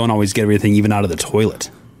flows don't always get everything even out of the toilet.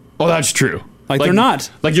 Oh, that's true. Like they're not.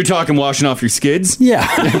 Like you're talking washing off your skids? Yeah.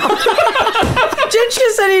 Ginch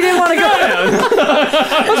just said he didn't want to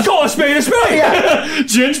go. Let's call a spade a spade. Yeah.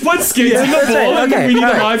 Ginch put skids in the That's bowl right. and Okay. we need All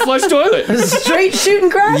a right. high flush toilet. Straight shooting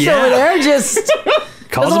crash over there. Just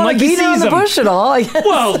Calls doesn't him want like to he beat around sees the him. bush at all. I guess.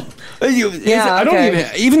 Well, I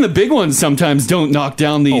don't even the big ones sometimes don't knock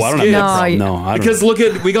down these Oh, I don't skids. have that problem. No, I don't.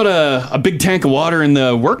 Because we got a big tank of water in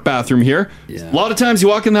the work bathroom here. A lot of times you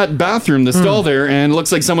walk in that bathroom, the stall there, and it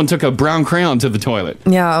looks like someone took a brown crayon to the toilet.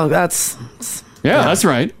 Yeah, that's that's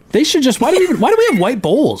right. They should just. Why do we have white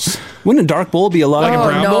bowls? Wouldn't a dark bowl be a lot?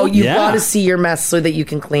 Oh no, you've got to see your mess so that you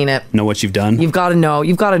can clean it. Know what you've done. You've got to know.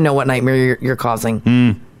 You've got to know what nightmare you're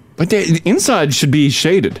causing. But the inside should be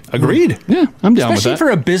shaded. Agreed. Yeah, I'm down Especially with that.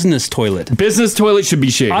 for a business toilet. Business toilet should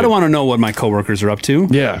be shaded. I don't want to know what my coworkers are up to.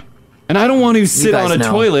 Yeah. And I don't want to sit guys on a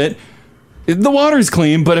know. toilet. The water's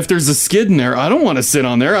clean, but if there's a skid in there, I don't want to sit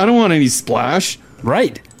on there. I don't want any splash.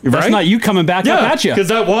 Right. That's not you coming back up at you. because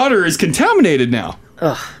that water is contaminated now.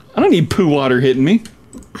 I don't need poo water hitting me.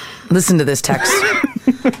 Listen to this text.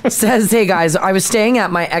 Says, hey guys, I was staying at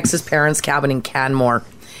my ex's parents' cabin in Canmore.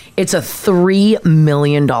 It's a $3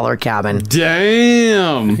 million cabin.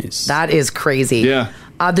 Damn. That is crazy. Yeah.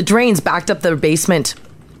 The drains backed up their basement.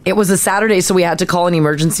 It was a Saturday, so we had to call an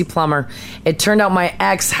emergency plumber. It turned out my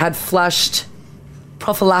ex had flushed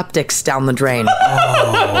prophylactics down the drain.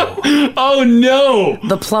 Oh no.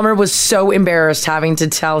 The plumber was so embarrassed having to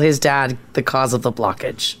tell his dad the cause of the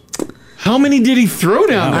blockage. How many did he throw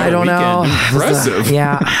down there? I don't know. Impressive.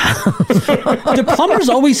 Yeah. Do plumbers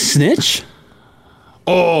always snitch?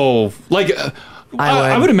 Oh, like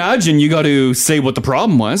I would imagine you got to say what the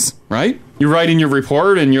problem was, right? You write in your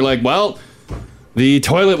report and you're like, well, the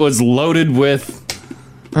toilet was loaded with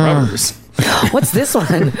rubbers. What's this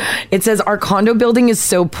one? It says our condo building is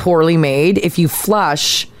so poorly made. If you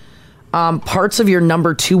flush, parts of your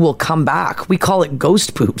number 2 will come back. We call it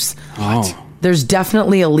ghost poops. Oh. There's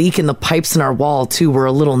definitely a leak in the pipes in our wall too. We're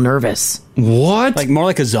a little nervous. What? Like more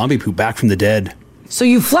like a zombie poop back from the dead. So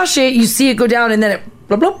you flush it, you see it go down, and then it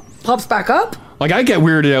blub, blub, pops back up. Like I get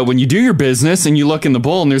weirded out when you do your business and you look in the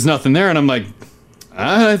bowl and there's nothing there, and I'm like,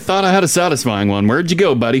 I thought I had a satisfying one. Where'd you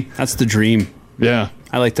go, buddy? That's the dream. Yeah.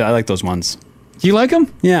 I like those ones. You like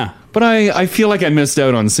them? Yeah. But I feel like I missed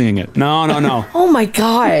out on seeing it. No. Oh my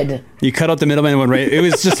God. You cut out the middleman and went right. It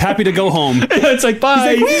was just happy to go home. It's like,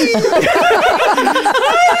 bye.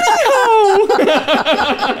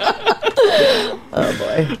 Oh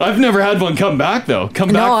boy. I've never had one come back though.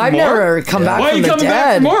 No, I've never come back Why from are you the coming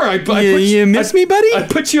dead. back for more? You miss me, buddy? I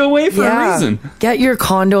put you away for a reason. Get your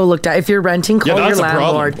condo looked at. If you're renting, call Yeah, that's your a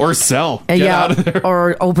landlord. problem. Or sell. Get yeah, out of there.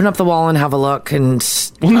 or open up the wall and have a look. And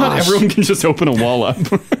Well, not everyone can just open a wall up.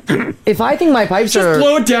 if I think my pipes Just are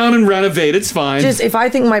blow it down and renovate. It's fine. just if I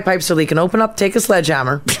think my pipes are leaking, open up, take a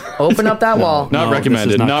sledgehammer, open up that wall. Not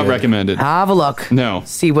recommended. Not recommended. Have a look. No.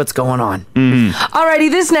 See what's going on. Mhm.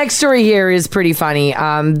 Alrighty, this next story here is pretty funny.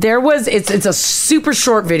 It's a super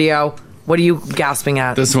short video. What are you gasping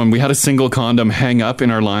at? This one, we had a single condom hang up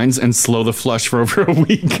in our lines and slow the flush for over a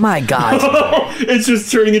week. My God. It's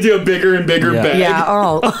just turning into a bigger and bigger bag. Yeah,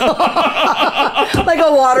 like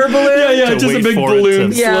a water balloon. Yeah, just a big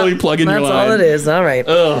balloon slowly plugging your line. That's all it is. All right.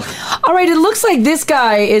 Ugh. All right, it looks like this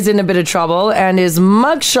guy is in a bit of trouble, and his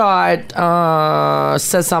mugshot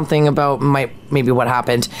says something about maybe what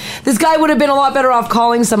happened. This guy would have been a lot better off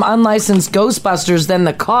calling some unlicensed Ghostbusters than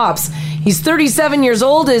the cops. He's 37 years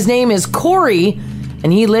old. His name is Corey,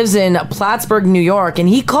 and he lives in Plattsburgh, New York, and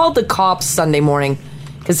he called the cops Sunday morning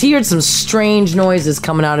because he heard some strange noises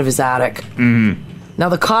coming out of his attic. Mm-hmm. Now,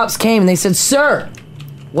 the cops came, and they said, "Sir,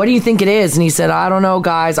 what do you think it is?" And he said, "I don't know,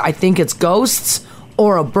 guys. I think it's ghosts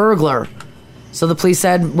or a burglar." So the police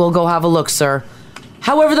said, "We'll go have a look, sir."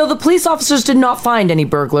 However, though, the police officers did not find any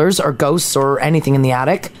burglars or ghosts or anything in the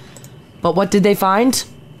attic. But what did they find?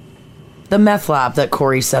 The meth lab that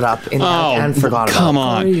Corey set up and forgot about. Come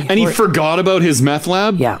on. And he forgot about his meth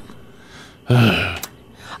lab? Yeah.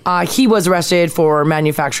 He was arrested for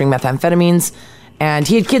manufacturing methamphetamines, and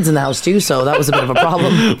he had kids in the house too, so that was a bit of a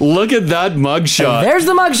problem. Look at that mugshot. There's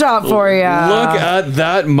the mugshot for you. Look at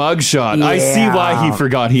that mugshot. I see why he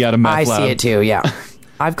forgot he had a meth lab. I see it too, yeah.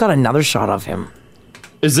 I've got another shot of him.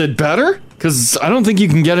 Is it better? Because I don't think you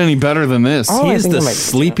can get any better than this. Oh, He is the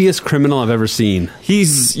sleepiest criminal I've ever seen.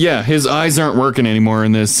 His eyes aren't working anymore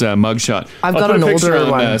in this mugshot. I've I'll got put an a picture older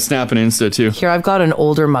on one. Snap and Insta too. Here, I've got an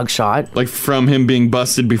older mugshot. Like from him being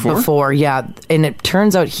busted before? Before, yeah. And it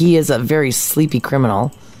turns out he is a very sleepy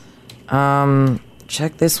criminal.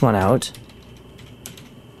 Check this one out.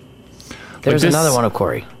 There's this- another one of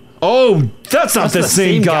Corey. Oh, that's not the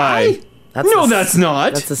same guy. No, that's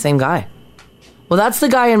not. That's the same guy. Well, that's the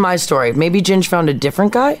guy in my story. Maybe Ginge found a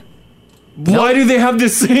different guy? Why do they have the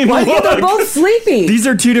same Why? look? They're both sleepy. These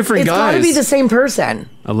are two different It's guys. gotta be the same person.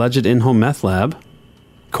 Alleged in-home meth lab.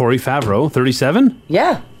 Corey Favreau, 37.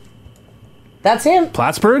 Yeah. That's him.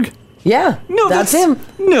 Plattsburgh. Yeah. No, that's him.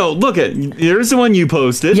 No, look at here's the one you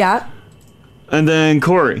posted. Yeah. And then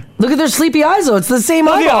Corey. Look at their sleepy eyes, though. It's the same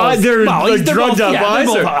Oh, yeah, eyeballs. they're Well, like they're drugged both- up yeah, eyes.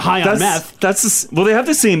 they're both are- high on that's, meth. Well, they have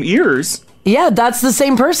the same ears. Yeah, that's the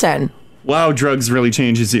same person. Wow, drugs really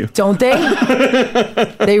changes you. Don't they?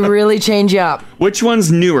 They really change you up. Which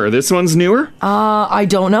one's newer? This one's newer? I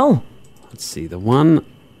don't know. Let's see. The one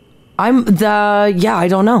I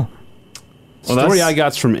don't know. story I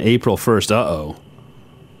got's from April 1st. Uh-oh.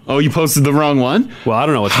 Oh, you posted the wrong one? Well, I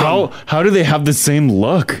don't know. It's How do they have the same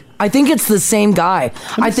look? I think it's the same guy.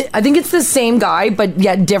 I think it's the same guy, but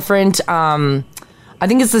yet different. I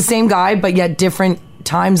think it's the same guy, but yet different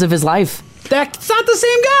times of his life. That's not the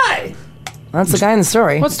same guy. That's the guy in the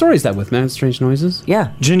story. What story is that with, man? Strange Noises?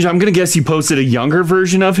 Yeah. Ginger, I'm going to guess you posted a younger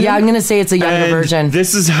version of him. Yeah, I'm going to say it's a younger And version.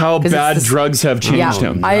 This is how 'Cause bad it's the- drugs have changed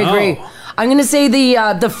him. I agree. I'm going to say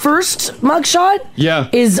the first mugshot Yeah.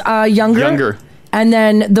 is younger. Younger. And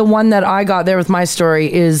then the one that I got there with my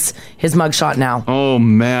story is his mugshot now. Oh,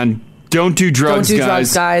 man. Don't do drugs, Don't do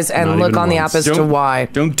guys. drugs, guys, and look on the app as to why.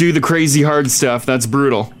 Don't do the crazy hard stuff. That's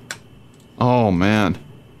brutal. Oh, man.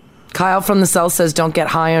 Kyle from the cell says, don't get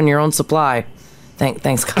high on your own supply.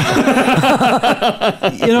 Thanks,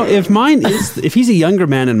 Kyle. You know, if he's a younger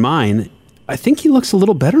man than mine, I think he looks a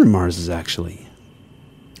little better than Mars's, actually.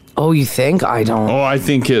 Oh, you think? I don't. Oh, I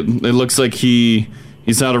think it looks like he's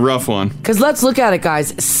had a rough one. Because let's look at it,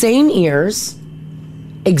 guys. Same ears,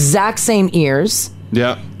 exact same ears,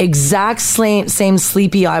 Yeah. exact same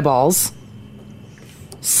sleepy eyeballs,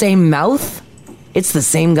 same mouth. It's the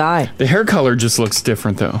same guy. The hair color just looks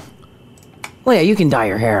different, though. Well, yeah, you can dye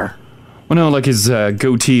your hair. Well, no, like his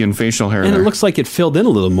goatee and facial hair. And there. it looks like it filled in a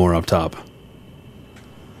little more up top.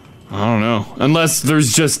 I don't know. Unless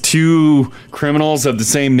there's just two criminals of the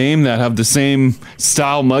same name that have the same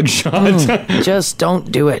style mugshot. Just don't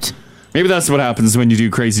do it. Maybe that's what happens when you do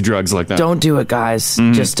crazy drugs like that. Don't do it, guys.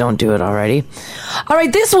 Mhm. Just don't do it already. All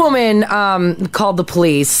right, this woman called the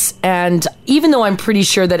police, and even though I'm pretty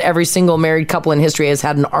sure that every single married couple in history has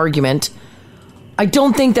had an argument, I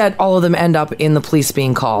don't think that all of them end up in the police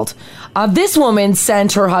being called. This woman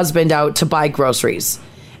sent her husband out to buy groceries,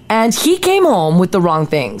 and he came home with the wrong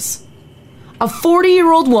things. A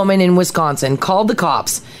 40-year-old woman in Wisconsin called the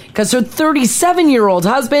cops because her 37-year-old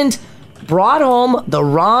husband brought home the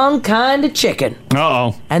wrong kind of chicken.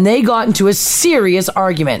 Uh-oh. And they got into a serious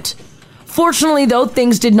argument. Fortunately, though,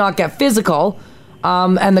 things did not get physical,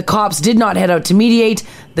 and the cops did not head out to mediate.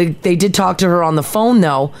 They did talk to her on the phone,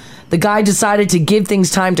 though. The guy decided to give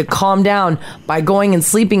things time to calm down by going and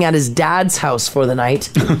sleeping at his dad's house for the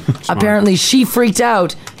night. Apparently, she freaked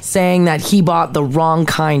out, saying that he bought the wrong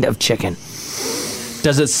kind of chicken.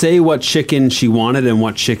 Does it say what chicken she wanted and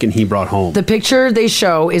what chicken he brought home? The picture they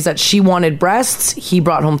show is that she wanted breasts, he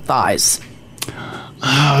brought home thighs.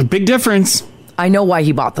 Big difference. I know why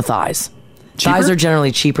he bought the thighs. Thighs are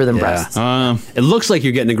generally cheaper than breasts. It looks like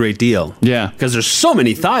you're getting a great deal. Yeah. Because there's so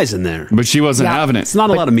many thighs in there. But she wasn't Yeah. having it. It's not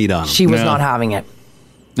a lot of meat on them. She was not having it.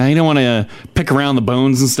 Now, you don't want to pick around the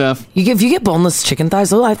bones and stuff. If you get boneless chicken thighs,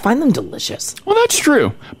 though, I find them delicious. Well, that's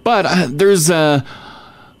true. But there's a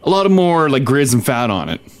lot of more like grizz and fat on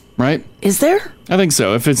it, right? Is there? I think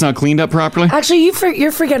so, if it's not cleaned up properly. Actually,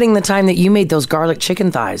 you're forgetting the time that you made those garlic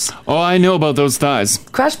chicken thighs. Oh, I know about those thighs.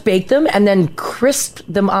 Crash baked them and then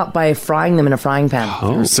crisped them up by frying them in a frying pan.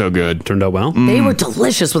 Oh, they're so good. Turned out well. They were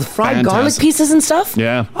delicious with fried garlic Fantastic. pieces and stuff.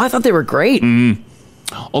 Yeah. Oh, I thought they were great.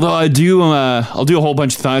 Although I'll do a whole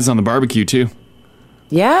bunch of thighs on the barbecue too.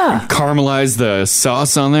 Yeah. Caramelize the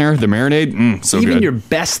sauce on there, the marinade. So Even good. your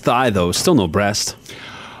best thigh, though, still no breast.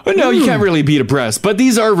 But no, you can't really beat a breast, but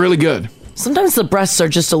these are really good. Sometimes the breasts are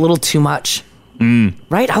just a little too much.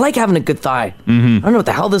 Right? I like having a good thigh. Mm-hmm. I don't know what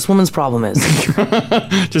the hell this woman's problem is.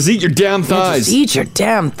 Just eat your damn Yeah, thighs. just eat your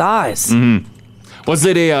damn thighs. Was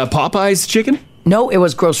it a Popeyes chicken? No, it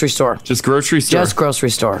was grocery store. Just grocery store? Just grocery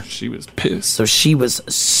store. She was pissed. So she was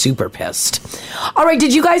super pissed. All right,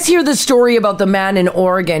 did you guys hear the story about the man in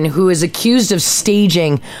Oregon who is accused of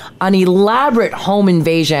staging an elaborate home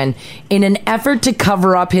invasion in an effort to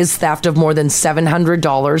cover up his theft of more than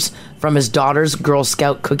 $700 from his daughter's Girl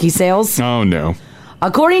Scout cookie sales? Oh, no.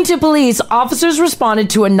 According to police, officers responded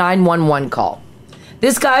to a 911 call.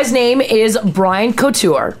 This guy's name is Brian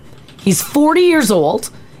Couture. He's 40 years old,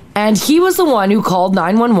 and he was the one who called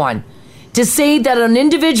 911 to say that an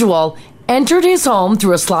individual entered his home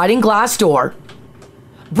through a sliding glass door.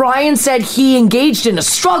 Brian said he engaged in a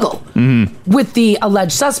struggle with the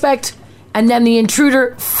alleged suspect, and then the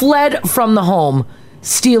intruder fled from the home,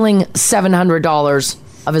 stealing $700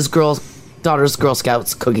 of his daughter's Girl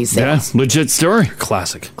Scouts cookie sales. Yeah, legit story.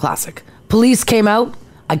 Classic. Police came out.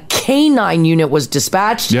 A K-9 unit was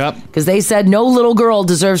dispatched. Yep. Because they said no little girl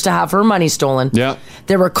deserves to have her money stolen. Yep.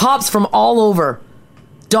 There were cops from all over.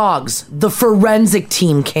 Dogs. The forensic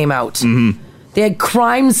team came out. They had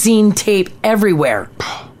crime scene tape everywhere.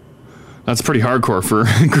 That's pretty hardcore for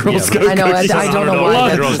Girl Scout I know. cookies. I don't know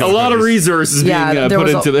why. A lot of resources being put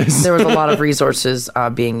into this. There was a lot of resources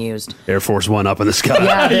being used. Air Force One up in the sky.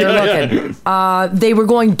 Yeah, they were looking. They were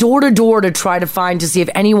going door to door to try to find to see if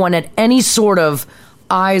anyone had any sort of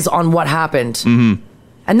eyes on what happened.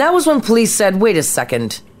 And that was when police said, wait a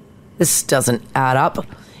second, this doesn't add up.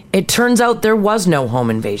 It turns out there was no home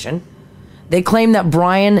invasion. They claim that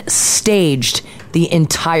Brian staged the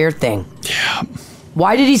entire thing. Yeah.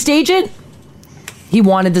 Why did he stage it? He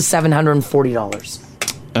wanted the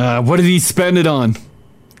 $740. What did he spend it on?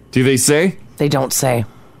 Do they say? They don't say.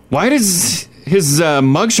 Why does his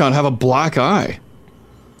mugshot have a black eye?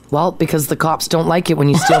 Well, because the cops don't like it when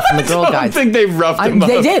you steal from the Girl Guides. I don't think they've roughed him up.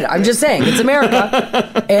 They did. I'm just saying. It's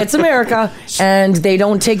America. It's America. And they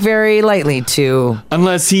don't take very lightly to...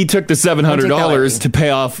 Unless he took the $700 to pay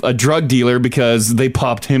off a drug dealer because they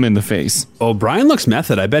popped him in the face. Oh, Brian looks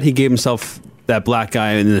method. I bet he gave himself that black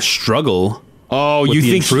eye in the struggle. Oh, with you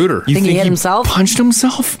the think intruder? You think he hit himself? Punched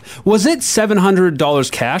himself? Was it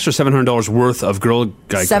 $700 cash or $700 worth of Girl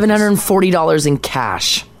Guide? $740 in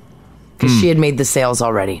cash. Because she had made the sales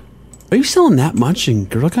already. Are you selling that much in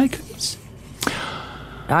Girl Guide cookies?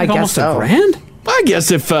 I guess almost so. $1,000? I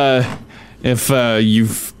guess if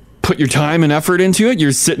you've put your time and effort into it,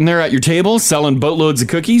 you're sitting there at your table selling boatloads of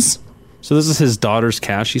cookies. So this is his daughter's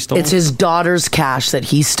cash he stole? It's his daughter's cash that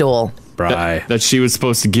he stole. That she was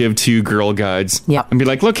supposed to give to Girl Guides. Yep. And be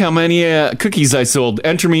like, look how many cookies I sold.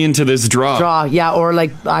 Enter me into this draw. Yeah, or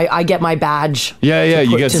like I get my badge. Yeah,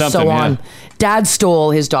 you get to something. sew Yeah. on. Dad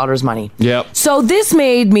stole his daughter's money. Yep. So this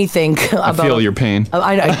made me think about... I feel your pain.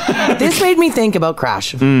 I know. This made me think about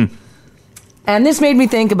Crash. And this made me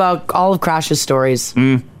think about all of Crash's stories.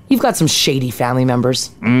 You've got some shady family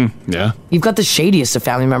members. Yeah. You've got the shadiest of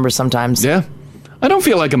family members sometimes. Yeah. I don't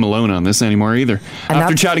feel like I'm alone on this anymore either. And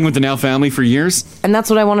After chatting with the Now family for years. And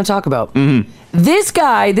that's what I want to talk about. This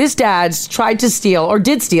guy, this dad, tried to steal, or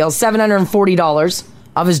did steal, $740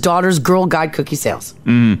 of his daughter's Girl Guide cookie sales.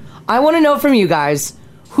 I want to know from you guys,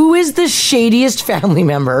 who is the shadiest family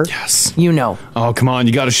member you know? Oh, come on.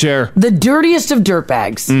 You got to share. The dirtiest of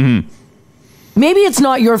dirtbags. Maybe it's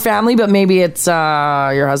not your family, but maybe it's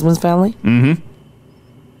your husband's family.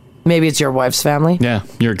 Maybe it's your wife's family. Yeah,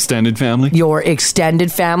 your extended family. Your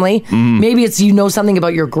extended family. Maybe it's you know something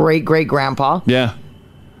about your great-great-grandpa. Yeah.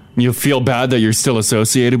 You feel bad that you're still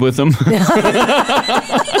associated with them.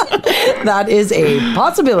 That is a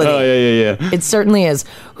possibility. Oh, yeah. It certainly is.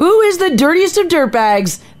 Who is the dirtiest of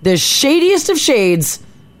dirtbags, the shadiest of shades,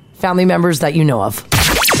 family members that you know of?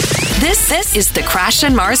 This is the Crash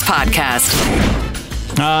and Mars podcast.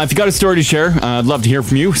 If you got a story to share, I'd love to hear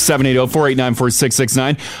from you.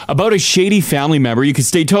 780-489-4669. About a shady family member. You can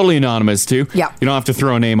stay totally anonymous, too. Yeah. You don't have to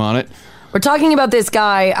throw a name on it. We're talking about this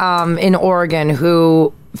guy in Oregon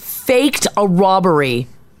who faked a robbery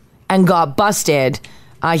and got busted.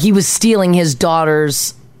 He was stealing his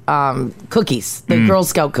daughter's cookies, the Girl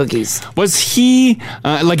Scout cookies. Was he,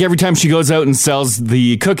 like every time she goes out and sells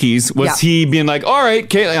the cookies, was he being like, all right,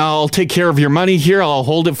 Kaylee, I'll take care of your money here. I'll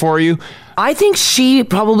hold it for you. I think she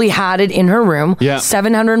probably had it in her room,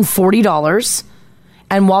 $740.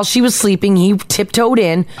 And while she was sleeping, he tiptoed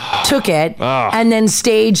in, took it, and then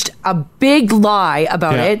staged a big lie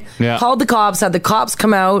about it. Called the cops, had the cops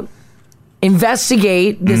come out,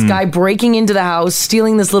 investigate this guy breaking into the house,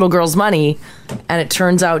 stealing this little girl's money. And it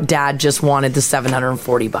turns out dad just wanted the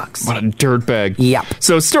 $740. What a dirtbag. Yep.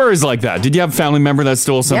 So stories like that. Did you have a family member that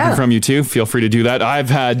stole something from you too? Feel free to do that. I've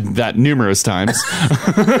had that numerous times.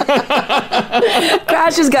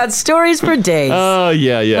 Crash has got stories for days. Oh,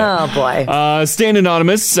 yeah. Oh, boy. Staying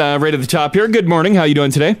anonymous, right at the top here. Good morning. How you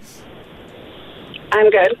doing today? I'm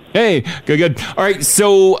good. Hey, good. All right,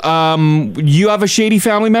 so you have a shady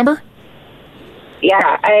family member?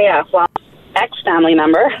 Yeah, well, ex-family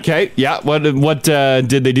member. Okay, yeah. What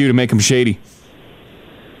did they do to make him shady?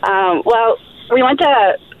 Well, we went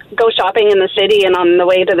to go shopping in the city, and on the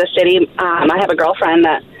way to the city, I have a girlfriend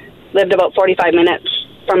that lived about 45 minutes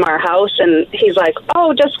from our house, and he's like,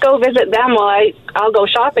 oh, just go visit them while I'll go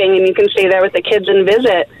shopping, and you can stay there with the kids and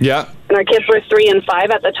visit. Yeah. And our kids were 3 and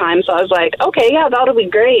 5 at the time, so I was like, okay, yeah, that'll be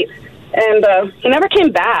great. And he never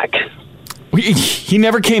came back. He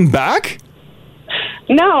never came back?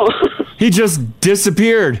 No. He just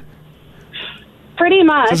disappeared. Pretty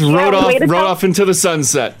much. Just rode off into the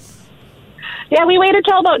sunset. Yeah, we waited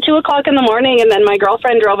till about 2 o'clock in the morning, and then my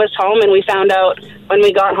girlfriend drove us home, and we found out when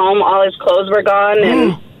we got home all his clothes were gone,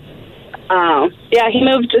 and he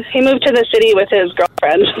moved to the city with his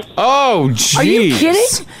girlfriend. Oh, jeez. Are you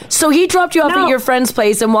kidding? So he dropped you off at your friend's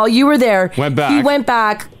place, and while you were there, he went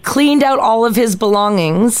back, cleaned out all of his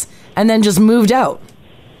belongings, and then just moved out.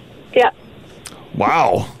 Yeah.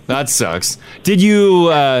 Wow, that sucks. Did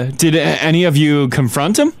any of you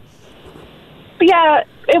confront him? Yeah,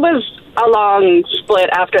 it was a long split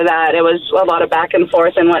after that. It was a lot of back and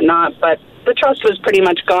forth and whatnot, but the trust was pretty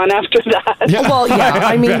much gone after that. Yeah. Well, yeah,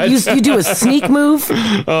 I mean, you do a sneak move,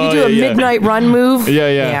 you do a midnight run move.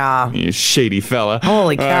 Yeah. You shady fella.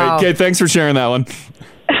 Holy cow. All right, okay, thanks for sharing that one.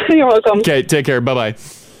 You're welcome. Okay, take care. Bye-bye.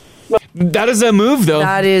 That is a move, though.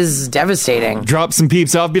 That is devastating. Drop some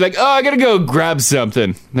peeps off, be like, oh, I gotta go grab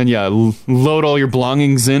something. Then, load all your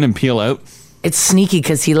belongings in and peel out. It's sneaky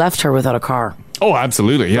because he left her without a car. Oh,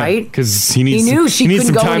 absolutely, yeah. Right? Because he needs knew she needs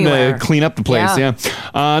some couldn't go time anywhere. to clean up the place, yeah.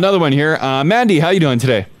 Another one here. Mandy, how you doing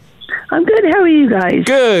today? I'm good. How are you guys?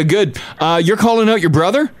 Good. You're calling out your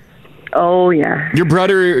brother? Oh, yeah. Your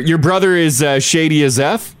brother is shady as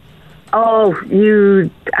F? Oh,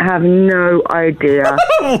 you have no idea.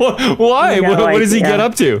 Why? No What does he idea. get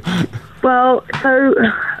up to? Well, so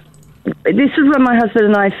this is when my husband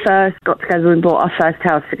and I first got together and bought our first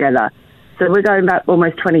house together. So we're going back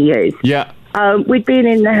almost 20 years. Yeah. We'd been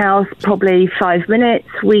in the house probably 5 minutes.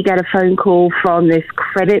 We get a phone call from this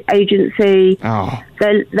credit agency. Oh.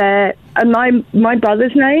 And my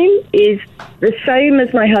brother's name is the same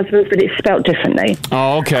as my husband's, but it's spelt differently.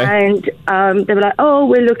 Oh, okay. And they were like, oh,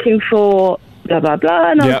 we're looking for blah, blah,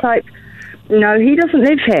 blah. And I was like, no, he doesn't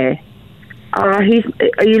live here. Are you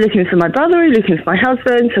looking for my brother? Are you looking for my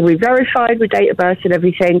husband? So we verified with date of birth and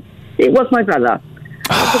everything. It was my brother.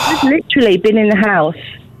 Because we've literally been in the house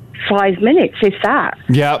 5 minutes, if that.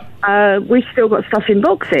 Yep. We've still got stuff in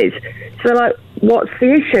boxes. So they're like, what's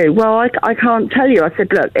the issue? Well, I can't tell you. I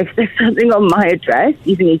said, look, if there's something on my address,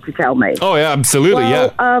 you need to tell me. Oh, yeah, absolutely,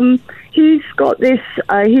 well, he's got this,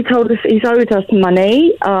 he told us he's owed us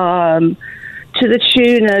money to the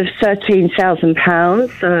tune of £13,000,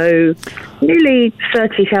 so nearly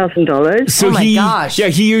 $30,000. So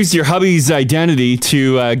he used your hubby's identity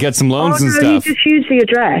to get some loans and He stuff. just used the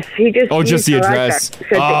address. Just the address.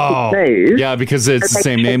 Yeah, because it's the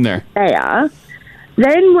same name there.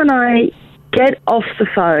 Then when I get off the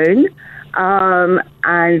phone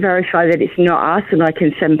and verify that it's not us and I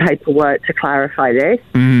can send paperwork to clarify this,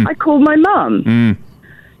 I call my mum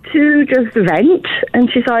to just vent, and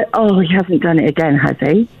she's like, oh, he hasn't done it again, has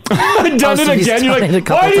he? Done it again? You're like,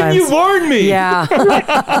 why didn't you warn me? Yeah.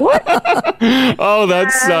 Oh,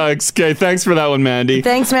 that sucks. Okay, thanks for that one, Mandy.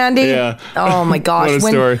 Thanks, Mandy. Yeah. Oh my gosh. What a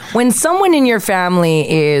story. When someone in your family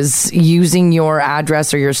is using your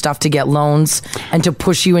address or your stuff to get loans and to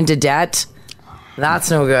push you into debt,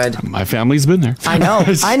 that's no good. My family's been there. I know.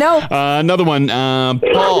 I know. Another one.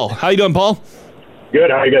 Paul. How you doing, Paul? Good.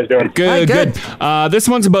 How you guys doing? Good. This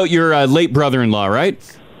one's about your late brother-in-law, right?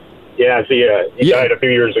 Yeah, see, he died a few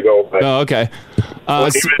years ago. But Oh, okay. when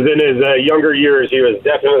he was in his younger years, he was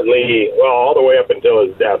definitely, well, all the way up until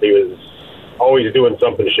his death, he was always doing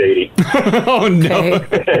something shady. Oh, no.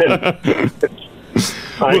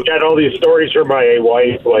 I got all these stories from my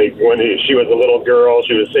wife, like when she was a little girl,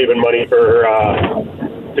 she was saving money for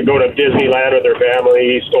to go to Disneyland with her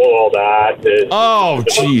family. He stole all that. Oh,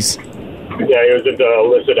 jeez. Yeah, he was into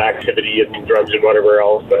illicit activity and drugs and whatever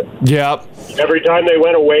else. But yep. Every time they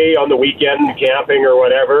went away on the weekend camping or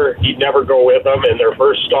whatever, he'd never go with them. And their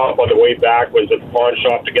first stop on the way back was at the pawn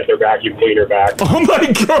shop to get their vacuum cleaner back. Oh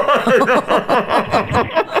my god!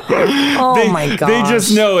 My god! They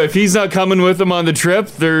just know if he's not coming with them on the trip,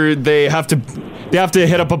 they have to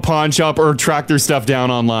hit up a pawn shop or track their stuff down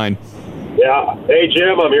online. Yeah. Hey,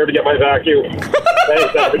 Jim, I'm here to get my vacuum.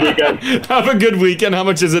 Thanks. Have a good weekend. Have a good weekend. How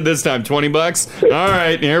much is it this time? $20? All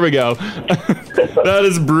right, here we go. That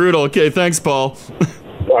is brutal. Okay, thanks, Paul.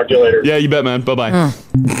 Talk to you later. Yeah, you bet, man. Bye-bye.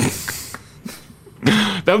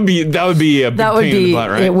 That would be a big pain in the butt,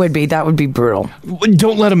 right? It would be. That would be brutal.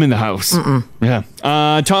 Don't let him in the house. Yeah.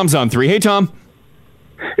 Tom's on 3. Hey, Tom.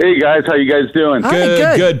 Hey guys, how you guys doing?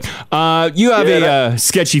 Good. You have a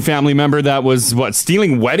sketchy family member that was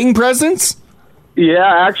stealing wedding presents?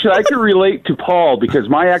 Yeah, actually, I can relate to Paul because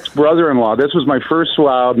my ex-brother-in-law. This was my first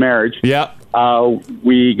marriage. Yeah.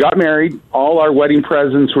 We got married. All our wedding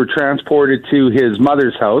presents were transported to his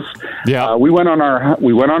mother's house. Yeah. We went on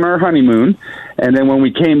our honeymoon, and then when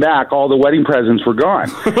we came back, all the wedding presents were gone.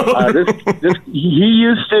 He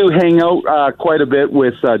used to hang out quite a bit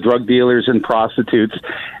with drug dealers and prostitutes.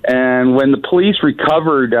 And when the police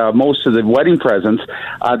recovered most of the wedding presents,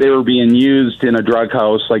 they were being used in a drug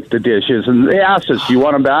house, like the dishes. And they asked us, "Do you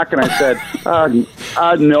want them back?" And I said,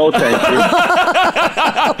 "No, thank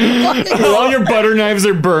you." All your butter knives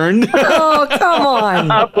are burned. Oh, come on.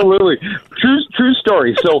 Absolutely. True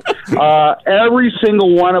story. So every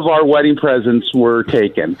single one of our wedding presents were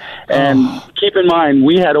taken. And keep in mind,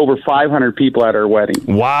 we had over 500 people at our wedding.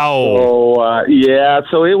 Wow. So,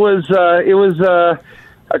 so it was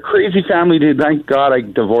a crazy family. Thank God I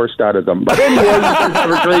divorced out of them. But anyway, you guys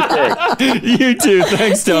have a great day. You too.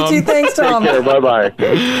 Thanks, Tom. You too. Thanks, Tom. Take care. Bye-bye.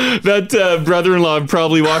 That brother-in-law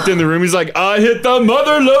probably walked in the room. He's like, I hit the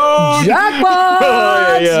mother load. Jackpot!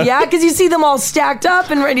 Oh, Yeah, because you see them all stacked up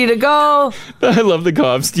and ready to go. I love the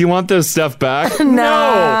cops. Do you want this stuff back?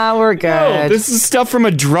 Nah, we're good. No, this is stuff from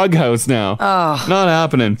a drug house now. Oh. Not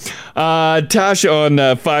happening. Tash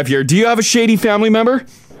on 5 here. Do you have a shady family member?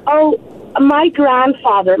 Oh, my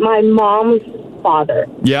grandfather, my mom's father.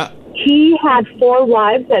 Yeah. He had 4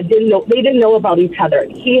 wives that didn't know about each other.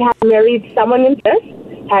 He had married someone in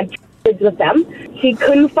Texas, had kids with them. He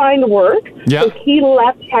couldn't find work. Yeah. So he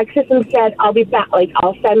left Texas and said, I'll be back,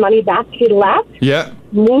 I'll send money back. He left, Yeah.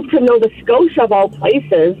 moved to Nova Scotia of all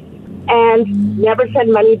places, and never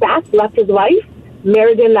sent money back, left his wife,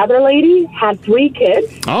 married another lady, had 3 kids.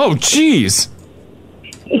 Oh, jeez.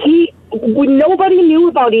 Nobody knew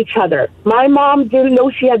about each other. My mom didn't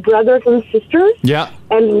know she had brothers and sisters. Yeah.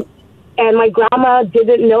 And my grandma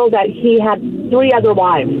didn't know that he had 3 other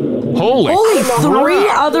wives. Holy 3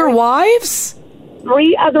 other wives?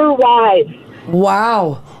 3 other wives.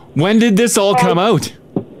 Wow. When did this all come out?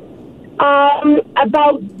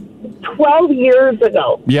 About 12 years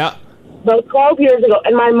ago. Yeah. About 12 years ago.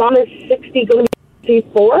 And my mom is 60, going to be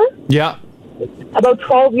 64. Yeah. About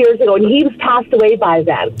 12 years ago. And he was passed away by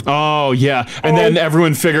then. Oh, yeah. And then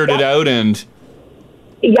everyone figured it out and...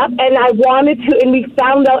 Yep, and I wanted to, and we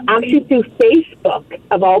found out actually through Facebook,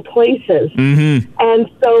 of all places. Mm-hmm. And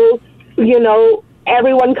so,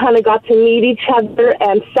 everyone kind of got to meet each other,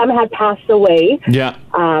 and some had passed away. Yeah.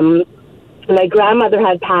 My grandmother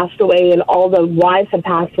had passed away, and all the wives had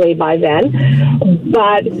passed away by then.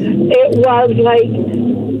 But it was like,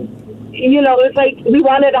 it's like we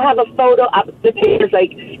wanted to have a photo up the papers,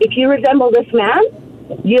 like, if you resemble this man,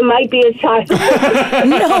 you might be a child.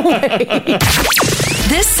 No way.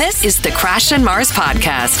 This is the Crash and Mars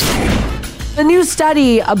podcast. A new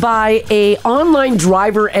study by a online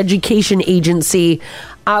driver education agency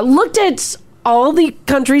looked at all the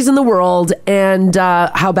countries in the world and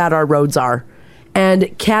how bad our roads are.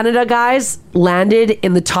 And Canada, guys, landed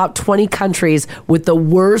in the top 20 countries with the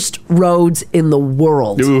worst roads in the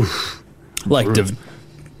world. Oof. Like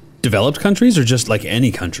developed countries or just like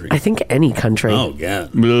any country? I think any country. Oh, yeah.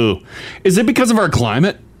 Ooh. Is it because of our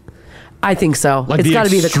climate? I think so. Like it's got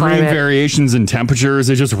to be the extreme climate. variations in temperatures,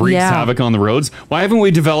 it just wreaks havoc on the roads. Why haven't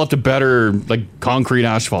we developed a better concrete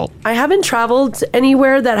asphalt? I haven't traveled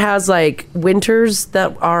anywhere that has winters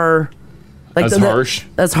that are As harsh?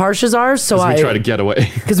 as harsh as ours. So we try to get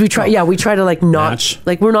away. because we try to not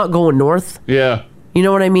we're not going north. Yeah. You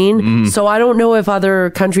know what I mean? So I don't know if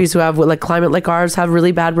other countries who have climate like ours have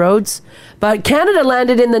really bad roads. But Canada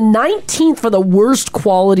landed in the 19th for the worst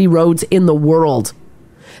quality roads in the world.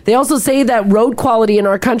 They also say that road quality in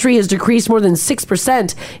our country has decreased more than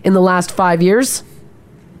 6% in the last 5 years.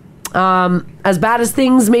 As bad as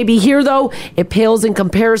things may be here, though, it pales in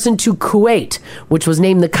comparison to Kuwait, which was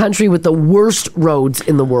named the country with the worst roads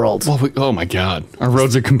in the world. Well, oh my God. Our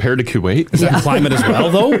roads are compared to Kuwait? Is that climate as well,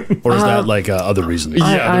 though? Or is that other reasons?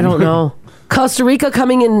 I don't know. Costa Rica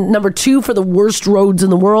coming in number 2 for the worst roads in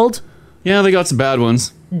the world. Yeah, they got some bad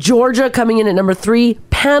ones. Georgia coming in at number 3,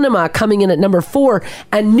 Panama coming in at number 4,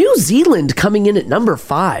 and New Zealand coming in at number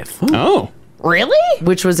 5. Oh. Really?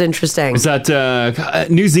 Which was interesting. Is that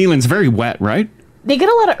New Zealand's very wet, right? They get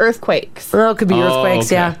a lot of earthquakes. Oh, it could be earthquakes,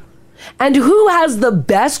 okay. yeah. And who has the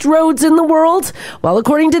best roads in the world? Well,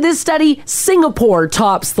 according to this study, Singapore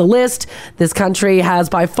tops the list. This country has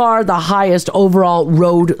by far the highest overall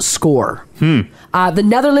road score. The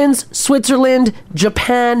Netherlands, Switzerland,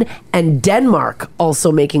 Japan, and Denmark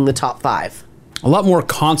also making the top 5. A lot more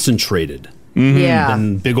concentrated. Yeah.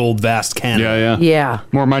 Than big old vast Canada. Yeah.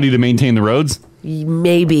 More money to maintain the roads?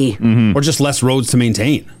 Maybe. Or just less roads to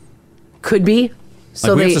maintain. Could be.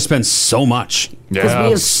 So we have to spend so much. Because we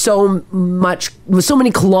have so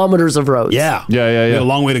many kilometers of roads. Yeah. Yeah. We have a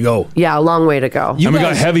long way to go. Yeah, a long way to go. And we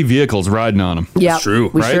got heavy vehicles riding on them. Yeah, That's true.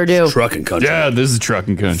 we sure do. Trucking country. Yeah, this is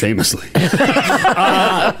trucking country. Famously.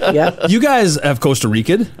 Yeah. You guys have Costa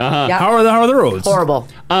Rica. Yeah. How are the roads? Horrible.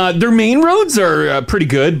 Their main roads are pretty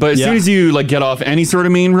good, but as soon as you get off any sort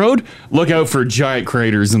of main road, look out for giant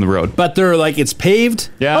craters in the road. But they're it's paved.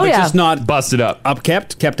 Yeah, Oh, they're yeah. just not busted up.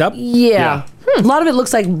 Kept up. Yeah. A lot of it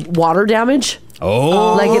looks like water damage.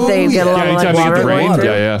 Oh, like if they get a lot of anytime you water. get the rain,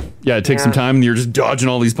 water. yeah, it takes some time, and you're just dodging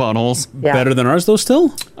all these potholes. Yeah. Better than ours, though. Still,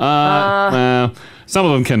 some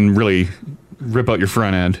of them can really rip out your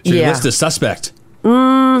front end. so your list is suspect.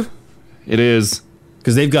 It is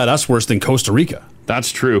because they've got us worse than Costa Rica.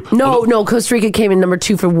 That's true. No, Costa Rica came in number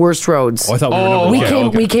 2 for worst roads. Oh, I thought we were number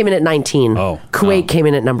one. We came in at 19. Kuwait came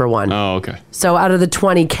in at number 1. Oh, okay. So out of the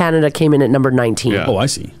 20, Canada came in at number 19. Oh, I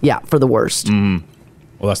see. Yeah, for the worst. Well,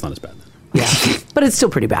 that's not as bad. But it's still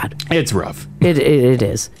pretty bad. It's rough. It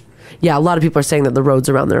is. Yeah, a lot of people are saying that the roads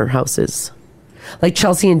around their houses. Like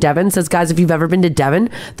Chelsea in Devon says, guys, if you've ever been to Devon,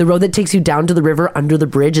 the road that takes you down to the river under the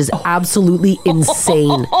bridge is absolutely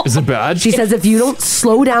insane. Is it bad? She says if you don't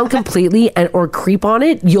slow down completely or creep on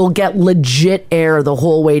it, you'll get legit air the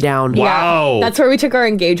whole way down. Yeah, that's where we took our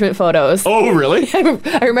engagement photos. Oh, really?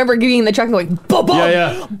 I remember getting in the truck and going, bubba,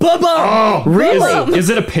 Yeah. bubba. Oh, really? Is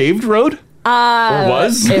it a paved road? Or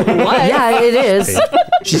was? It was. Yeah, it is.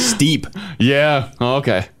 She's steep. Yeah. Oh,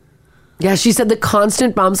 okay. Yeah, she said the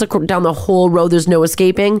constant bumps down the whole road, there's no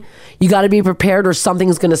escaping. You got to be prepared or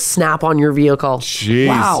something's going to snap on your vehicle. Jeez.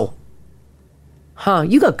 Wow. Huh,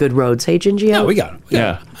 you got good roads, hey, Gingio? Yeah, we got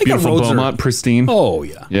Beautiful roads Beaumont, pristine. Oh,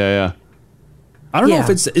 yeah. Yeah. I don't know if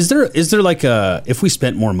it's is there like a if we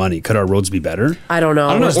spent more money, could our roads be better? I don't know.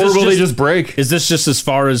 Or will they just break? Is this just as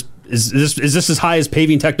far as is this as high as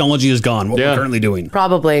paving technology has gone? What we're currently doing?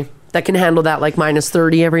 Probably. That can handle that like minus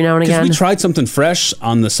 30 every now and Because again. we tried something fresh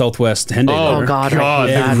on the Southwest Henday. Oh, there. God, I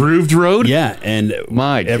hate that. The grooved road? Yeah, and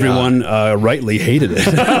everyone rightly hated it.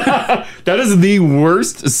 That is the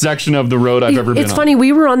worst section of the road I've ever been on. It's funny,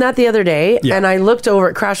 we were on that the other day, and I looked over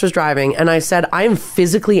at Crash was driving, and I said, I am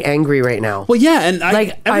physically angry right now. Well, yeah, and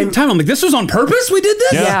every time I'm like, this was on purpose? We did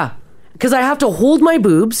this? Yeah. Because I have to hold my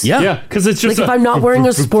boobs. Yeah, because it's just like if I'm not wearing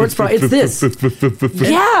a sports bra, it's this.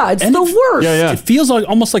 Yeah, it's the worst. It feels like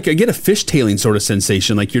almost like I get a fishtailing sort of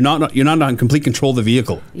sensation. Like you're not in complete control of the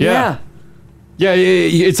vehicle. Yeah,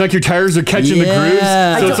 it's like your tires are catching the grooves.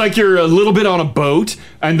 So it's like you're a little bit on a boat,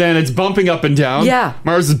 and then it's bumping up and down. Yeah.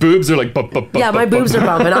 Mars's boobs are like bump. Yeah, my boobs are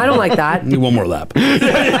bumping. I don't like that. Need one more lap.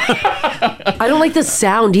 I don't like the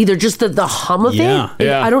sound either. Just the hum of Yeah. it.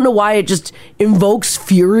 Yeah. I don't know why it just invokes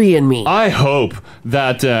fury in me. I hope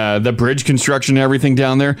that the bridge construction and everything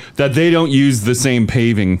down there, that they don't use the same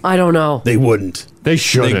paving. I don't know. They wouldn't. They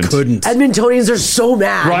shouldn't. They couldn't. Edmontonians are so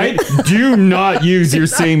mad. Right? Do not use your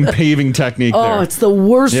same paving technique there. Oh, it's the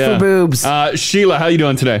worst for boobs. Sheila, how you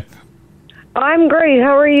doing today? I'm great.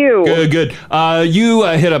 How are you? Good. You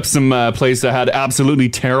hit up some place that had absolutely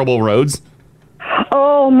terrible roads.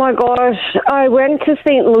 Oh my gosh. I went to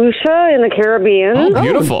St. Lucia in the Caribbean. Oh,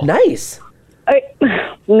 beautiful. Nice.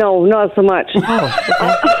 No, not so much. We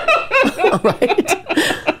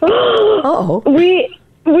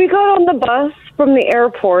got on the bus from the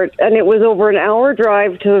airport, and it was over an hour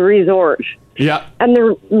drive to the resort. Yeah. And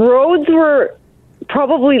the roads were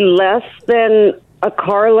probably less than a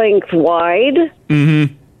car length wide.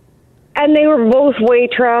 Mm-hmm. And they were both way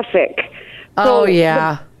traffic. Oh,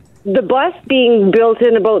 yeah. The bus being built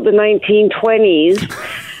in about the 1920s,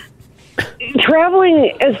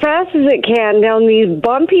 traveling as fast as it can down these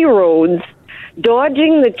bumpy roads,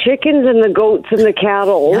 dodging the chickens and the goats and the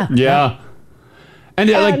cattle. Yeah.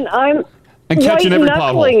 And I'm catching every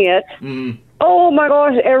knuckling pothole. it. Oh my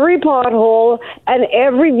gosh, every pothole and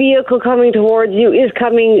every vehicle coming towards you is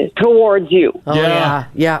coming towards you. Oh,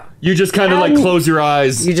 yeah. You just kind of like close your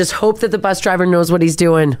eyes. You just hope that the bus driver knows what he's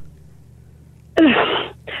doing.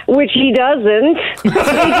 Which he doesn't. They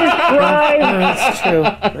just drive. That's true.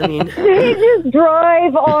 I mean, they just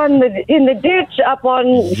drive in the ditch up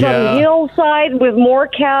on some hillside with more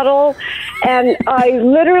cattle, and I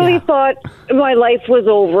literally thought my life was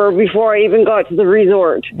over before I even got to the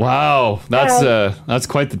resort. Wow, that's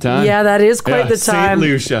quite the time. Yeah, that is quite the time. St.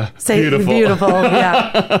 Lucia, Beautiful.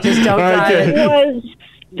 Yeah, just don't drive it. It was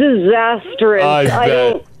disastrous.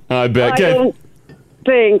 I bet. I don't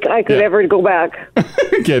think I could ever go back.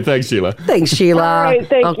 Okay, thanks, Sheila. Thanks, Sheila. All right,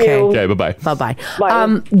 thank you. Okay, bye-bye. Bye-bye.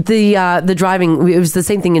 The driving, it was the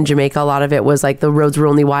same thing in Jamaica. A lot of it was like the roads were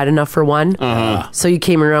only wide enough for one. So you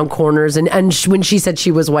came around corners. And when she said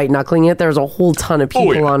she was white-knuckling it, there was a whole ton of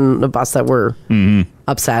people on the bus that were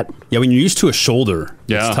upset. Yeah, when you're used to a shoulder,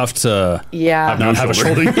 it's tough to not have a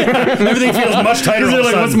shoulder. Everything feels much tighter. You're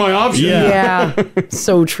like, what's my option? Yeah.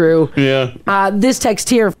 So true. Yeah. This text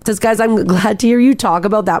here says, guys, I'm glad to hear you talk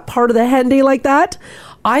about that part of the Henday like that.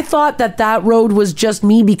 I thought that road was just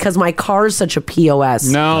me because my car is such a POS.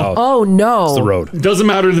 No. Oh, no. It's the road. Doesn't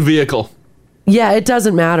matter the vehicle. Yeah, it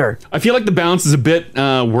doesn't matter. I feel like the bounce is a bit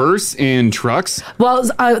worse in trucks. Well,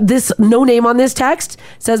 this no name on this text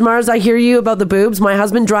says, Mars, I hear you about the boobs. My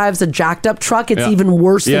husband drives a jacked up truck. It's even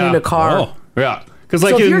worse than in a car. Oh, yeah. So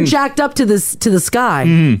if you're jacked up to the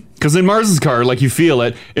sky. Because in Mars's car, like you feel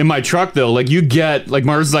it. In my truck, though, like you get, like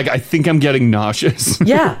Mars is like, I think I'm getting nauseous.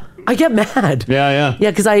 Yeah, I get mad. Yeah.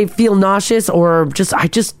 Yeah, because I feel nauseous or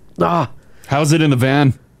How's it in the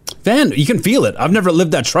van? Van, you can feel it. I've never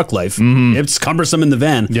lived that truck life. It's cumbersome in the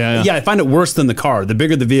van. Yeah, I find it worse than the car. The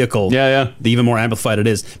bigger the vehicle, the even more amplified it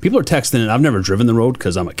is. People are texting it. I've never driven the road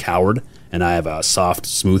because I'm a coward and I have soft,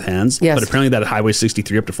 smooth hands. Yes. But apparently that Highway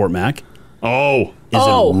 63 up to Fort Mac is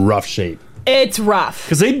Oh. in rough shape. It's rough.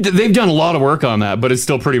 Because they've done a lot of work on that, but it's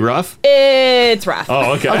still pretty rough. It's rough.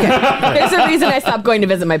 Oh, okay. There's a reason I stopped going to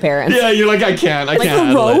visit my parents. Yeah, you're like, I can't Like handle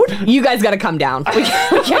the road, it. you guys got to come down. We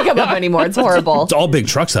can't come up anymore. It's horrible. It's all big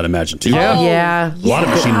trucks, I'd imagine, too. Yeah. A lot of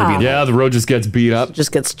machinery being Yeah, the road just gets beat up.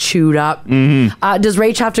 Just gets chewed up. Does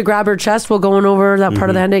Rach have to grab her chest while going over that part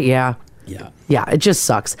of the Henday? Yeah. Yeah, it just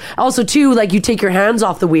sucks. Also, too, like you take your hands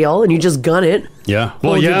off the wheel and you just gun it. Yeah.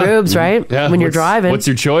 Hold your boobs, right? Yeah. When you're driving. What's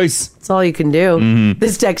your choice? That's all you can do.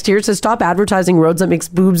 This text here says, stop advertising roads that makes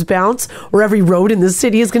boobs bounce, or every road in the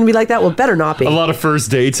city is going to be like that. Well, better not be. A lot of first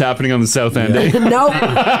dates happening on the South End. Eh? Nope.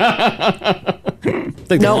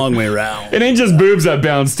 Like the long way around. It ain't just boobs that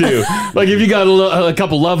bounce too. Like if you got a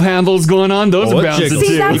couple love handles going on, those are bouncing too.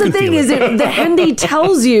 See, that's the thing is the Henday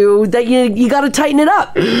tells you that you got to tighten it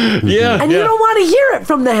up. Yeah. And you don't want to hear it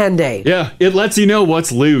from the Henday. Yeah, it lets you know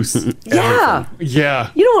what's loose. Yeah.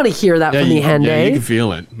 Yeah. You don't want to hear that from the Henday. Yeah, you can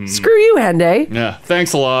feel it. Screw you, Henday. Yeah.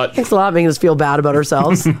 Thanks a lot. Thanks a lot, making us feel bad about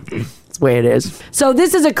ourselves. That's the way it is. So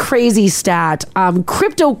this is a crazy stat.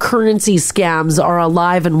 Cryptocurrency scams are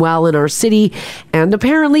alive and well in our city, and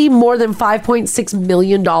apparently more than $5.6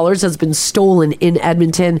 million has been stolen in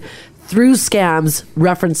Edmonton through scams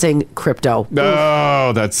referencing crypto.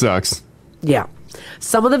 Oh, that sucks. Yeah.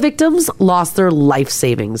 Some of the victims lost their life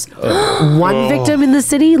savings. One victim in the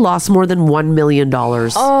city lost more than $1 million.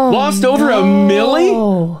 Lost over $1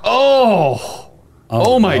 million?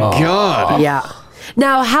 Oh my God. Yeah.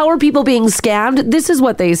 Now, how are people being scammed? This is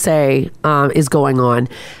what they say is going on.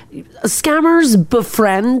 Scammers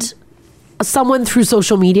befriend someone through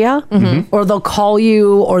social media, or they'll call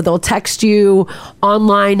you, or they'll text you.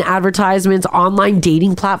 Online advertisements, online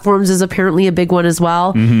dating platforms is apparently a big one as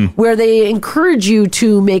well, where they encourage you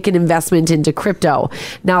to make an investment into crypto.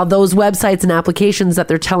 Now, those websites and applications that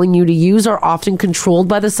they're telling you to use are often controlled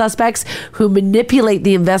by the suspects, who manipulate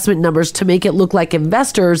the investment numbers to make it look like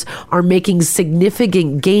investors are making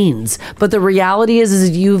significant gains. But the reality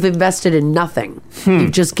is you've invested in nothing. You've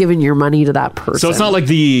just given your money to that person. So it's not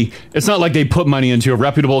like they put money into a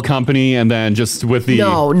reputable company and then just with the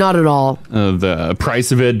No, not at all. The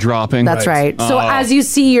price of it dropping. That's right. So as you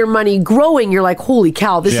see your money growing, you're like, holy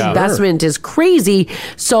cow, this investment is crazy.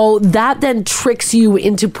 So that then tricks you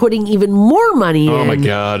into putting even more money in. Oh my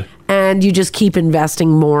God. And you just keep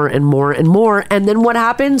investing more and more and more. And then what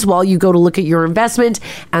happens? Well, you go to look at your investment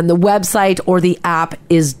and the website or the app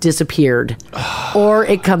is disappeared. Or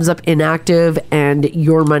it comes up inactive and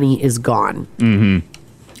your money is gone.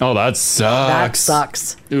 Oh, that sucks. That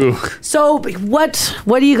sucks. Ugh. So what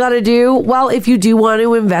do you got to do? Well, if you do want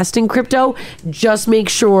to invest in crypto, just make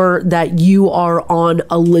sure that you are on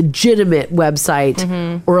a legitimate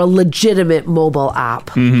website or a legitimate mobile app.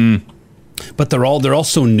 But they're all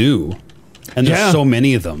so new, and there's so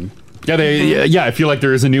many of them. Yeah, I feel like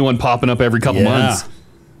there is a new one popping up every couple months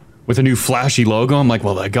with a new flashy logo. I'm like,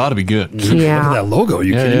 well, that got to be good. Yeah. Look at that logo. Are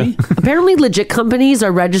you kidding me? Apparently, legit companies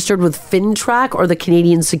are registered with FinTrack or the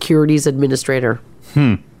Canadian Securities Administrator.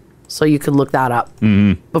 So you can look that up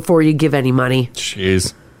before you give any money.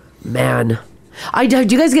 Jeez. Man. Do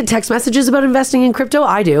you guys get text messages about investing in crypto?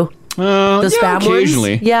 I do. The spam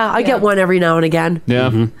occasionally. ones? Yeah, I get one every now and again.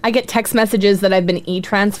 Yeah. I get text messages that I've been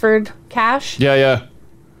e-transferred cash. Yeah.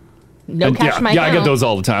 No cash in my I account. get those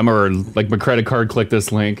all the time. Or like my credit card, click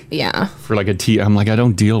this link. Yeah. For like a T. I'm like, I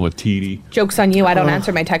don't deal with TD. Joke's on you. I don't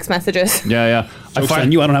answer my text messages. Yeah. Joke's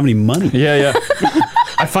on you. I don't have any money. Yeah.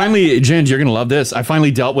 I finally, Jen, you're gonna love this. I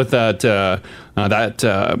finally dealt with that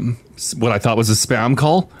what I thought was a spam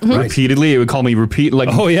call repeatedly. It would call me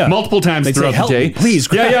multiple times They'd throughout say, "Help the day. me, please,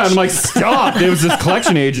 Yeah. crash." And I'm like, stop. It was this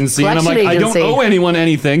collection agency, and I'm like, Collection I don't agency. owe anyone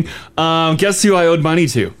anything. Guess who I owed money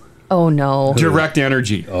to? Oh no. Direct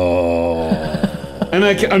Energy. Oh. And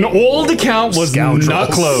an old account was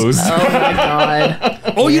not closed. Oh my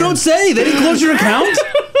God. Oh, you don't say. They didn't close your account?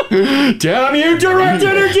 Damn you, Direct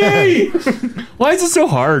Energy! Why is it so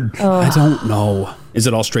hard? I don't know. Is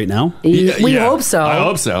it all straight now? We hope so. I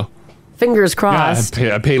hope so. Fingers Yeah, crossed.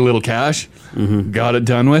 I pay a little cash. Got it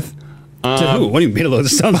done with. To who? What do you mean a little?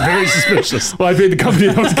 This sounds very suspicious. Well, I paid the company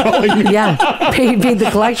that was calling you. Yeah, paid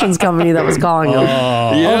the collections company that was calling them.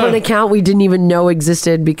 Over an account we didn't even know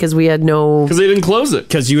existed because we had no. Because they didn't close it.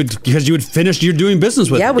 Because you had finished your doing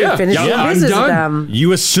business with Yeah, them. we had finished doing business with them.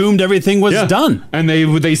 You assumed everything was done. And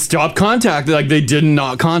they stopped contacting. Like they did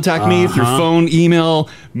not contact me through phone,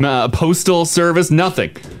 email, postal service,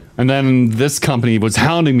 nothing. And then this company was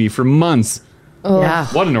hounding me for months. Oh. Yeah.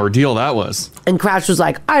 What an ordeal that was. And Crash was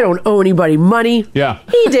like, I don't owe anybody money. Yeah.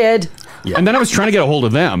 He did. Yeah. And then I was trying to get a hold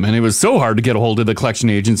of them, and it was so hard to get a hold of the collection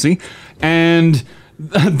agency. And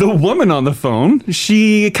the woman on the phone,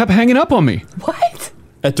 she kept hanging up on me. What?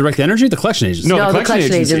 At Direct Energy, the collection agency. No, the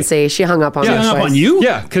collection agency. She hung up on me.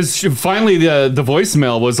 Yeah, because finally the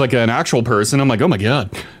voicemail was like an actual person. I'm like, oh my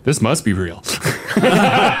God, this must be real.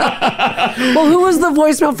 Well, who was the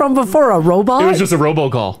voicemail from before? A robot? It was just a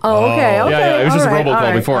robocall. Oh, okay. Yeah, it was just a All robocall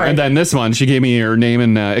right, before. all right. And then this one, she gave me her name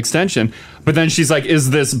and extension. But then she's like, is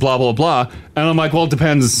this blah, blah, blah? And I'm like, well, it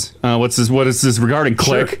depends. What is this regarding?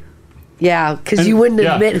 Click. Yeah, because And- you wouldn't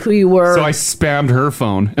yeah. admit who you were. So I spammed her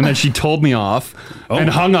phone, and then she told me off and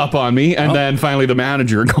hung up on me. And then finally the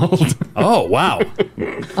manager called. Oh, wow.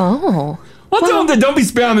 Oh. Well, don't be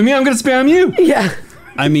spamming me. I'm going to spam you. Yeah.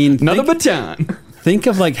 I mean, another baton. Think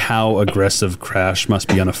of like how aggressive Crash must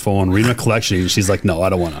be on a phone reading a collection. And she's like, no, I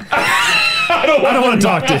don't want to. I don't want to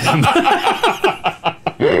talk to him.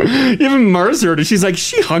 Even Mars heard it. She's like,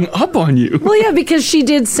 she hung up on you. Well, yeah, because she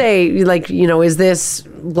did say, like, is this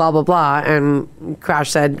blah, blah, blah. And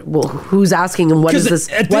Crash said, well, who's asking him what is this?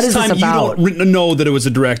 At What this is time, this about? you don't know that it was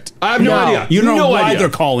a direct. I have no idea. You don't know No why idea. they're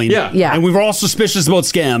calling. Yeah. Yeah. And we were all suspicious about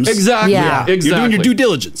scams. Exactly. Yeah. You're doing your due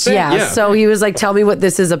diligence. Yeah, so he was like, tell me what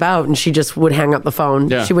this is about. And she just would hang up the phone.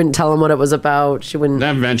 Yeah. She wouldn't tell him what it was about. She wouldn't.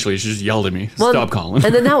 Then eventually she just yelled at me. Well, Stop calling.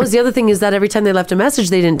 And then that was the other thing is that every time they left a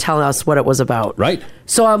message, they didn't tell us what it was about. Right.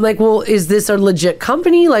 So I'm like, well, is this a legit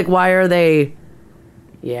company? Like, why are they?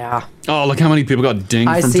 Yeah. Oh, look how many people got dinged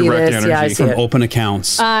I from see Direct this. Energy. Yeah, I see it. Open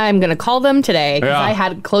accounts. I'm going to call them today because Yeah. I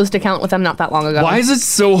had a closed account with them not that long ago. Why is it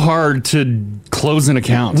so hard to close an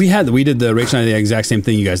account? We did Rachel and I the exact same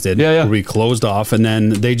thing you guys did. Yeah. We closed off, and then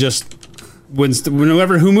they just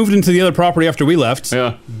whoever who moved into the other property after we left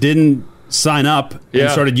didn't sign up and Yeah.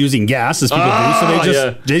 started using gas as people do.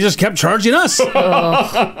 So they just kept charging us.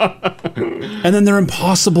 And then they're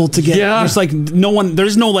impossible to get. Yeah. There's like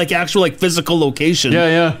there's no like actual like physical location.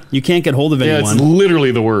 Yeah. You can't get hold of Yeah, anyone. it's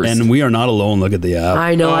literally the worst. And we are not alone. Look at the app.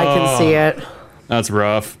 I know. I can see it. That's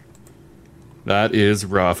rough. That is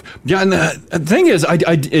rough. Yeah, and the thing is,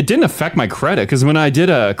 it didn't affect my credit because when I did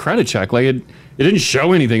a credit check, like it didn't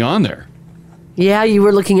show anything on there. Yeah, you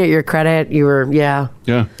were looking at your credit. You were, yeah.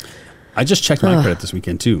 Yeah. I just checked my credit this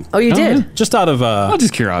weekend too. Oh, you did? Just out of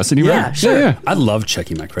just curiosity. Yeah, right? sure. Yeah. I love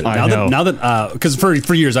checking my credit. I know. Now that because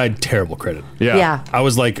for years I had terrible credit. Yeah. Yeah. I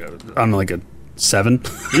was like I'm like a 7.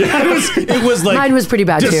 Yeah, it was like Mine was pretty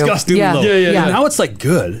bad too. disgustingly Yeah. low. Yeah. Now it's like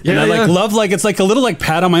good. Yeah, and I like yeah. love like it's like a little like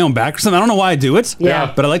pat on my own back or something. I don't know why I do it.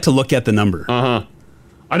 Yeah. But I like to look at the number.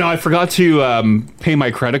 I know. I forgot to pay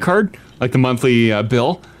my credit card, like the monthly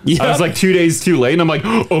bill. Yeah. I was like 2 days too late, and I'm like,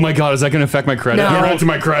 oh my God, is that going to affect my credit? No. I went to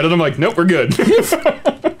my credit. I'm like, nope, we're good.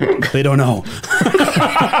 They don't know.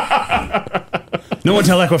 No one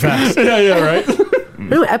tell Equifax. yeah, right. I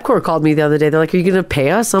know Epcor called me the other day. They're like, are you going to pay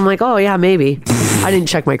us? I'm like, oh, yeah, maybe. I didn't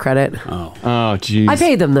check my credit. Oh, jeez. I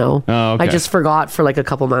paid them, though. Oh, okay. I just forgot for like a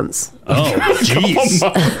couple months. Oh,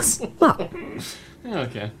 jeez. Well,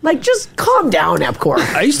 Okay. like, just calm down, Epcor.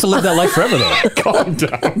 I used to live that life forever though. Calm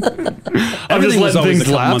down. I'm just Everything was letting always things a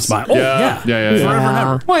couple lapse. months behind. Oh, yeah. Yeah. Forever and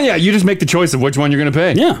ever. Well, yeah, you just make the choice of which one you're going to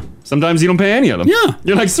pay. Yeah. Sometimes you don't pay any of them. Yeah.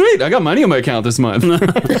 You're like, sweet, I got money in my account this month.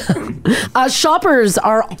 Shoppers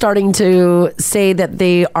are starting to say that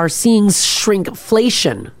they are seeing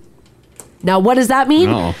shrinkflation. Now, what does that mean?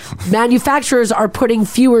 Oh. Manufacturers are putting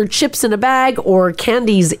fewer chips in a bag or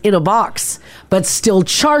candies in a box, but still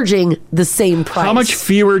charging the same price. How much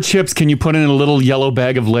fewer chips can you put in a little yellow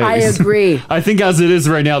bag of Lay's? I agree. I think as it is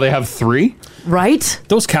right now, they have 3. Right?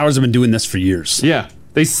 Those cowards have been doing this for years. Yeah.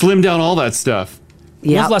 They slimmed down all that stuff.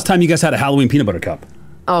 When was the last time you guys had a Halloween peanut butter cup?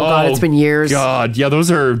 Oh, God, it's been years. God, yeah,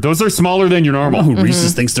 those are smaller than your normal. Who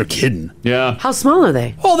Reese's thinks they're kidding. Yeah. How small are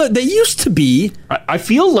they? Well, they used to be. I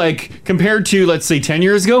feel like compared to let's say 10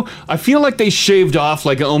 years ago, I feel like they shaved off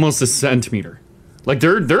like almost a centimeter. Like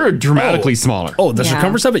they're dramatically smaller. Oh, the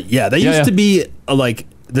circumference of it? Yeah, they used to be like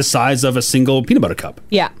the size of a single peanut butter cup.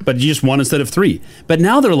 Yeah. But you just 1 instead of 3. But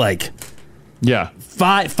now they're like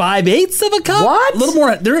 5/8 of a cup. What? A little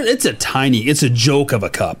more. It's a joke of a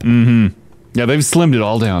cup. Mm-hmm. Yeah, they've slimmed it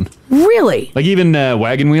all down. Really? Like even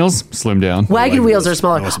wagon wheels slimmed down. Wagon wheels are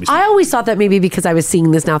smaller. I always thought that maybe because I was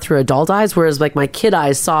seeing this now through adult eyes, whereas like my kid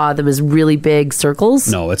eyes saw them as really big circles.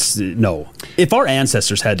 No, no. If our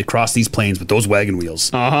ancestors had to cross these plains with those wagon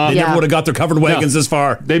wheels, they Yeah. never would have got their covered wagons this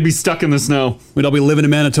far. They'd be stuck in the snow. We'd all be living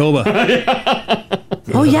in Manitoba.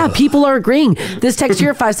 Oh yeah, people are agreeing. This text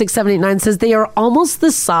here, 56789, says they are almost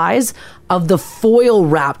the size of the foil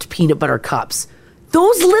wrapped peanut butter cups.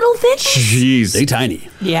 Those little things? Jeez. They tiny.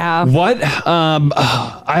 Yeah. What?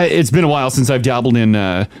 It's been a while since I've dabbled in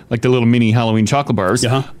like the little mini Halloween chocolate bars.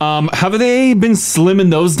 Have they been slimming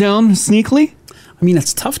those down sneakily? I mean,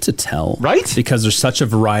 it's tough to tell. Right? Because there's such a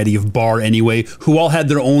variety of bar anyway, who all had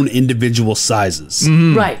their own individual sizes.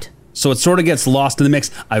 Right. So it sort of gets lost in the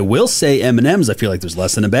mix. I will say M&M's, I feel like there's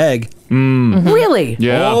less in a bag. Really?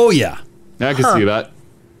 Yeah. Oh, yeah. I can see that.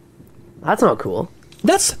 That's not cool.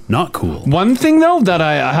 That's not cool. One thing, though, that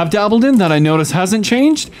I have dabbled in that I notice hasn't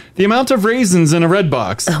changed, the amount of raisins in a red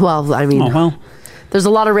box. Well, I mean, there's a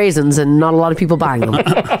lot of raisins and not a lot of people buying them.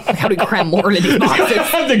 How do we cram more into these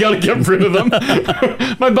boxes? They gotta get rid of them.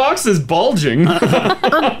 My box is bulging.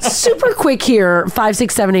 Super quick here,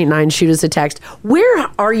 56789, shoot us a text. Where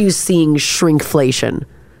are you seeing shrinkflation?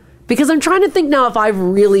 Because I'm trying to think now if I've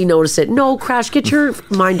really noticed it. No, Crash, get your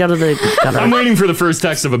mind out of the gutter. I'm waiting for the first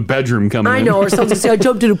text of a bedroom coming in. I know, or something. Say, I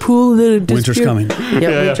jumped in a pool and then it Winter's disappeared. coming.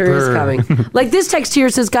 Yeah, winter is coming. Like this text here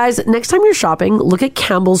says, guys, next time you're shopping, look at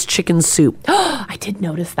Campbell's chicken soup. I did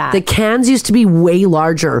notice that. The cans used to be way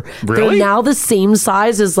larger. Really? They're now the same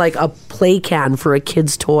size as like a play can for a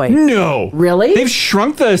kid's toy. No. Really? They've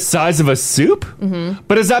shrunk the size of a soup? Mm-hmm.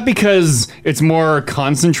 But is that because it's more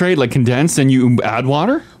concentrate, like condensed, and you add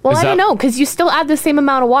water? Well, Is I that- don't know, because you still add the same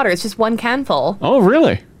amount of water. It's just one can full. Oh,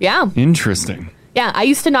 really? Yeah. Interesting. Yeah, I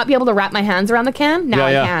used to not be able to wrap my hands around the can. Now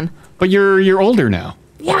I can. But you're older now.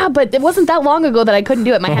 Yeah, but it wasn't that long ago that I couldn't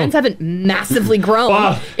do it. My hands haven't massively grown.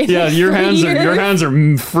 Wow. in Yeah, like your 3 hands years.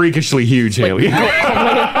 are freakishly huge, Haley.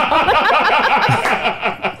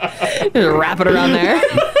 Wrap it around there.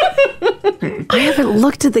 I haven't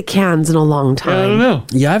looked at the cans in a long time. I don't know.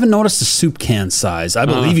 Yeah, I haven't noticed the soup can size. I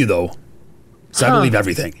believe you, though. So I believe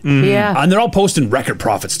everything. Yeah. And they're all posting record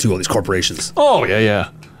profits, too, all these corporations. Oh,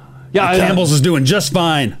 yeah. Yeah, Campbell's is doing just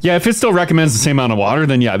fine. Yeah, if it still recommends the same amount of water,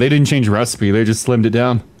 then yeah, they didn't change the recipe. They just slimmed it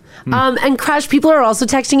down. And Crash, people are also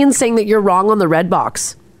texting in saying that you're wrong on the red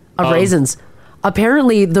box of raisins.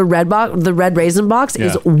 Apparently, the red raisin box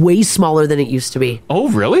is way smaller than it used to be. Oh,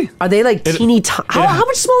 really? Are they like teeny tiny? How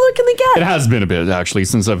much smaller can they get? It has been a bit, actually,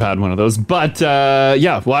 since I've had one of those. But,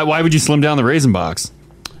 yeah, why would you slim down the raisin box?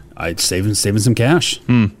 I'd saving some cash.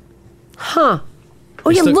 Huh. Oh,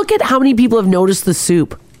 yeah, look at how many people have noticed the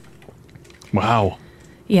soup. Wow.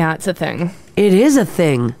 Yeah, it's a thing. It is a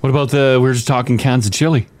thing. What about we were just talking cans of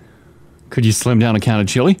chili. Could you slim down a can of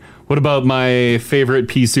chili? What about my favorite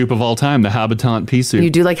pea soup of all time, the Habitant pea soup? You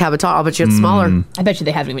do like Habitat, but it's smaller. I bet you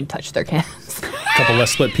they haven't even touched their cans. A couple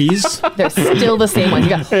less split peas. They're still the same ones. You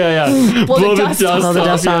got yeah. blow the dust off. Blow the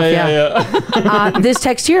dust off, yeah. This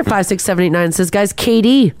text here at 56789 says, guys,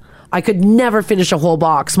 KD, I could never finish a whole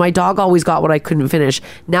box. My dog always got what I couldn't finish.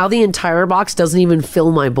 Now the entire box doesn't even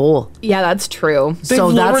fill my bowl. Yeah, that's true. They've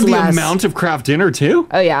lowered the amount of Kraft Dinner, too?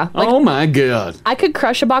 Oh, yeah. Oh, my God. I could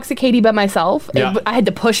crush a box of Katie by myself. Yeah. I had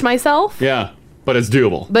to push myself, Yeah, but it's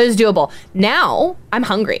doable. but it's doable. Now, I'm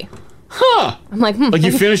hungry. Huh. I'm like, Like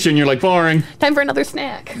you finish it and you're like, boring. time for another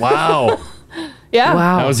snack. Wow. Yeah.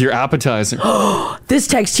 That was your appetizer. This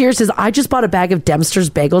text here says, I just bought a bag of Dempster's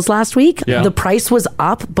bagels last week. Yeah. The price was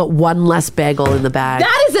up, but one less bagel in the bag.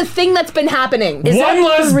 That is a thing that's been happening. Is that One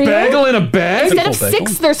less for real? bagel in a bag? Instead of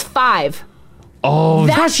 6, there's 5. Oh,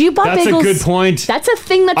 Gosh, you bought that's bagels. a good point. That's a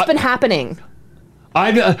thing that's been happening.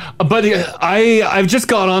 I've just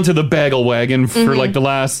got onto the bagel wagon for like the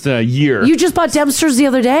last year. You just bought Dempster's the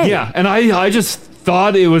other day. Yeah, and I just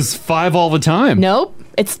thought it was 5 all the time. Nope,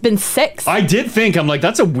 it's been 6. I did think, I'm like,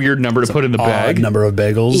 that's a weird number to put in the bag. Number of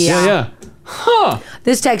bagels. Yeah. Huh.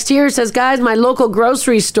 This text here says, guys, my local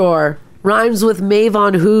grocery store rhymes with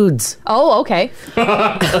Mavon Hoods. Oh, okay.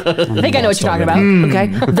 I think I know what you're talking about. Okay.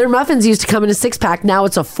 Their muffins used to come in a 6-pack. Now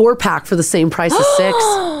it's a 4-pack for the same price as 6.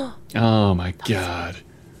 Oh my God.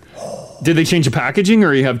 Did they change the packaging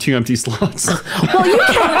or you have 2 empty slots? Well, you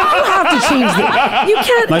have to change the. You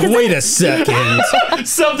can't. Like, 'cause wait a second.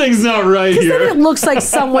 Something's not right then here. it looks like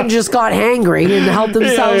someone just got hangry and helped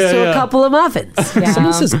themselves to a couple of muffins.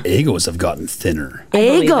 Someone says Eggos have gotten thinner.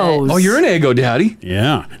 Eggos. Oh, you're an Eggo daddy.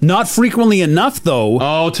 Yeah. Not frequently enough, though.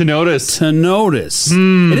 Oh, to notice. To notice.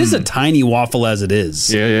 It is a tiny waffle as it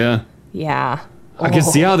is. Yeah. Yeah. I can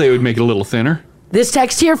see how they would make it a little thinner. This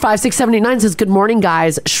text here, 56789, says, good morning,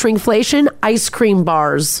 guys. Shrinkflation ice cream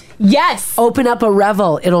bars. Yes. Open up a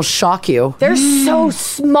Revel. It'll shock you. They're so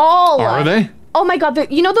small. Are they? Oh my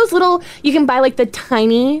God. You know those little, you can buy like the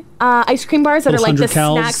tiny ice cream bars that Those are like the 100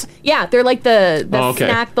 cals? snacks. Yeah, they're like the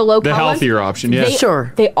snack, the low The cal ones. healthier option, yeah.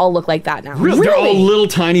 They all look like that now. Really? They're all little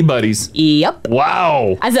tiny buddies. Yep.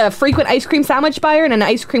 Wow. As a frequent ice cream sandwich buyer and an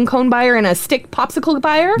ice cream cone buyer and a stick popsicle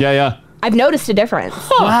buyer, Yeah. I've noticed a difference.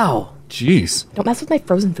 Wow. Jeez. Don't mess with my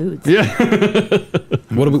frozen foods. Yeah.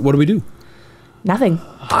 What do we do? Nothing.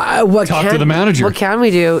 What Talk can, to the manager. What can we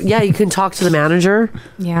do? Yeah, you can talk to the manager.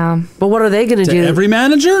 Yeah. But what are they going to do? Every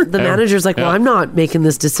manager? The manager's like, well, Yeah. I'm not making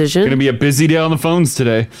this decision. Gonna be a busy day on the phones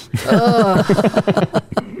today.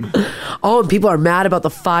 Oh, and people are mad about the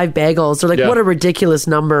 5 bagels. They're like, Yeah. what a ridiculous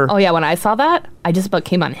number. Oh yeah, when I saw that, I just about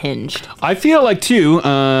came unhinged. I feel like too,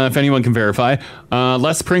 if anyone can verify,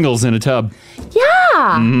 less Pringles in a tub.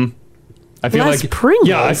 Yeah. hmm I feel Less like Pringles?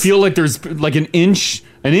 Yeah, I feel like there's like an inch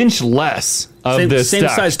less of Same- this same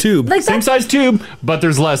stack. size tube. Like Same size tube, but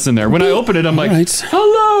there's less in there. When I open it, I'm like,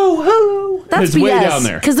 hello. That's It's way down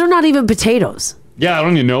there. Because they're not even potatoes. Yeah, I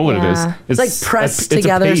don't even know what it is. Yeah. It's like pressed it's a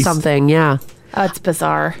together or paste. something. Yeah. Oh, it's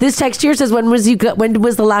bizarre. This text here says, when was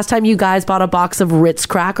the last time you guys bought a box of Ritz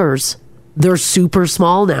crackers? They're super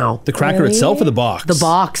small now. The cracker itself or the box? The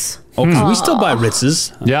box. Oh, 'cause we still buy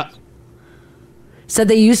Ritz's. Yeah. Said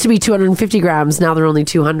they used to be 250 grams. Now they're only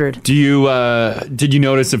 200. Do you did you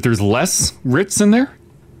notice if there's less Ritz in there?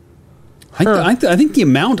 I think the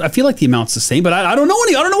amount. I feel like the amount's the same, but I don't know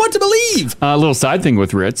any. I don't know what to believe. A little side thing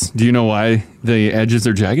with Ritz. Do you know why the edges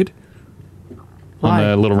are jagged Why? on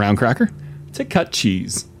the little round cracker? To cut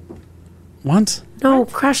cheese. What? No,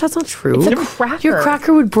 Crash, that's not true. It's a cracker. Your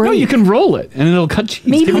cracker would break. No, you can roll it and it'll cut cheese.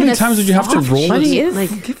 Maybe How in many a times would you have to soft roll it? cheese.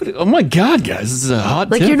 Like, Give it. Oh my God, guys, this is a hot.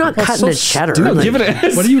 like tip. you're not That's cutting so a cheddar. stupid. Like, Give it.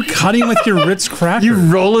 A, What are you cutting with your Ritz cracker? You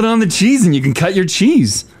roll it on the cheese and you can cut your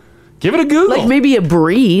cheese. Give it a Google. like maybe a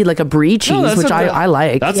brie, like a brie cheese, No, that's which what the- I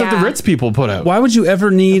like. That's what the Yeah. Ritz people put out. Why would you ever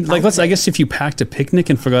need I guess if you packed a picnic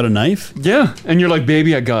and forgot a knife? Yeah, and you're like,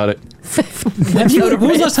 baby, I got it. When was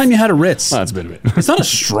the last time you had a Ritz? Oh, that's been a bit. It's not a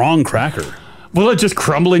strong cracker. Will it just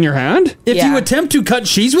crumble in your hand? If Yeah. you attempt to cut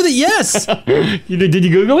cheese with it, yes. Did you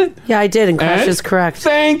Google it? Yeah, I did, and Crash And? is correct.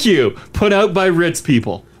 Thank you. Put out by Ritz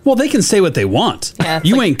people. Well, they can say what they want. Yeah, it's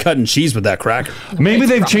You like- ain't cutting cheese with that cracker. Maybe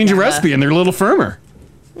they've changed a propaganda. recipe and they're a little firmer.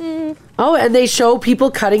 Oh, and they show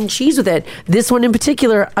people cutting cheese with it. This one in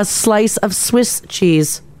particular, a slice of Swiss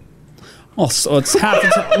cheese. Oh, so it's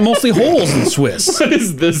mostly holes in Swiss. What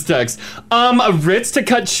is this text? A Ritz to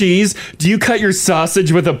cut cheese. Do you cut your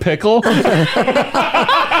sausage with a pickle?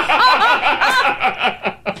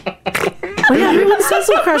 Well, yeah, everyone says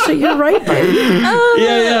so, Crash. That you're right, buddy.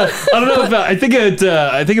 Yeah. I don't know if I think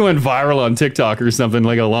it went viral on TikTok or something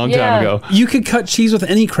like a long time ago. You could cut cheese with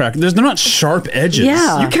any cracker. They're not sharp edges.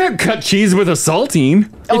 Yeah. You can't cut cheese with a saltine.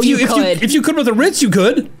 Oh, you could. If you could with a Ritz, you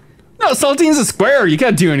could. No, saltine's a square. You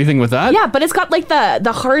can't do anything with that. Yeah, but it's got like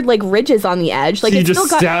the hard like ridges on the edge. Like So you it's just still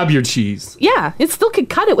got. stab your cheese. Yeah, it still could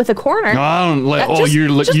cut it with a corner. No, I don't like. That just- you're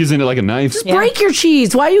using it like a knife. Just break your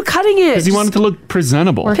cheese. Why are you cutting it? Because you want it to look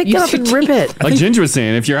presentable. Pick it up and rip it. Like Ginger was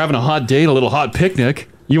saying, if you're having a hot date, a little hot picnic,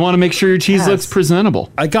 you want to make sure your cheese Yes. looks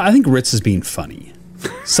presentable. I think Ritz is being funny.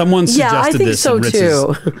 Someone Yeah, I suggested think this. so, and Ritz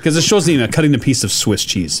too. Because it shows cutting the piece of Swiss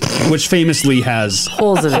cheese, which famously has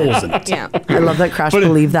Holes in it. Holes in it. Yeah. I love that Crash But it-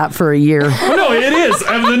 believed that for a year. Oh, no, it is.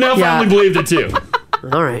 And the Nell Yeah. family believed it too.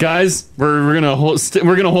 All right. Guys, we're gonna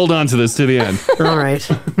hold on to this to the end. All right.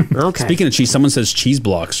 Okay. Speaking of cheese, someone says cheese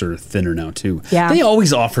blocks are thinner now too. Yeah. They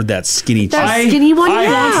always offered that skinny cheese. That skinny one, I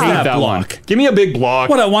yeah. hate That that block. one. Give me a big block.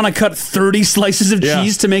 What, I want to cut 30 slices of Yeah.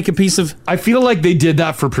 cheese to make a piece of... I feel like they did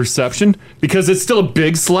that for perception because it's still a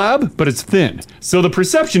big slab, but it's thin. So the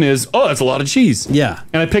perception is, oh, that's a lot of cheese. Yeah.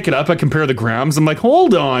 And I pick it up, I compare the grams. I'm like,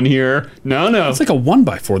 hold on here. No. It's like a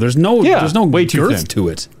 1x4. There's no way too girth thin. to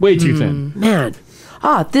it. Way too thin. Man.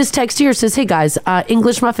 This text here says, hey guys,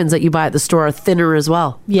 English muffins that you buy at the store are thinner as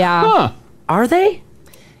well. Yeah. Huh. Are they?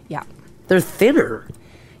 Yeah. They're thinner.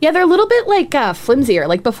 Yeah, they're a little bit like flimsier.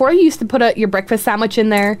 Like before, you used to put your breakfast sandwich in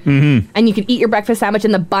there, and you could eat your breakfast sandwich,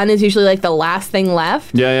 and the bun is usually like the last thing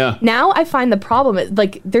left. Yeah. Now I find the problem is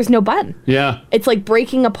like there's no bun. Yeah. It's like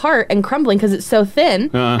breaking apart and crumbling because it's so thin,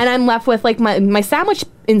 and I'm left with like my sandwich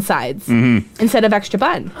insides instead of extra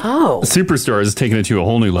bun. Oh. Superstore has taken it to a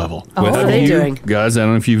whole new level. Oh. What are they doing? Guys, I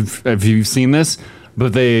don't know if you've seen this,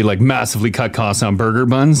 but they like massively cut costs on burger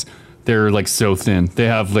buns. They're like so thin. They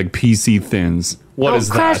have like PC thins. What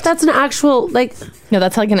is Crash, that? that's an actual, like... No,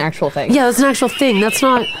 that's like an actual thing. Yeah, that's an actual thing. That's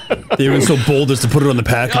not... They were so bold as to put it on the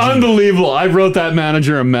packaging. Unbelievable. I wrote that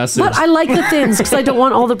manager a message. But I like the thins because I don't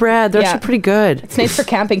want all the bread. They're Yeah. actually pretty good. It's nice for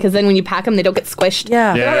camping because then when you pack them, they don't get squished.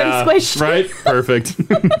 Yeah. They're already squished. Right? Perfect.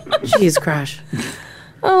 Jeez, Crash.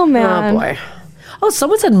 Oh man. Oh, boy. Oh,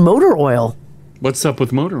 someone said motor oil. What's up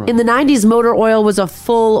with motor oil? In the 90s, motor oil was a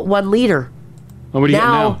full 1 liter. Oh, what do you get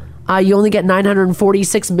now? You only get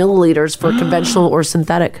 946 milliliters for conventional or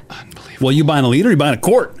synthetic. Well, you buying a liter or you buying a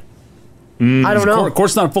quart? I don't know.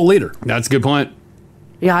 Quart's not a full liter. That's a good point.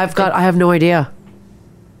 Yeah, I have no idea.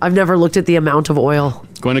 I've never looked at the amount of oil.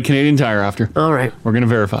 Going to Canadian Tire after. All right. We're going to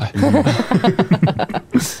verify.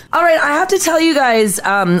 All right, I have to tell you guys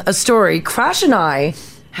a story. Crash and I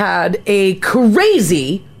had a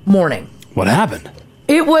crazy morning. What happened?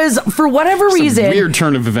 It was, for whatever reason, Weird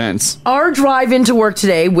turn of events. our drive into work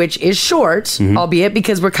today, which is short, albeit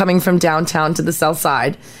because we're coming from downtown to the south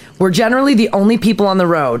side, we're generally the only people on the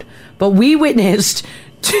road. But we witnessed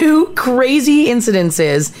 2 crazy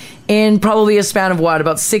incidences in probably a span of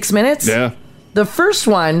about 6 minutes? Yeah. The first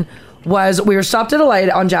one was we were stopped at a light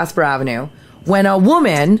on Jasper Avenue when a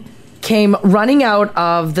woman came running out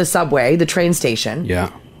of the subway, the train station.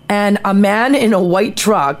 Yeah. And a man in a white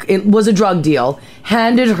truck, it was a drug deal,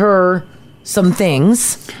 handed her some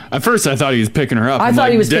things. At first, I thought he was picking her up. I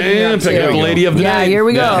thought he was picking her up, picking up too. the lady of the night. Yeah, here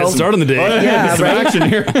we go. Start on the day. Yeah, some right? action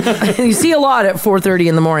here. You see a lot at 4:30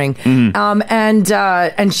 in the morning. And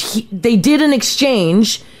they did an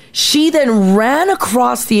exchange. She then ran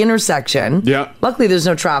across the intersection. Yeah. Luckily, there's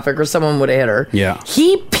no traffic, or someone would have hit her. Yeah.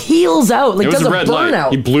 He peels out, like It was does a a red light.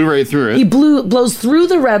 burnout. He blew right through it. He blows through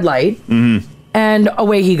the red light, and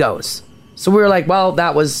away he goes. So we were like, well,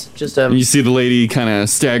 that was just a... And you see the lady kind of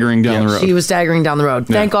staggering down the road. She was staggering down the road.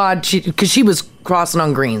 Yeah. Thank God, because she was crossing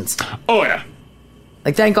on greens. Oh, yeah.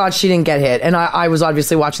 Like, thank God she didn't get hit. And I was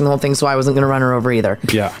obviously watching the whole thing, so I wasn't going to run her over either.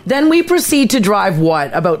 Yeah. Then we proceed to drive,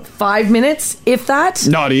 about 5 minutes, if that?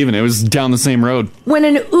 Not even. It was down the same road. When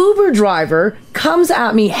an Uber driver comes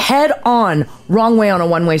at me head on, wrong way on a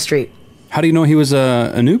one-way street. How do you know he was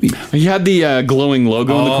a newbie? He had the glowing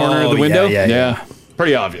logo in the corner of the window. Yeah.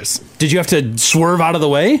 Pretty obvious. Did you have to swerve out of the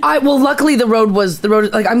way? Well, luckily the road,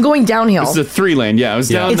 like, I'm going downhill. It's a 3-lane. Yeah, it was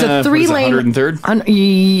down It's a 3-lane. 103rd.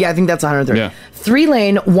 Yeah, I think that's 103rd. Yeah.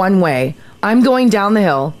 3-lane, one way. I'm going down the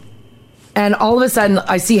hill, and all of a sudden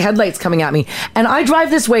I see headlights coming at me. And I drive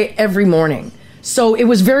this way every morning. So it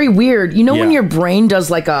was very weird. You know when your brain does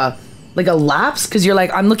like a lapse? Because you're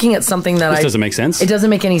like, I'm looking at something that This doesn't make sense. It doesn't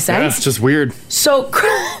make any Yeah, sense. it's just weird. So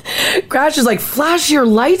Crash is like, flash your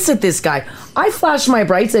lights at this guy. I flash my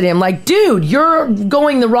brights at him like, dude, you're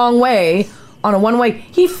going the wrong way on a one-way.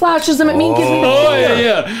 He flashes them at me and gives me the Oh, finger.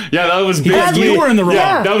 yeah. Yeah, that was Yeah, basically... you were in the wrong.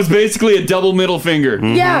 Yeah, that was basically a double middle finger.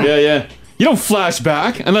 Yeah. Yeah. You don't flash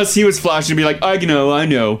back unless he was flashing and be like, I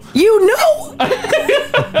know. You know?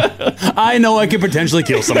 I know I could potentially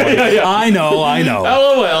kill someone. Yeah. I know.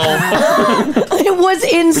 LOL. It was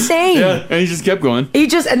insane. Yeah, and he just kept going. He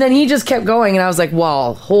just kept going, and I was like,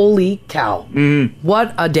 wow, holy cow.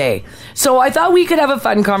 What a day. So I thought we could have a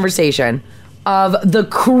fun conversation of the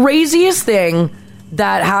craziest thing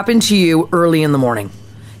that happened to you early in the morning.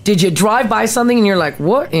 Did you drive by something and you're like,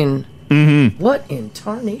 what in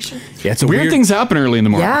tarnation? Yeah, it's Weird things happen early in the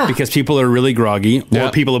morning. Yeah. Because people are really groggy,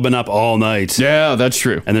 or people have been up all night. Yeah, that's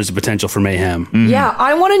true. And there's a potential for mayhem. Yeah,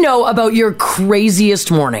 I want to know about your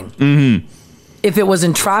craziest morning. If it was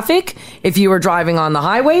in traffic, if you were driving on the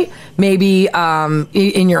highway, maybe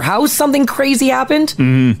in your house something crazy happened.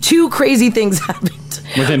 2 crazy things happened.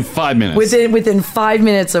 Within 5 minutes. Within 5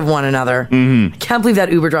 minutes of one another. I can't believe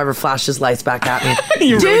that Uber driver flashed his lights back at me.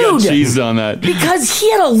 You really got Dude! cheesed on that. Because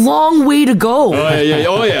he had a long way to go. Oh,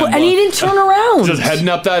 yeah. And he didn't turn around. Just heading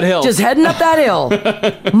up that hill.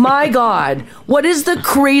 My God. What is the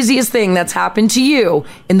craziest thing that's happened to you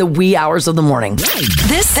in the wee hours of the morning?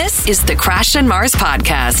 This is the Crash and Mars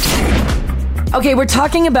podcast. Okay, we're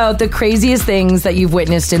talking about the craziest things that you've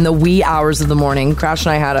witnessed in the wee hours of the morning. Crash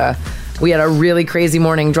and I had a really crazy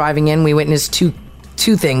morning driving in. We witnessed two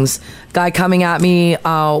things. Guy coming at me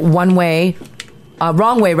wrong way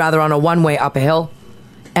on a one-way up a hill.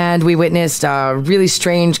 And we witnessed a really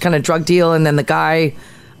strange kind of drug deal. And then the guy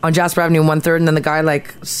on Jasper Avenue 1/3, and then the guy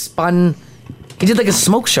like spun. He did like a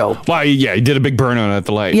smoke show. Well, yeah, he did a big burnout at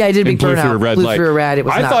the light. Yeah, he did a big blew burnout. Through a red Blew light. through a red. It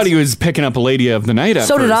was I nuts. thought he was picking up a lady of the night at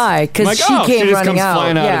So first. did I, 'cause I'm she oh, came just running comes out.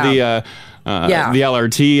 flying out of the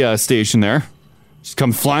LRT station there. Just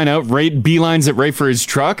come flying out, beelines it right for his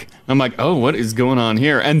truck. I'm like, oh, what is going on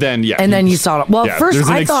here? And then, And then you saw it. Well, first there's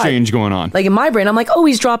an I thought, exchange going on. Like in my brain, I'm like, oh,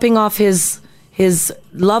 he's dropping off his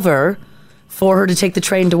lover for her to take the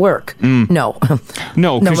train to work. No, because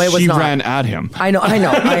it was she not. ran at him. I know.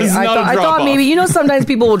 It's not a I thought drop-off. maybe, sometimes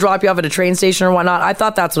people will drop you off at a train station or whatnot. I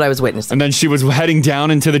thought that's what I was witnessing. And then she was heading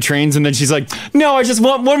down into the trains, and then she's like, no, I just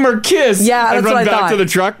want one more kiss. Yeah, and that's run what I back thought. to the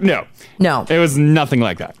truck. No. It was nothing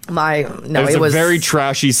like that. It It was a very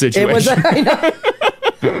trashy situation. It was.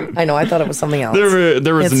 I know. I thought it was something else.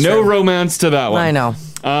 There was It's no true. romance to that one. I know.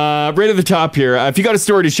 Right at the top here, if you got a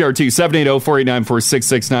story to share too,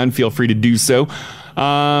 780-489-4669, feel free to do so.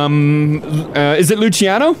 Is it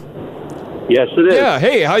Luciano? Yes, it is. Yeah.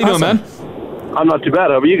 Hey, how you doing, man? I'm not too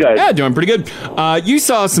bad. How are you guys? Yeah, doing pretty good. You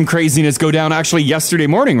saw some craziness go down actually yesterday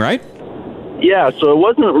morning, right? Yeah, so it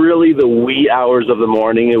wasn't really the wee hours of the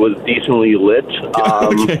morning. It was decently lit.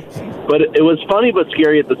 But it was funny but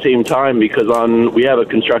scary at the same time because we have a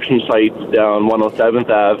construction site down 107th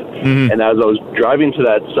Ave, and as I was driving to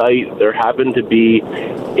that site, there happened to be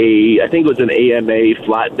I think it was an AMA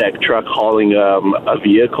flat deck truck hauling a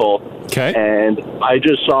vehicle. Okay. And I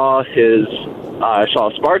just saw I saw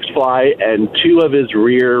sparks fly, and two of his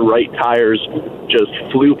rear right tires just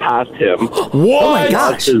flew past him. What? Oh my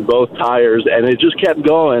gosh. His both tires, and it just kept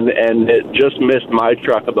going, and it just missed my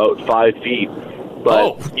truck about 5 feet.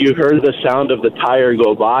 But you heard the sound of the tire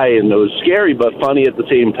go by, and it was scary but funny at the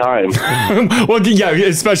same time. Well, yeah,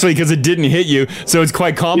 especially because it didn't hit you, so it's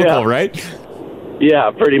quite comical, right?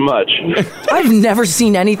 Yeah, pretty much. I've never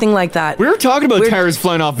seen anything like that. We were talking about tires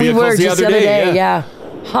flying off vehicles we were the just other day. Yeah.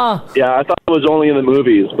 Huh. Yeah, I thought it was only in the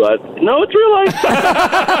movies, but no, it's real life.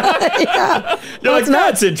 You're like,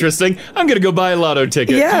 that's interesting. I'm going to go buy a lotto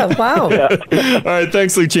ticket. Yeah, wow. All right,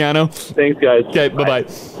 thanks, Luciano. Thanks, guys. Okay, bye-bye.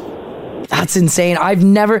 That's insane. I've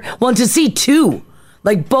never... Well, to see two.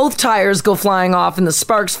 Like, both tires go flying off and the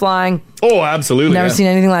sparks flying. Oh, absolutely. Never seen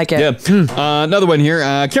anything like it. Yeah. Another one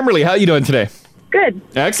here. Kimberly, how you doing today? Good.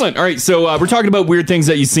 Excellent. All right, so we're talking about weird things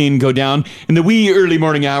that you've seen go down in the wee early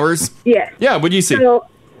morning hours. Yes. Yeah, what do you see? So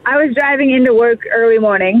I was driving into work early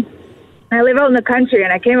morning. I live out in the country,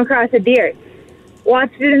 and I came across a deer.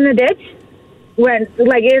 Watched it in the ditch.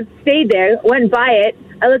 It stayed there. Went by it.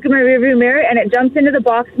 I look in my rearview mirror, and it jumps into the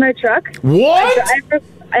box of my truck. What?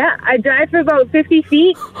 I drive for about 50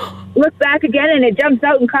 feet. Look back again, and it jumps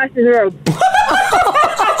out and crosses the road.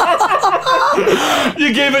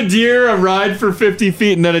 You gave a deer a ride for 50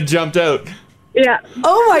 feet, and then it jumped out. Yeah.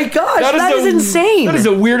 Oh, my gosh. That is insane. That is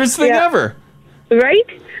the weirdest thing ever. Right?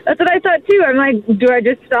 That's what I thought, too. I'm like, do I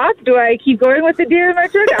just stop? Do I keep going with the deer in my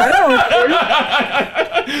truck?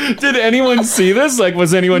 I don't know. Did anyone see this? Like,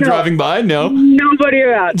 was anyone driving by? No. Nobody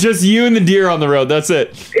around. Just you and the deer on the road. That's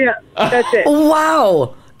it. Yeah, that's it.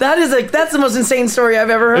 Wow. That's the most insane story I've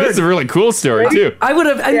ever heard. It's a really cool story, too. I would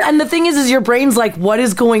have, and the thing is your brain's like, what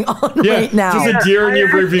is going on right now? Just a deer in your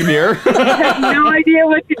rearview mirror. I had no idea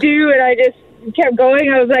what to do, and I just kept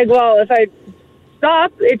going. I was like, well, if I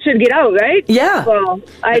stop, it should get out, right? Yeah. Well,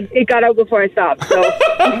 it got out before I stopped. So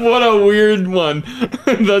what a weird one.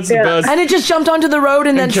 That's the best. And it just jumped onto the road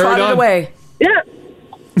and then trotted away. Yeah.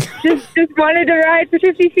 just wanted to ride for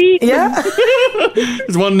 50 feet. Yeah.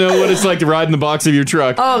 Just want to know what it's like to ride in the box of your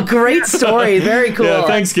truck. Oh, great story. Very cool. Yeah,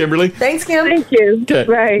 thanks, Kimberly. Thanks, Kim. Thank you. Okay.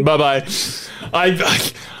 Right. Bye-bye.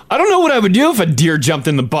 I don't know what I would do if a deer jumped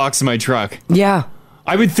in the box of my truck. Yeah.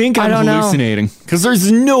 I would think I'm hallucinating because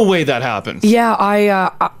there's no way that happens. Yeah,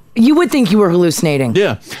 you would think you were hallucinating.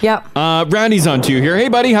 Yeah. Yeah. Randy's on to you here. Hey,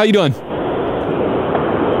 buddy, how you doing?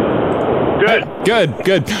 Good.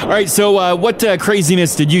 All right, so what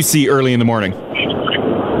craziness did you see early in the morning?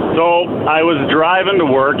 So I was driving to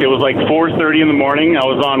work. It was like 4:30 in the morning. I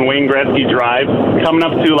was on Wayne Gretzky Drive, coming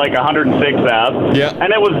up to like 106th Ave. Yeah.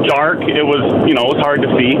 And it was dark. It was, it was hard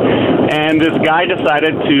to see. And this guy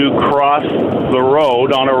decided to cross the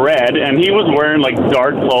road on a red, and he was wearing like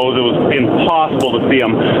dark clothes. It was impossible to see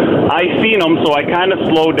him. I seen him, so I kind of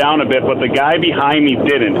slowed down a bit, but the guy behind me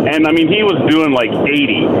didn't. And I mean, he was doing like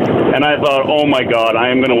 80. And I thought, oh my God,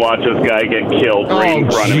 I am going to watch this guy get killed right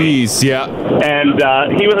in front of me. Yeah. And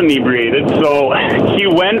he was inebriated, so he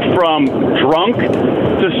went from drunk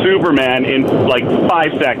to Superman in like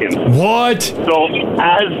 5 seconds. What? So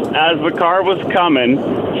as the car was coming,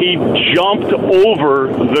 he jumped over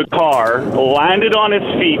the car, landed on his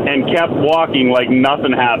feet, and kept walking like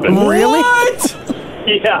nothing happened. Really? What?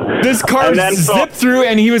 Yeah. This car zipped through,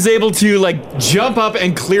 and he was able to like jump up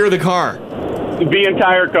and clear the car. The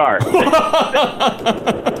entire car.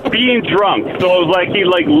 Being drunk. So it was like he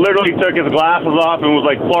like literally took his glasses off and was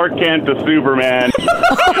like Clark Kent to Superman in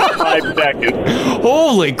 5 seconds.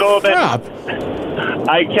 Holy crap.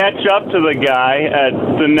 I catch up to the guy at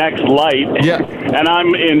the next light, and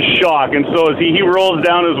I'm in shock. And so as he rolls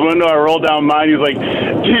down his window, I roll down mine. He's like,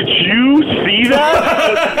 "Did you see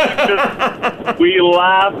that?" We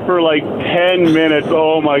laughed for like 10 minutes.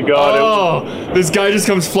 Oh my God! Oh, this guy just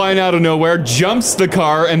comes flying out of nowhere, jumps the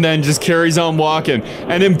car, and then just carries on walking,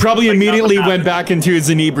 and then probably immediately went back into his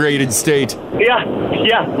inebriated state.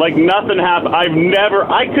 Yeah, like nothing happened. I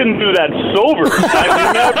couldn't do that sober.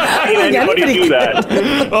 I've never seen anybody do that.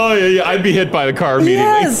 Oh yeah, I'd be hit by the car immediately.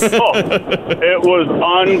 Yes. It was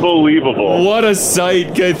unbelievable. What a sight.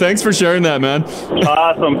 Okay, thanks for sharing that, man.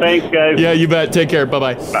 Awesome. Thanks, guys. Yeah, you bet. Take care.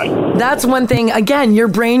 Bye-bye. Bye. That's one thing. Again, your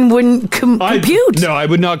brain wouldn't compute. No, I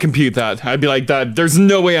would not compute that. I'd be like, that. There's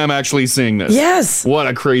no way I'm actually seeing this. Yes. What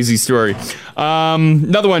a crazy story.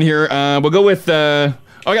 Another one here. We'll go with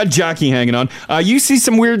I got Jackie hanging on. You see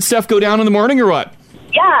some weird stuff go down in the morning or what?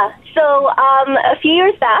 Yeah. So a few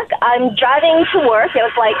years back, I'm driving to work. It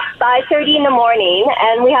was like 5:30 in the morning,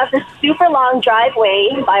 and we have this super long driveway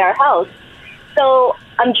by our house. So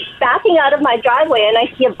I'm just backing out of my driveway, and I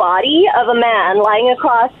see a body of a man lying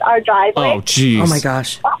across our driveway. Oh, jeez. Oh my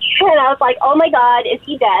gosh. And I was like, oh my God, is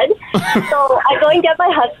he dead? So I go and get my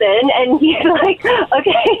husband, and he's like,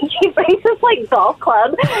 okay. He brings this like golf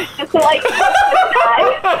club just to like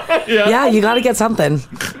Yeah, you got to get something.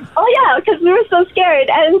 Oh yeah, because we were so scared.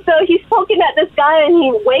 And so he's poking at this guy, and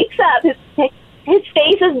he wakes up. His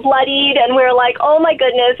face is bloodied, and we're like, oh my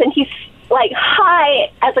goodness. And he's like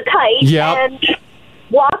high as a kite. Yep. And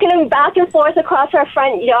walking him back and forth across our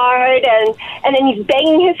front yard, and then he's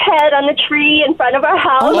banging his head on the tree in front of our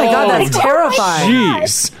house. Oh my God, that's terrifying.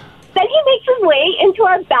 Jeez. Then he makes his way into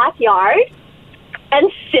our backyard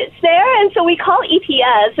and sits there, and so we call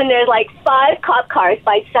EPS, and there's like 5 cop cars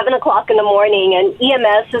by 7 o'clock in the morning, and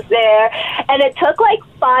EMS is there, and it took like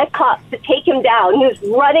 5 cops to take him down. He was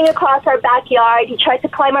running across our backyard. He tried to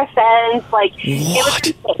climb our fence. Like,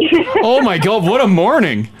 it was Oh my God, what a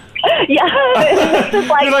morning. Yeah. It was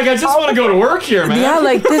just You're like, I just want to go to work here, man. Yeah,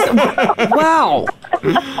 like this. Wow.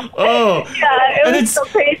 Oh. Yeah, it was so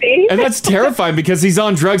crazy. And that's terrifying because he's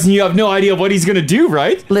on drugs and you have no idea what he's going to do,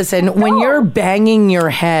 right? Listen, when you're banging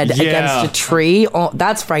your head Yeah. against a tree,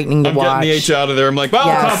 that's frightening to I'm watch. getting the H out of there. I'm like, well,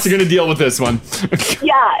 Yes. the cops are going to deal with this one.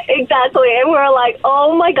 Yeah, exactly. And we're like,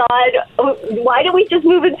 oh my God, why did we just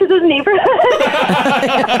move into this neighborhood?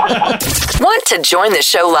 Want to join the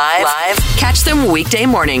show live? Catch them weekday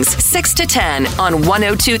mornings, 6 to 10 on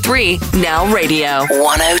 102.3 Now Radio.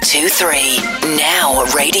 102.3 Now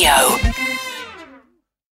Radio.